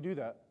this room, do you do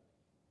that?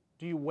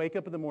 Do you wake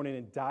up in the morning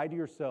and die to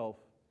yourself,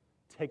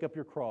 take up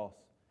your cross,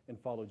 and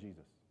follow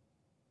Jesus?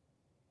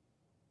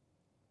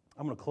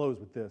 I'm going to close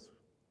with this.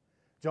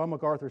 John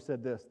MacArthur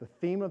said this, the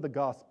theme of the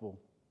gospel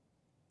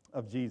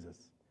of Jesus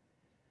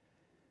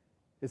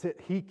is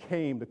that He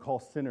came to call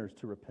sinners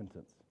to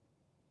repentance.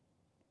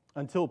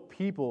 Until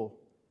people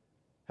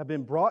have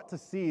been brought to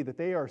see that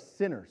they are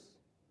sinners,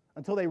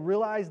 until they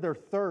realize their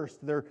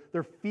thirst, their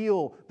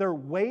feel, their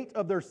weight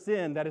of their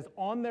sin that is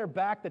on their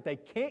back that they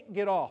can't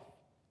get off,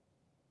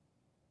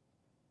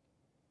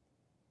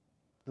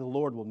 the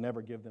Lord will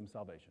never give them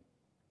salvation.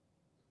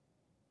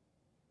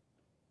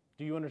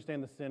 Do you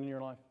understand the sin in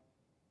your life?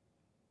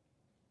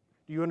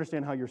 Do you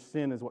understand how your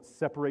sin is what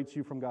separates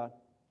you from God?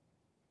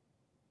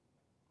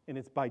 And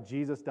it's by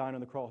Jesus dying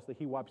on the cross that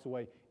He wipes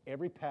away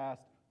every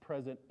past,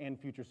 present, and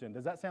future sin.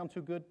 Does that sound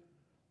too good?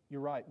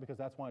 You're right, because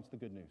that's why it's the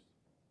good news.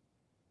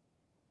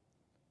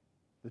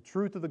 The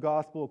truth of the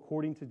gospel,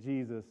 according to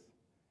Jesus,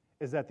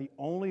 is that the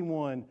only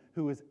one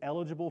who is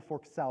eligible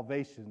for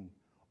salvation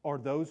are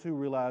those who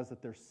realize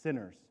that they're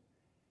sinners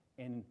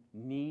and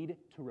need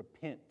to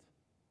repent.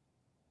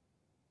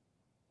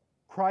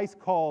 Christ's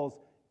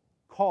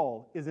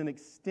call is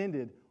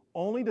extended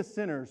only to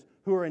sinners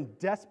who are in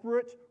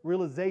desperate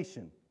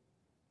realization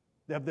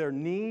of their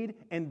need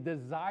and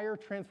desire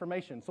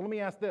transformation. So let me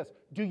ask this.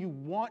 Do you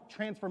want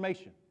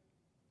transformation?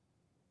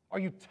 Are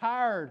you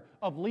tired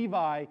of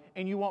Levi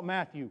and you want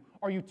Matthew?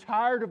 Are you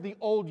tired of the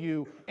old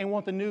you and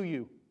want the new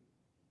you?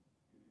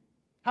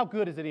 How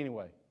good is it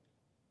anyway?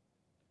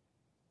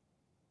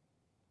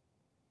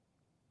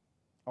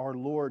 Our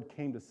Lord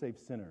came to save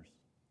sinners.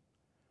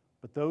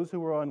 But those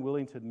who are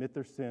unwilling to admit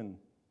their sin,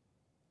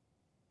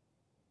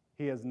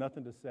 He has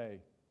nothing to say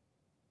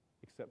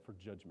except for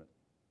judgment.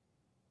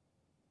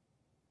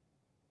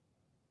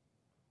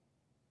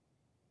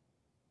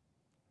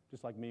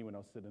 Just like me when I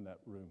was sitting in that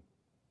room,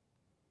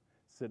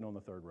 sitting on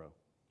the third row.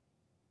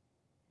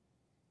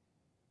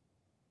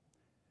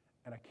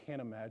 And I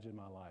can't imagine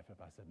my life if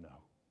I said no.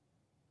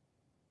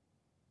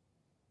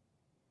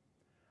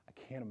 I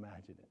can't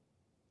imagine it.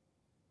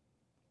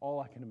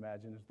 All I can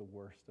imagine is the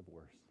worst of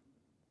worst.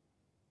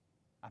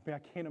 I mean, I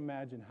can't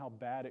imagine how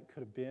bad it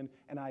could have been,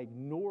 and I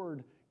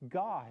ignored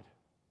God.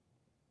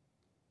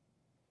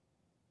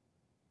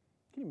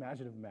 Can you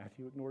imagine if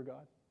Matthew ignored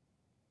God?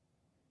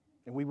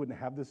 And we wouldn't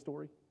have this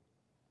story?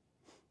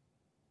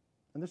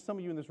 And there's some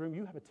of you in this room,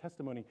 you have a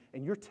testimony,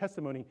 and your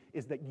testimony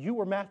is that you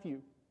were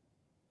Matthew.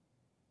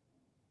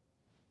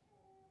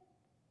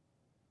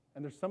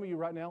 And there's some of you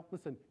right now,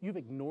 listen, you've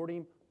ignored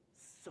Him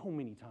so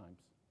many times.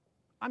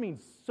 I mean,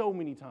 so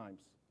many times.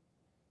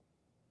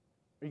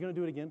 Are you going to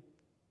do it again?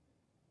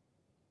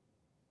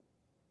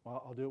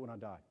 Well, I'll do it when I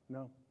die.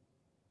 No,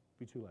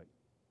 be too late.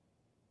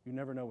 You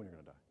never know when you're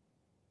going to die.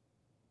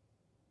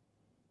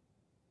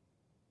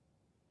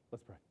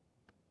 Let's pray.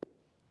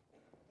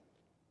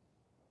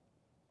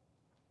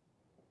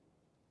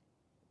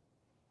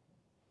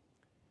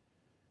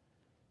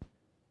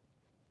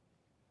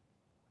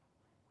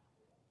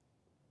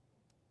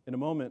 In a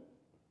moment,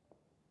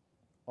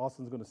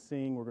 Austin's going to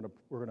sing. We're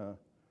going to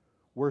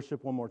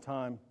worship one more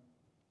time.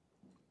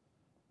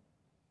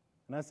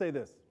 And I say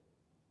this.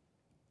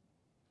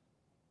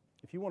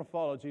 If you want to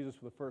follow Jesus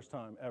for the first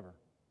time ever,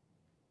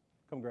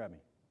 come grab me.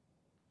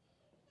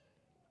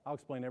 I'll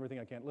explain everything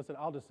I can. Listen,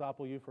 I'll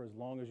disciple you for as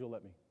long as you'll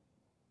let me.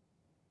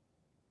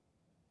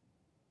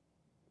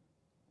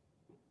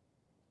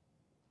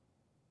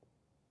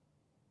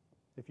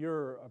 If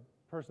you're a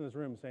person in this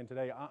room saying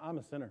today, I'm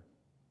a sinner,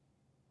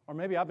 or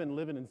maybe I've been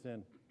living in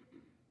sin,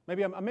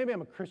 maybe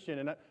I'm a Christian,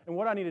 and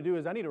what I need to do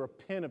is I need to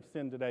repent of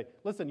sin today.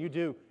 Listen, you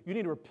do. You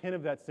need to repent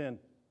of that sin.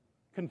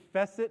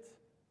 Confess it,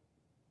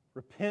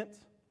 repent,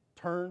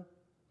 turn,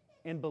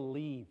 and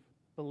believe.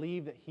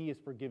 Believe that He has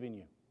forgiven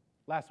you.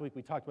 Last week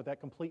we talked about that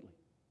completely.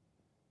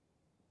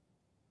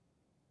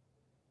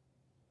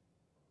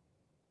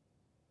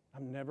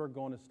 I'm never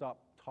going to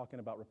stop talking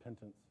about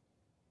repentance.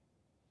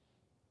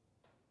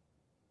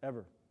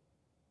 Ever.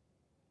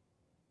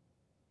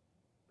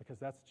 Because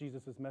that's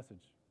Jesus'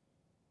 message.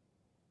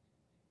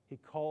 He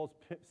calls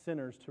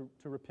sinners to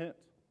repent.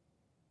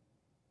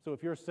 So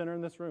if you're a sinner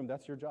in this room,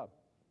 that's your job.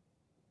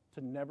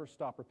 To never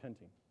stop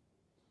repenting.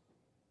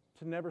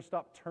 To never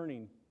stop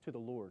turning to the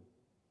Lord.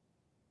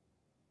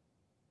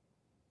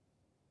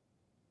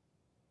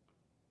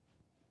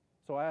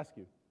 So I ask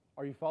you,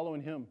 are you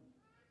following Him?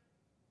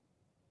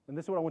 And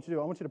this is what I want you to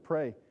do. I want you to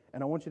pray,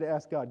 and I want you to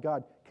ask God,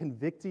 God,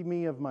 convict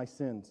me of my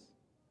sins.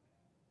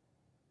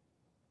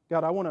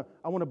 God, I want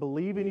to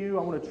believe in You.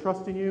 I want to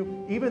trust in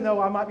You. Even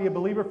though I might be a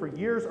believer for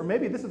years, or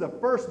maybe this is the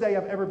first day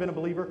I've ever been a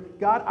believer,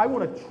 God, I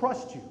want to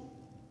trust You.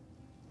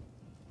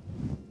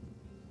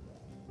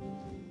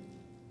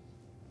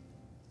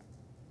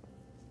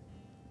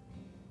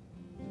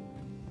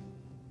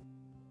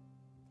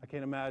 I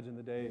can't imagine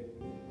the day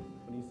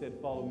when You said,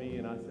 follow me,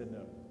 and I said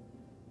no.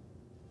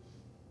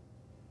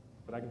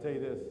 But I can tell you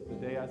this, the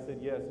day I said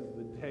yes is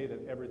the day that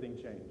everything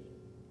changed.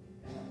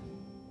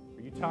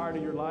 Are you tired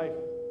of your life?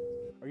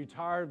 Are you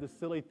tired of the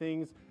silly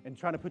things and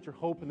trying to put your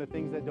hope in the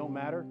things that don't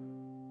matter?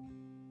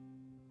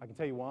 I can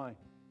tell you why.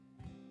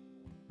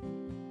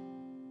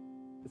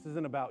 This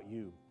isn't about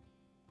you.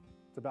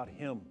 It's about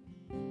Him.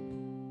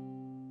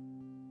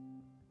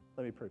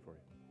 Let me pray for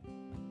you.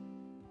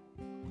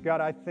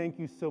 God, I thank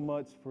You so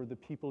much for the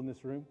people in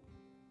this room.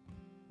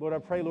 Lord, I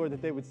pray, Lord,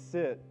 that they would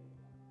sit,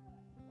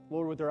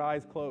 Lord, with their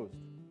eyes closed.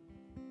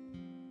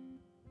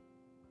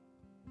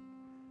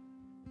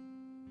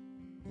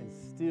 And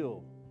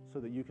still, so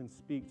that You can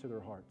speak to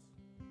their hearts.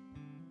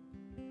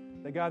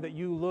 That, God, that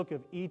You look at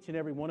each and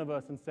every one of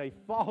us and say,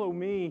 follow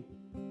me.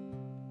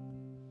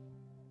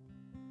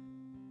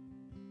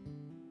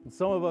 And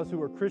some of us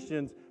who are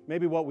Christians,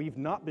 maybe what we've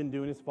not been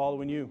doing is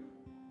following You.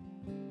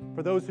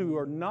 For those who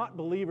are not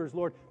believers,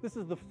 Lord, this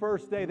is the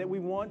first day that we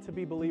want to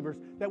be believers,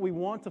 that we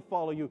want to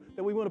follow you,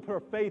 that we want to put our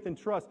faith and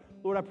trust.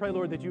 Lord, I pray,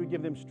 Lord, that you would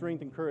give them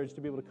strength and courage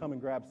to be able to come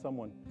and grab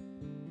someone.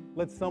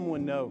 Let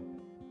someone know.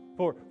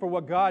 For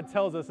what God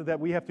tells us is that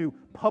we have to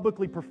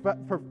publicly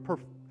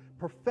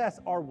profess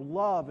our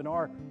love and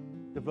our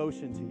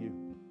devotion to you.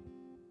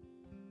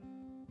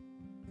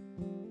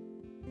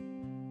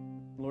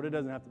 Lord, it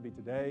doesn't have to be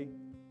today,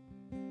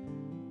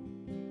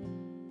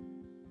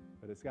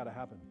 but it's got to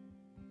happen.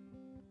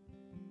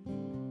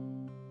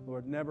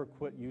 Lord, never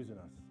quit using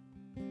us.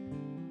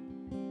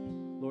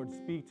 Lord,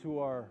 speak to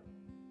our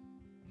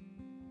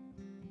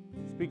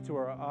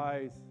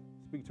eyes,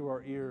 speak to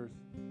our ears,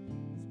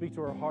 speak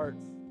to our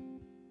hearts,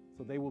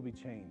 so they will be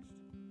changed.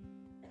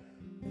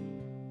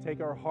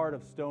 Take our heart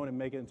of stone and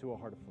make it into a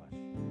heart of flesh.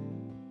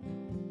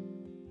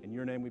 In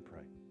your name we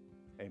pray.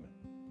 Amen.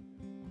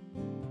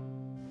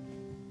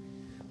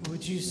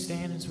 Would you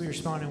stand as we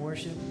respond in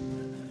worship?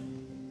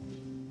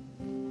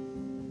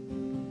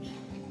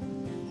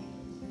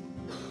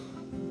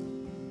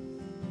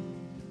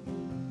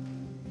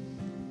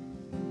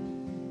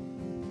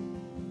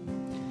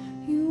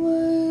 You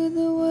were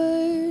the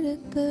Word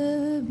at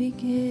the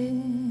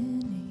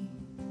beginning,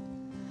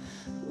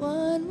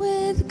 one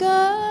with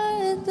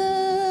God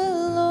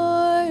the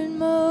Lord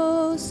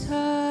Most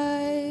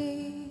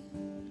High.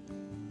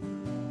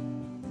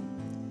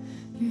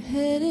 Your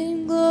head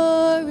in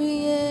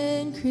glory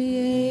and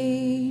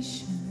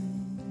creation,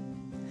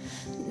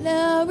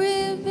 now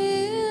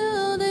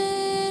revealed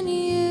in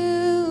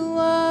you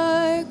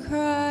are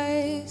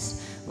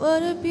Christ.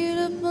 What a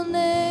beautiful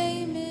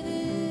name it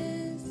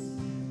is.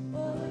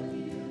 What a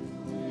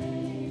beautiful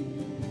name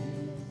it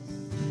is.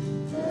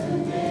 The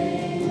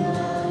name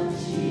of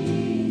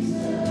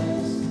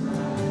Jesus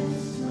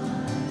Christ,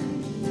 my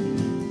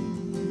King.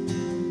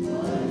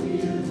 What a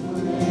beautiful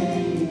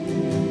name it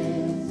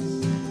is.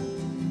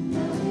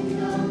 Nothing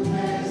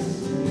compares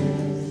to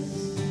this.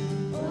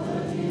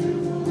 What a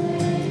beautiful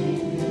name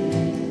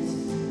it is.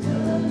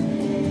 The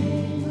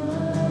name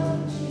of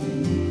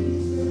Jesus.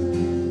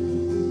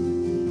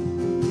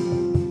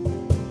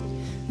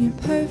 You're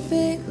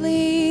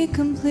perfectly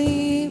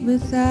complete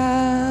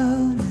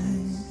without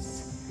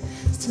us.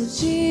 So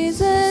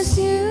Jesus,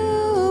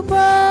 you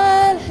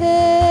brought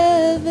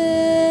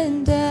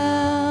heaven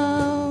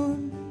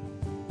down.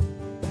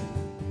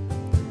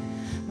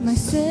 My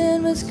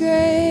sin was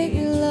great,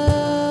 your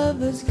love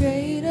was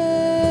greater.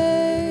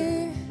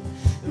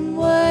 And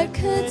what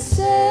could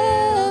separate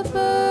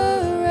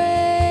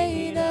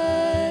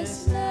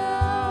us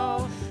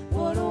now?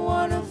 What a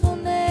wonderful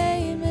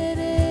name it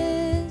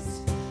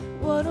is.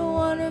 What a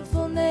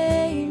wonderful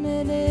name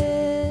it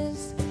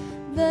is.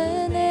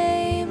 The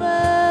name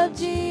of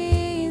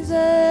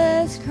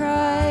Jesus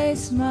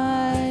Christ,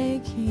 my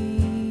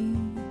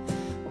King.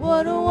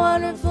 What a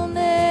wonderful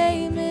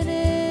name it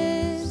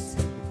is.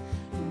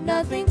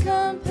 Nothing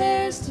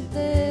compares to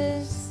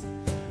this.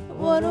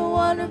 What a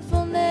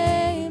wonderful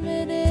name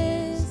it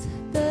is.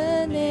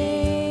 The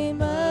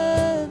name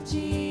of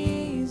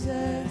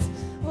Jesus.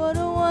 What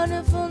a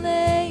wonderful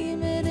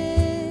name it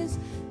is.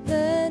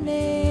 The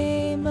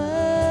name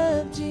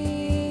of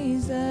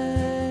Jesus.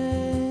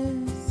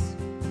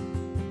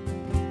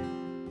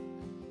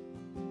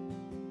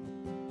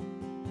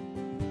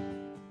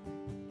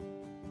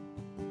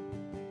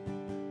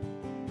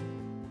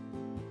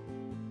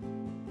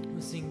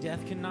 We'll sing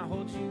Death Cannot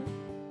Hold You.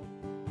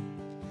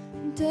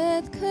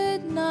 Death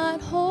could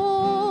not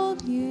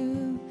hold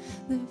you.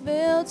 The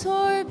veil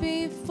tore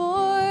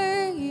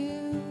before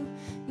you.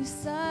 You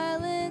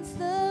silenced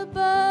the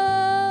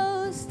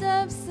boast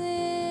of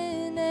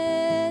sin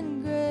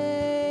and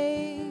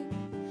grave.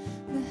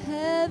 The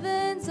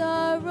heavens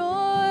are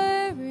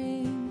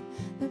roaring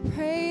the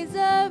praise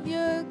of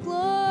your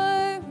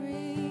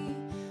glory.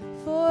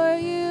 For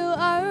you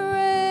are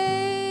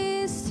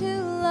raised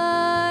to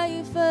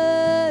life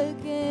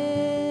again.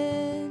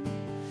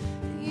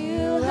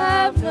 You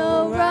have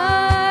no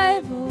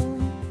rival.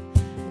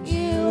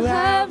 You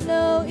have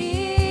no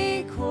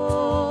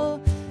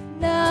equal.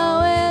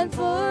 Now and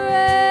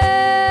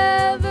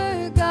forever,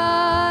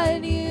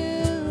 God,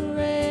 you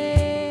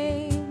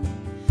reign.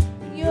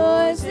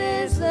 Yours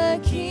is the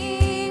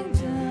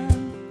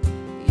kingdom.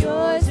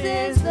 Yours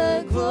is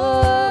the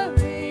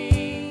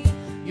glory.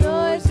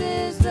 Yours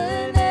is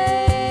the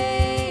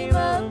name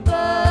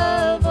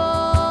above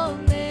all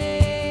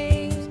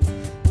names.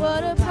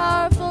 What a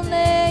powerful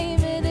name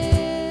it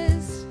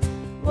is.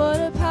 What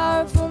a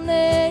powerful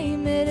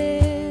name it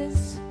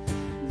is.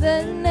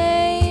 The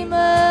name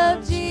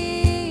of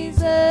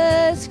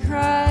Jesus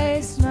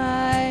Christ,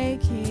 my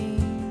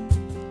King.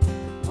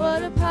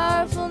 What a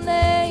powerful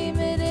name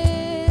it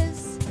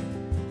is.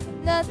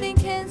 Nothing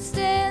can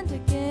stand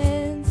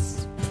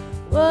against.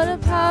 What a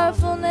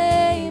powerful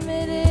name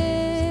it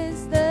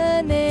is.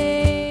 The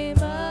name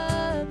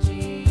of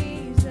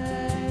Jesus.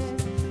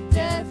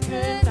 Death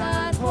could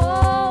not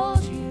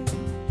hold you.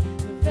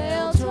 The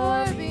veil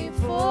tore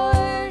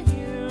before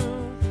you.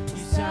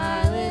 You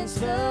silenced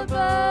the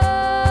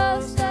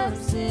boast of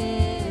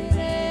sin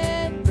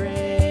and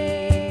grave.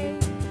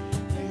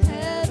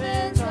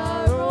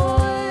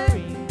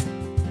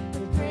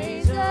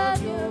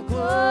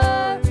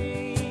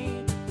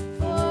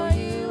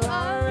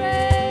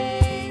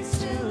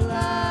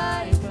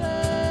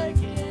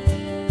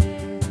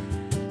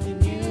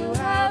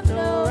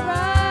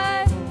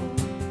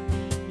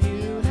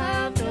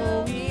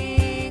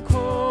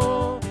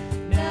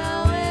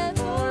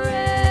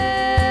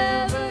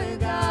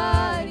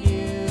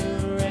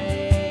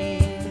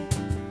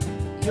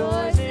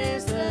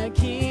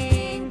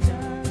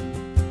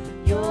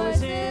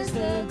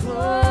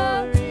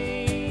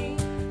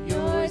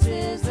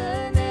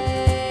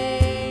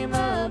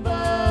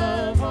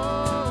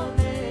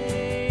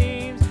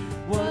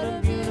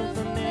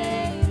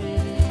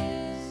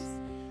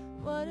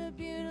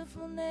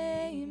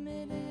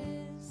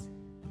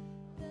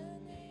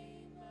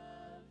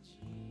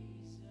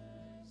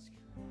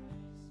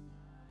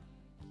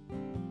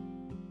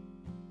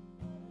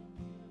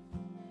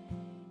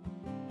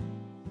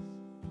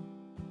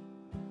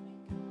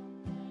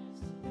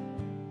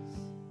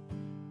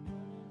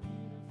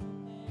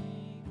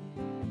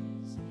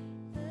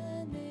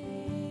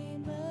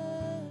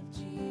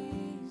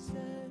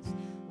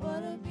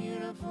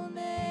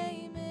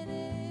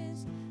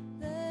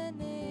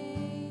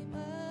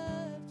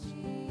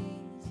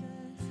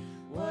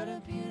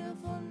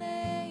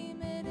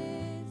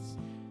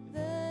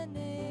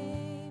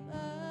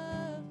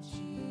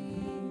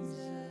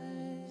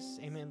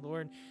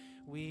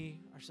 We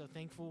are so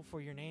thankful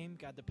for your name,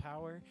 God, the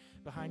power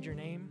behind your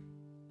name.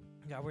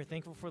 God, we're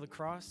thankful for the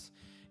cross.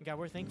 And God,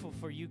 we're thankful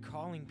for you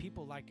calling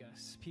people like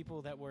us,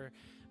 people that were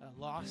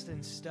lost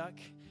and stuck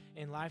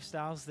in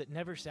lifestyles that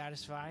never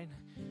satisfied,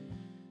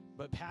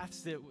 but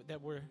paths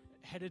that were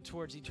headed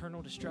towards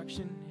eternal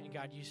destruction. And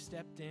God, you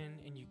stepped in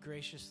and you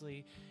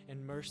graciously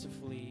and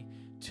mercifully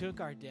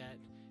took our debt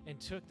and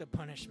took the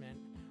punishment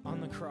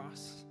on the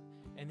cross.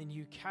 And then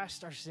you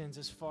cast our sins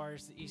as far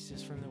as the east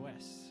is from the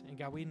west. And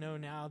God, we know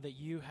now that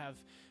you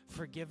have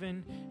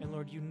forgiven, and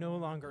Lord, you no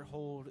longer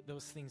hold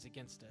those things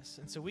against us.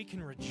 And so we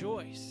can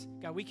rejoice.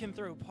 God, we can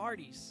throw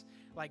parties,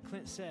 like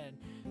Clint said.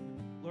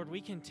 Lord,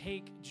 we can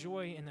take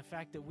joy in the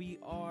fact that we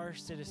are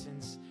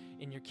citizens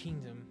in your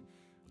kingdom.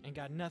 And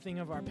God, nothing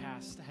of our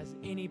past has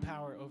any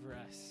power over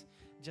us,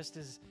 just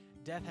as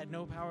death had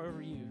no power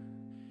over you.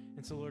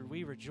 And so, Lord,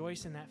 we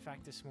rejoice in that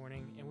fact this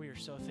morning, and we are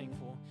so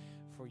thankful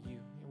for you.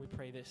 And we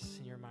pray this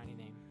in your mighty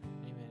name.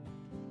 Amen.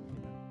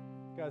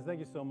 Guys, thank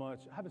you so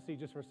much. Have a seat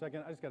just for a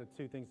second. I just got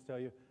two things to tell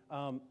you.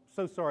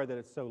 So sorry that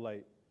it's so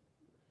late,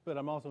 but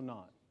I'm also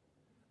not.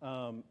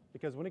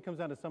 Because when it comes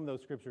down to some of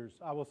those scriptures,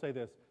 I will say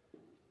this.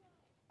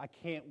 I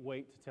can't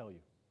wait to tell you.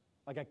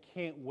 Like, I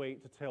can't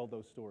wait to tell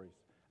those stories.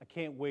 I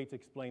can't wait to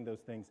explain those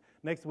things.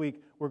 Next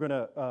week, we're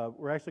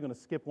actually going to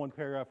skip one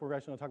paragraph. We're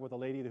actually going to talk about the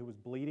lady who was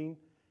bleeding,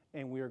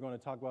 and we are going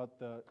to talk about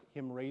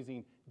him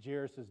raising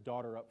Jairus'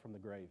 daughter up from the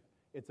grave.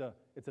 It's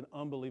an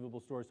unbelievable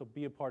story, so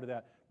be a part of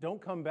that.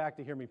 Don't come back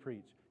to hear me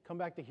preach. Come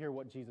back to hear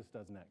what Jesus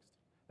does next.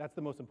 That's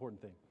the most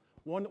important thing.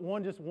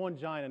 One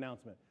giant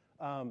announcement.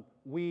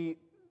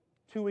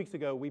 2 weeks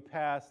ago, we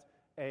passed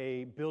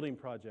a building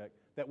project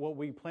that what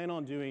we plan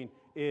on doing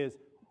is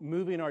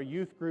moving our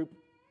youth group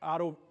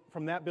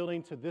from that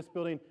building to this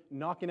building,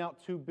 knocking out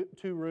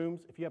two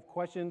rooms. If you have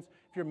questions,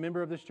 if you're a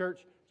member of this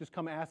church, just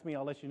come ask me.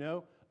 I'll let you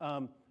know.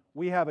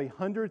 We have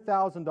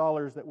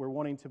 $100,000 that we're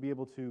wanting to be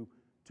able to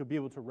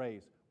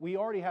raise. We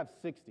already have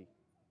 60,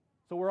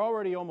 so we're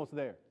already almost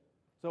there.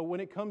 So when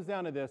it comes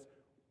down to this,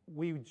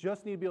 we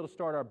just need to be able to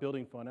start our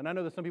building fund. And I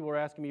know that some people are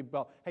asking me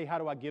about, hey, how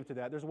do I give to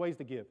that? There's ways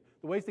to give.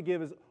 The ways to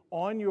give is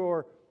on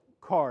your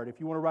card. If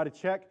you want to write a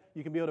check,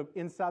 you can be able to,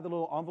 inside the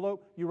little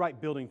envelope, you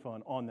write building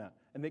fund on that.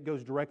 And it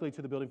goes directly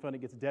to the building fund. It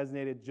gets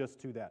designated just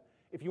to that.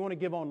 If you want to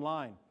give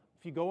online,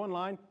 if you go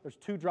online, there's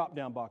two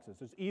drop-down boxes.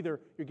 There's either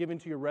you're giving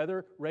to your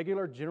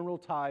regular general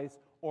tithes,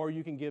 or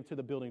you can give to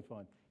the building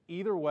fund.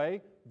 Either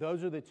way,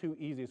 those are the two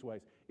easiest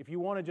ways. If you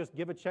want to just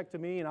give a check to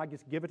me and I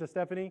just give it to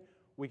Stephanie,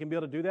 we can be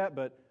able to do that,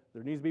 but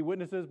there needs to be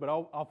witnesses, but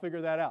I'll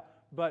figure that out.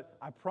 But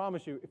I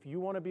promise you, if you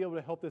want to be able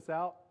to help this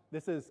out,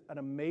 this is an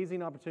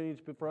amazing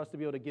opportunity for us to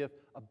be able to give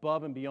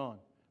above and beyond.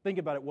 Think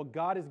about it, what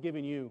God has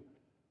given you,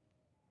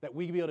 that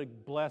we can be able to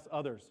bless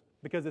others.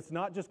 Because it's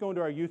not just going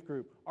to our youth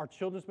group. Our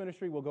children's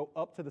ministry will go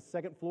up to the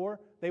second floor.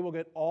 They will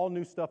get all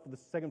new stuff for the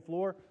second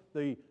floor.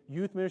 The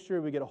youth ministry,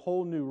 we get a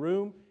whole new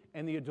room.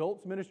 And the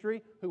adults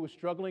ministry, who was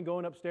struggling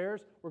going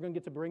upstairs, we're going to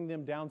get to bring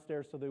them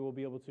downstairs so they will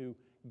be able to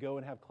go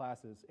and have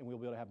classes, and we'll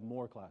be able to have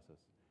more classes.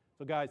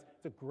 So guys,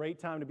 it's a great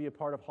time to be a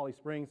part of Holly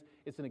Springs.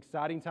 It's an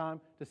exciting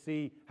time to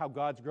see how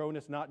God's growing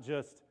us, not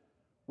just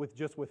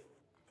with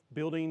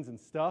buildings and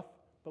stuff,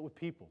 but with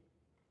people.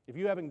 If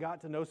you haven't got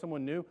to know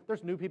someone new,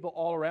 there's new people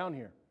all around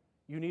here.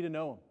 You need to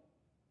know them.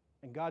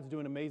 And God's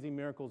doing amazing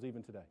miracles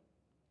even today.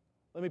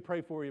 Let me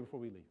pray for you before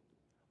we leave.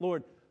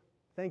 Lord,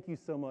 thank you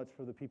so much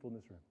for the people in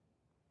this room.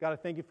 God, I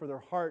thank you for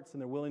their hearts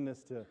and their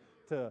willingness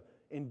to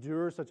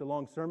endure such a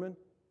long sermon.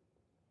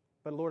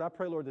 But Lord, I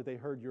pray, Lord, that they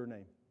heard your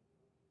name.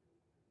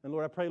 And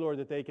Lord, I pray, Lord,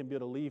 that they can be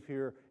able to leave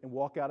here and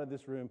walk out of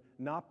this room,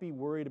 not be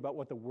worried about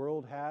what the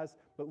world has,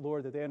 but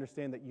Lord, that they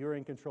understand that you're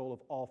in control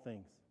of all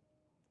things.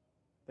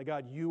 That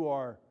God, you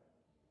are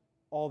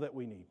all that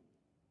we need.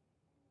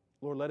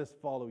 Lord, let us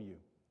follow you.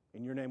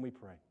 In your name we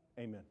pray.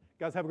 Amen.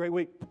 Guys, have a great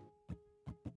week.